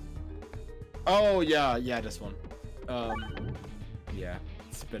 Oh yeah, this one. Yeah,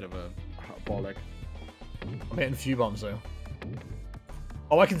 it's a bit of a bollock. I'm hitting a few bombs though.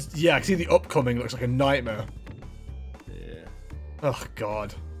 Oh, I can see the upcoming looks like a nightmare. Yeah. Oh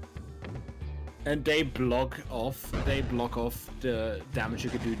god. And they block off the damage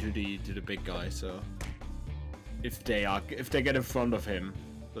you could do to the big guy. So if they get in front of him,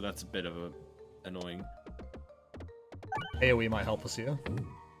 so that's a bit of a annoying. AoE might help us here.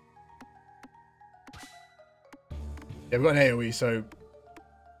 Yeah, we've got an AoE, so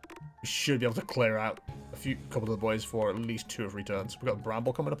we should be able to clear out a couple of the boys for at least 2 of returns. We've got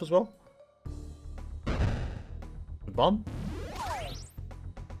Bramble coming up as well. The bomb.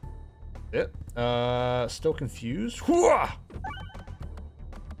 Yeah. Still confused. Whoa!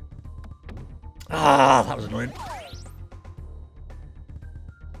 Ah, that was annoying.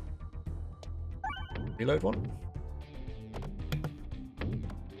 Reload one.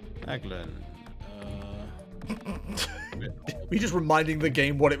 Peglin. Were you just reminding the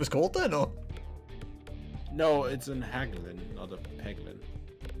game what it was called then, or? No, it's an Haglin, not a Peglin.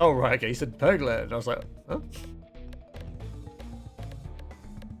 Oh, right, okay, you said Peglin, and I was like, huh?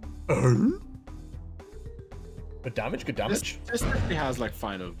 Oh? Good damage, good damage. This definitely has, like,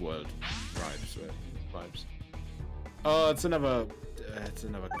 Final World vibes. Oh, it's another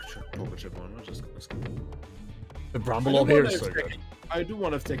poker chip one. The Bramble Orb here is so good. I do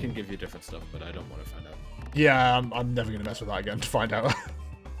wonder if they can give you different stuff, but I don't want to find out. Yeah, I'm never going to mess with that again to find out.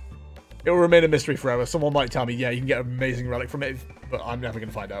 It will remain a mystery forever. Someone might tell me, yeah, you can get an amazing relic from it, but I'm never going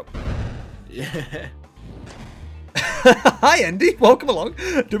to find out. Yeah. Hi, Andy. Welcome along.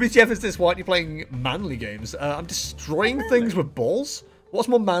 WTF is this? Why aren't you playing manly games? I'm destroying things with balls. What's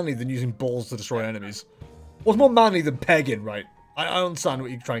more manly than using balls to destroy enemies? What's more manly than pegging, right? I understand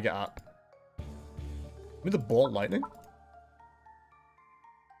what you're trying to get at. With the ball lightning?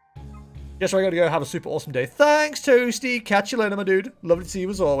 Yes, I gotta go. Have a super awesome day. Thanks, Toasty. Catch you later, my dude. Lovely to see you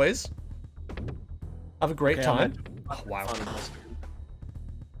as always. Have a great time. Oh, wow.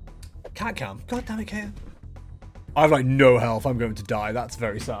 Cat cam. God damn it, Kate. I have like no health. I'm going to die. That's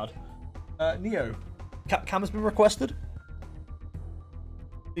very sad. Neo, cat cam has been requested.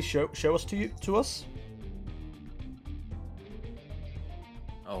 Please show us to us.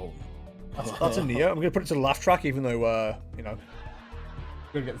 Oh. That's a Neo. I'm gonna put it to the laugh track, even though you know, I'm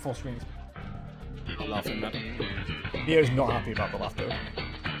gonna get the full screen. Laughing at Neo's not happy about the laughter.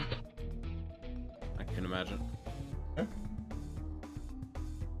 I can imagine. Okay.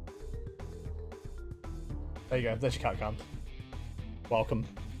 There you go. There's your cat cam. Welcome.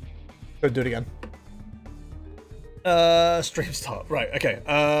 Go do it again. Stream start. Right. Okay.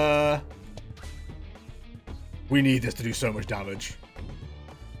 We need this to do so much damage.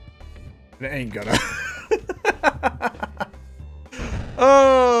 And it ain't gonna.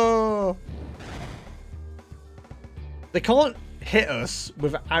 Oh. They can't hit us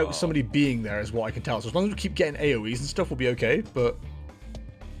without somebody being there, is what I can tell. So as long as we keep getting AoEs and stuff, we'll be okay. But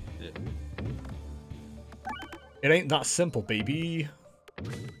it ain't that simple, baby.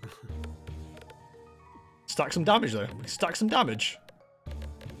 Stack some damage though. Stack some damage.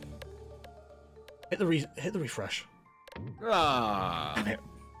 Hit the refresh. Ah, Damn it.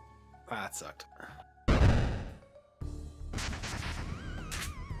 that sucked.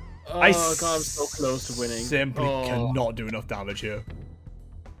 I God, I'm so close to winning. Simply Oh. cannot do enough damage here.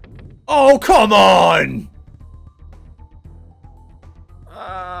 Oh, come on!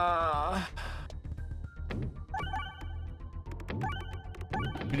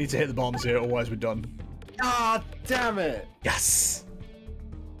 We need to hit the bombs here, otherwise we're done. Ah, damn it! Yes!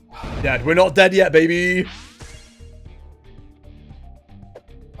 Dad, we're not dead yet, baby!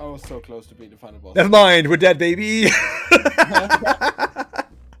 I was so close to being the final boss. Never mind, we're dead, baby!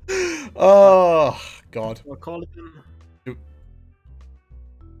 Oh, God. We'll call it in.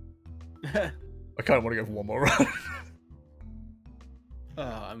 I kind of want to go for one more round.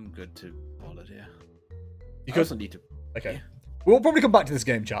 I'm good to call it, yeah. You I also need to... Okay. We'll probably come back to this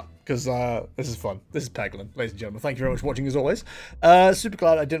game, chat, because this is fun. This is Peglin, ladies and gentlemen. Thank you very much for watching, as always. Super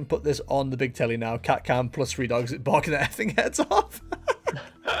glad I didn't put this on the big telly now. Cat cam plus 3 dogs barking their effing heads off.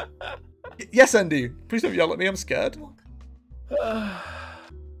 Yes, Andy. Please don't yell at me. I'm scared.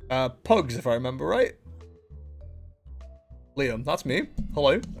 Pugs, if I remember right. Liam, that's me.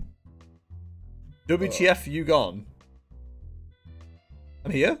 Hello. WTF, you gone?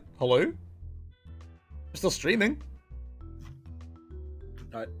 I'm here. Hello. I'm still streaming.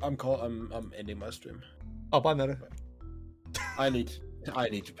 I'm ending my stream. Oh, bye, Meta. I need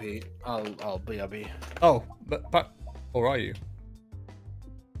to pee. I'll BRB. Oh, but where are you?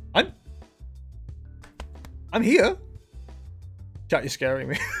 I'm here. Chat, you're scaring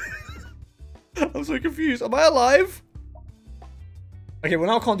me. I'm so confused. Am I alive? Okay, well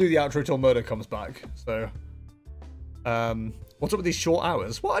now I can't do the outro till Murder comes back. So, what's up with these short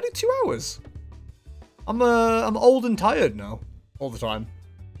hours? What? I did 2 hours. I'm old and tired now, all the time.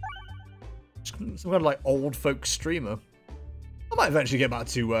 Some kind of like old folk streamer. I might eventually get back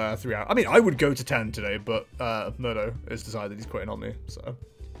to 3 hours. I mean, I would go to 10 today, but Murdo has decided he's quitting on me, so.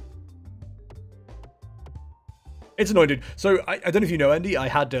 It's annoying, dude. So, I don't know if you know, Andy, I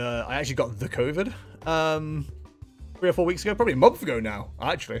actually got the COVID 3 or 4 weeks ago, probably a month ago now,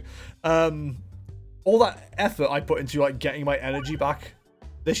 actually. All that effort I put into like getting my energy back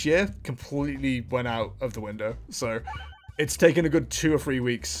this year completely went out of the window. So, it's taken a good 2 or 3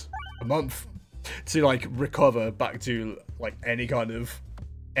 weeks, a month, to like recover back to like any kind of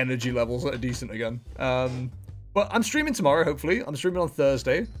energy levels that are decent again. But I'm streaming tomorrow, hopefully. I'm streaming on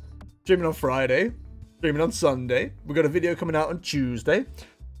Thursday, streaming on Friday, streaming on Sunday. We've got a video coming out on Tuesday.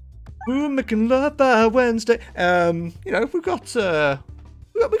 We're making love by Wednesday. You know, we got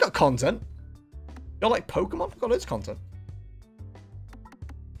content. Got like Pokemon. We've got loads of content.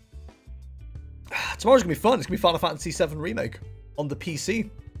 Tomorrow's gonna be fun. It's gonna be Final Fantasy VII Remake on the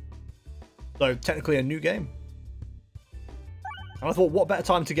PC. So technically a new game. And I thought, what better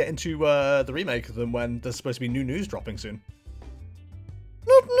time to get into the remake than when there's supposed to be new news dropping soon?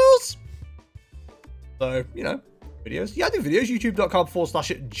 Not news. So, you know, videos. Yeah, I do videos.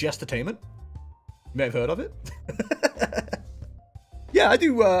 YouTube.com/jestertainment. You may have heard of it. Yeah, I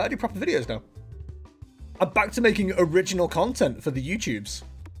do proper videos now. I'm back to making original content for the YouTubes.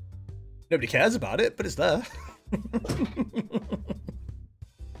 Nobody cares about it, but it's there.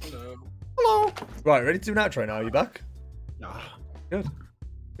 Hello. Hello. Right, ready to do an outro now? Are you back? Nah. Good.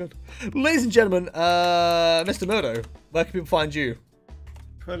 Good. Ladies and gentlemen, Mr. Murdo, where can people find you?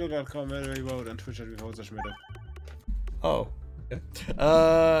 Twitter.com, and Twitch.tv/Murdo. Oh. Okay.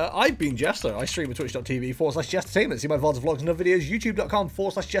 I've been Jester. I stream at twitch.tv/Jestertainment. See my VODs, vlogs, and other videos.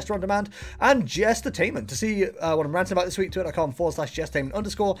 YouTube.com/Jester on demand and Jestertainment. To see what I'm ranting about this week,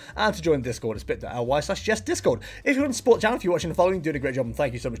 Twitter.com/Jestertainment_. And to join Discord, it's bit.ly/JestDiscord. If you want to support the channel, if you're watching and following, doing a great job, and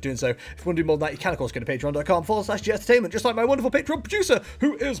thank you so much for doing so. If you want to do more than that, you can, of course, go to Patreon.com/Jestertainment. Just like my wonderful Patreon producer,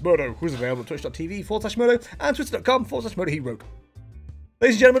 who is Murdo, who's available at Twitch.tv/Murdo and Twitter.com/MurdoHero.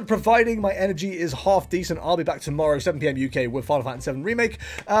 Ladies and gentlemen, providing my energy is half decent, I'll be back tomorrow, 7 PM UK, with Final Fantasy VII Remake.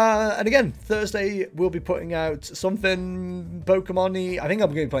 And again, Thursday, we'll be putting out something Pokemon-y. I think I'm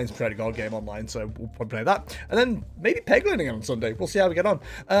going to be playing some Trader God game online, so we'll probably play that. And then maybe Peglin again on Sunday. We'll see how we get on.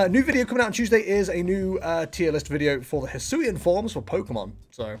 New video coming out on Tuesday is a new tier list video for the Hisuian forms for Pokemon.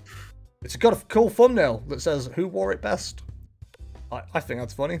 So, it's got a cool thumbnail that says, who wore it best? I think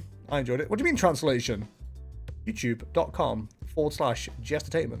that's funny. I enjoyed it. What do you mean, translation?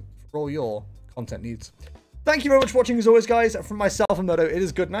 YouTube.com/Jestertainment for all your content needs. Thank you very much for watching as always, guys. From myself and Murdo, it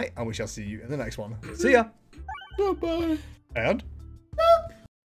is good night, and we shall see you in the next one. See ya. Bye-bye. And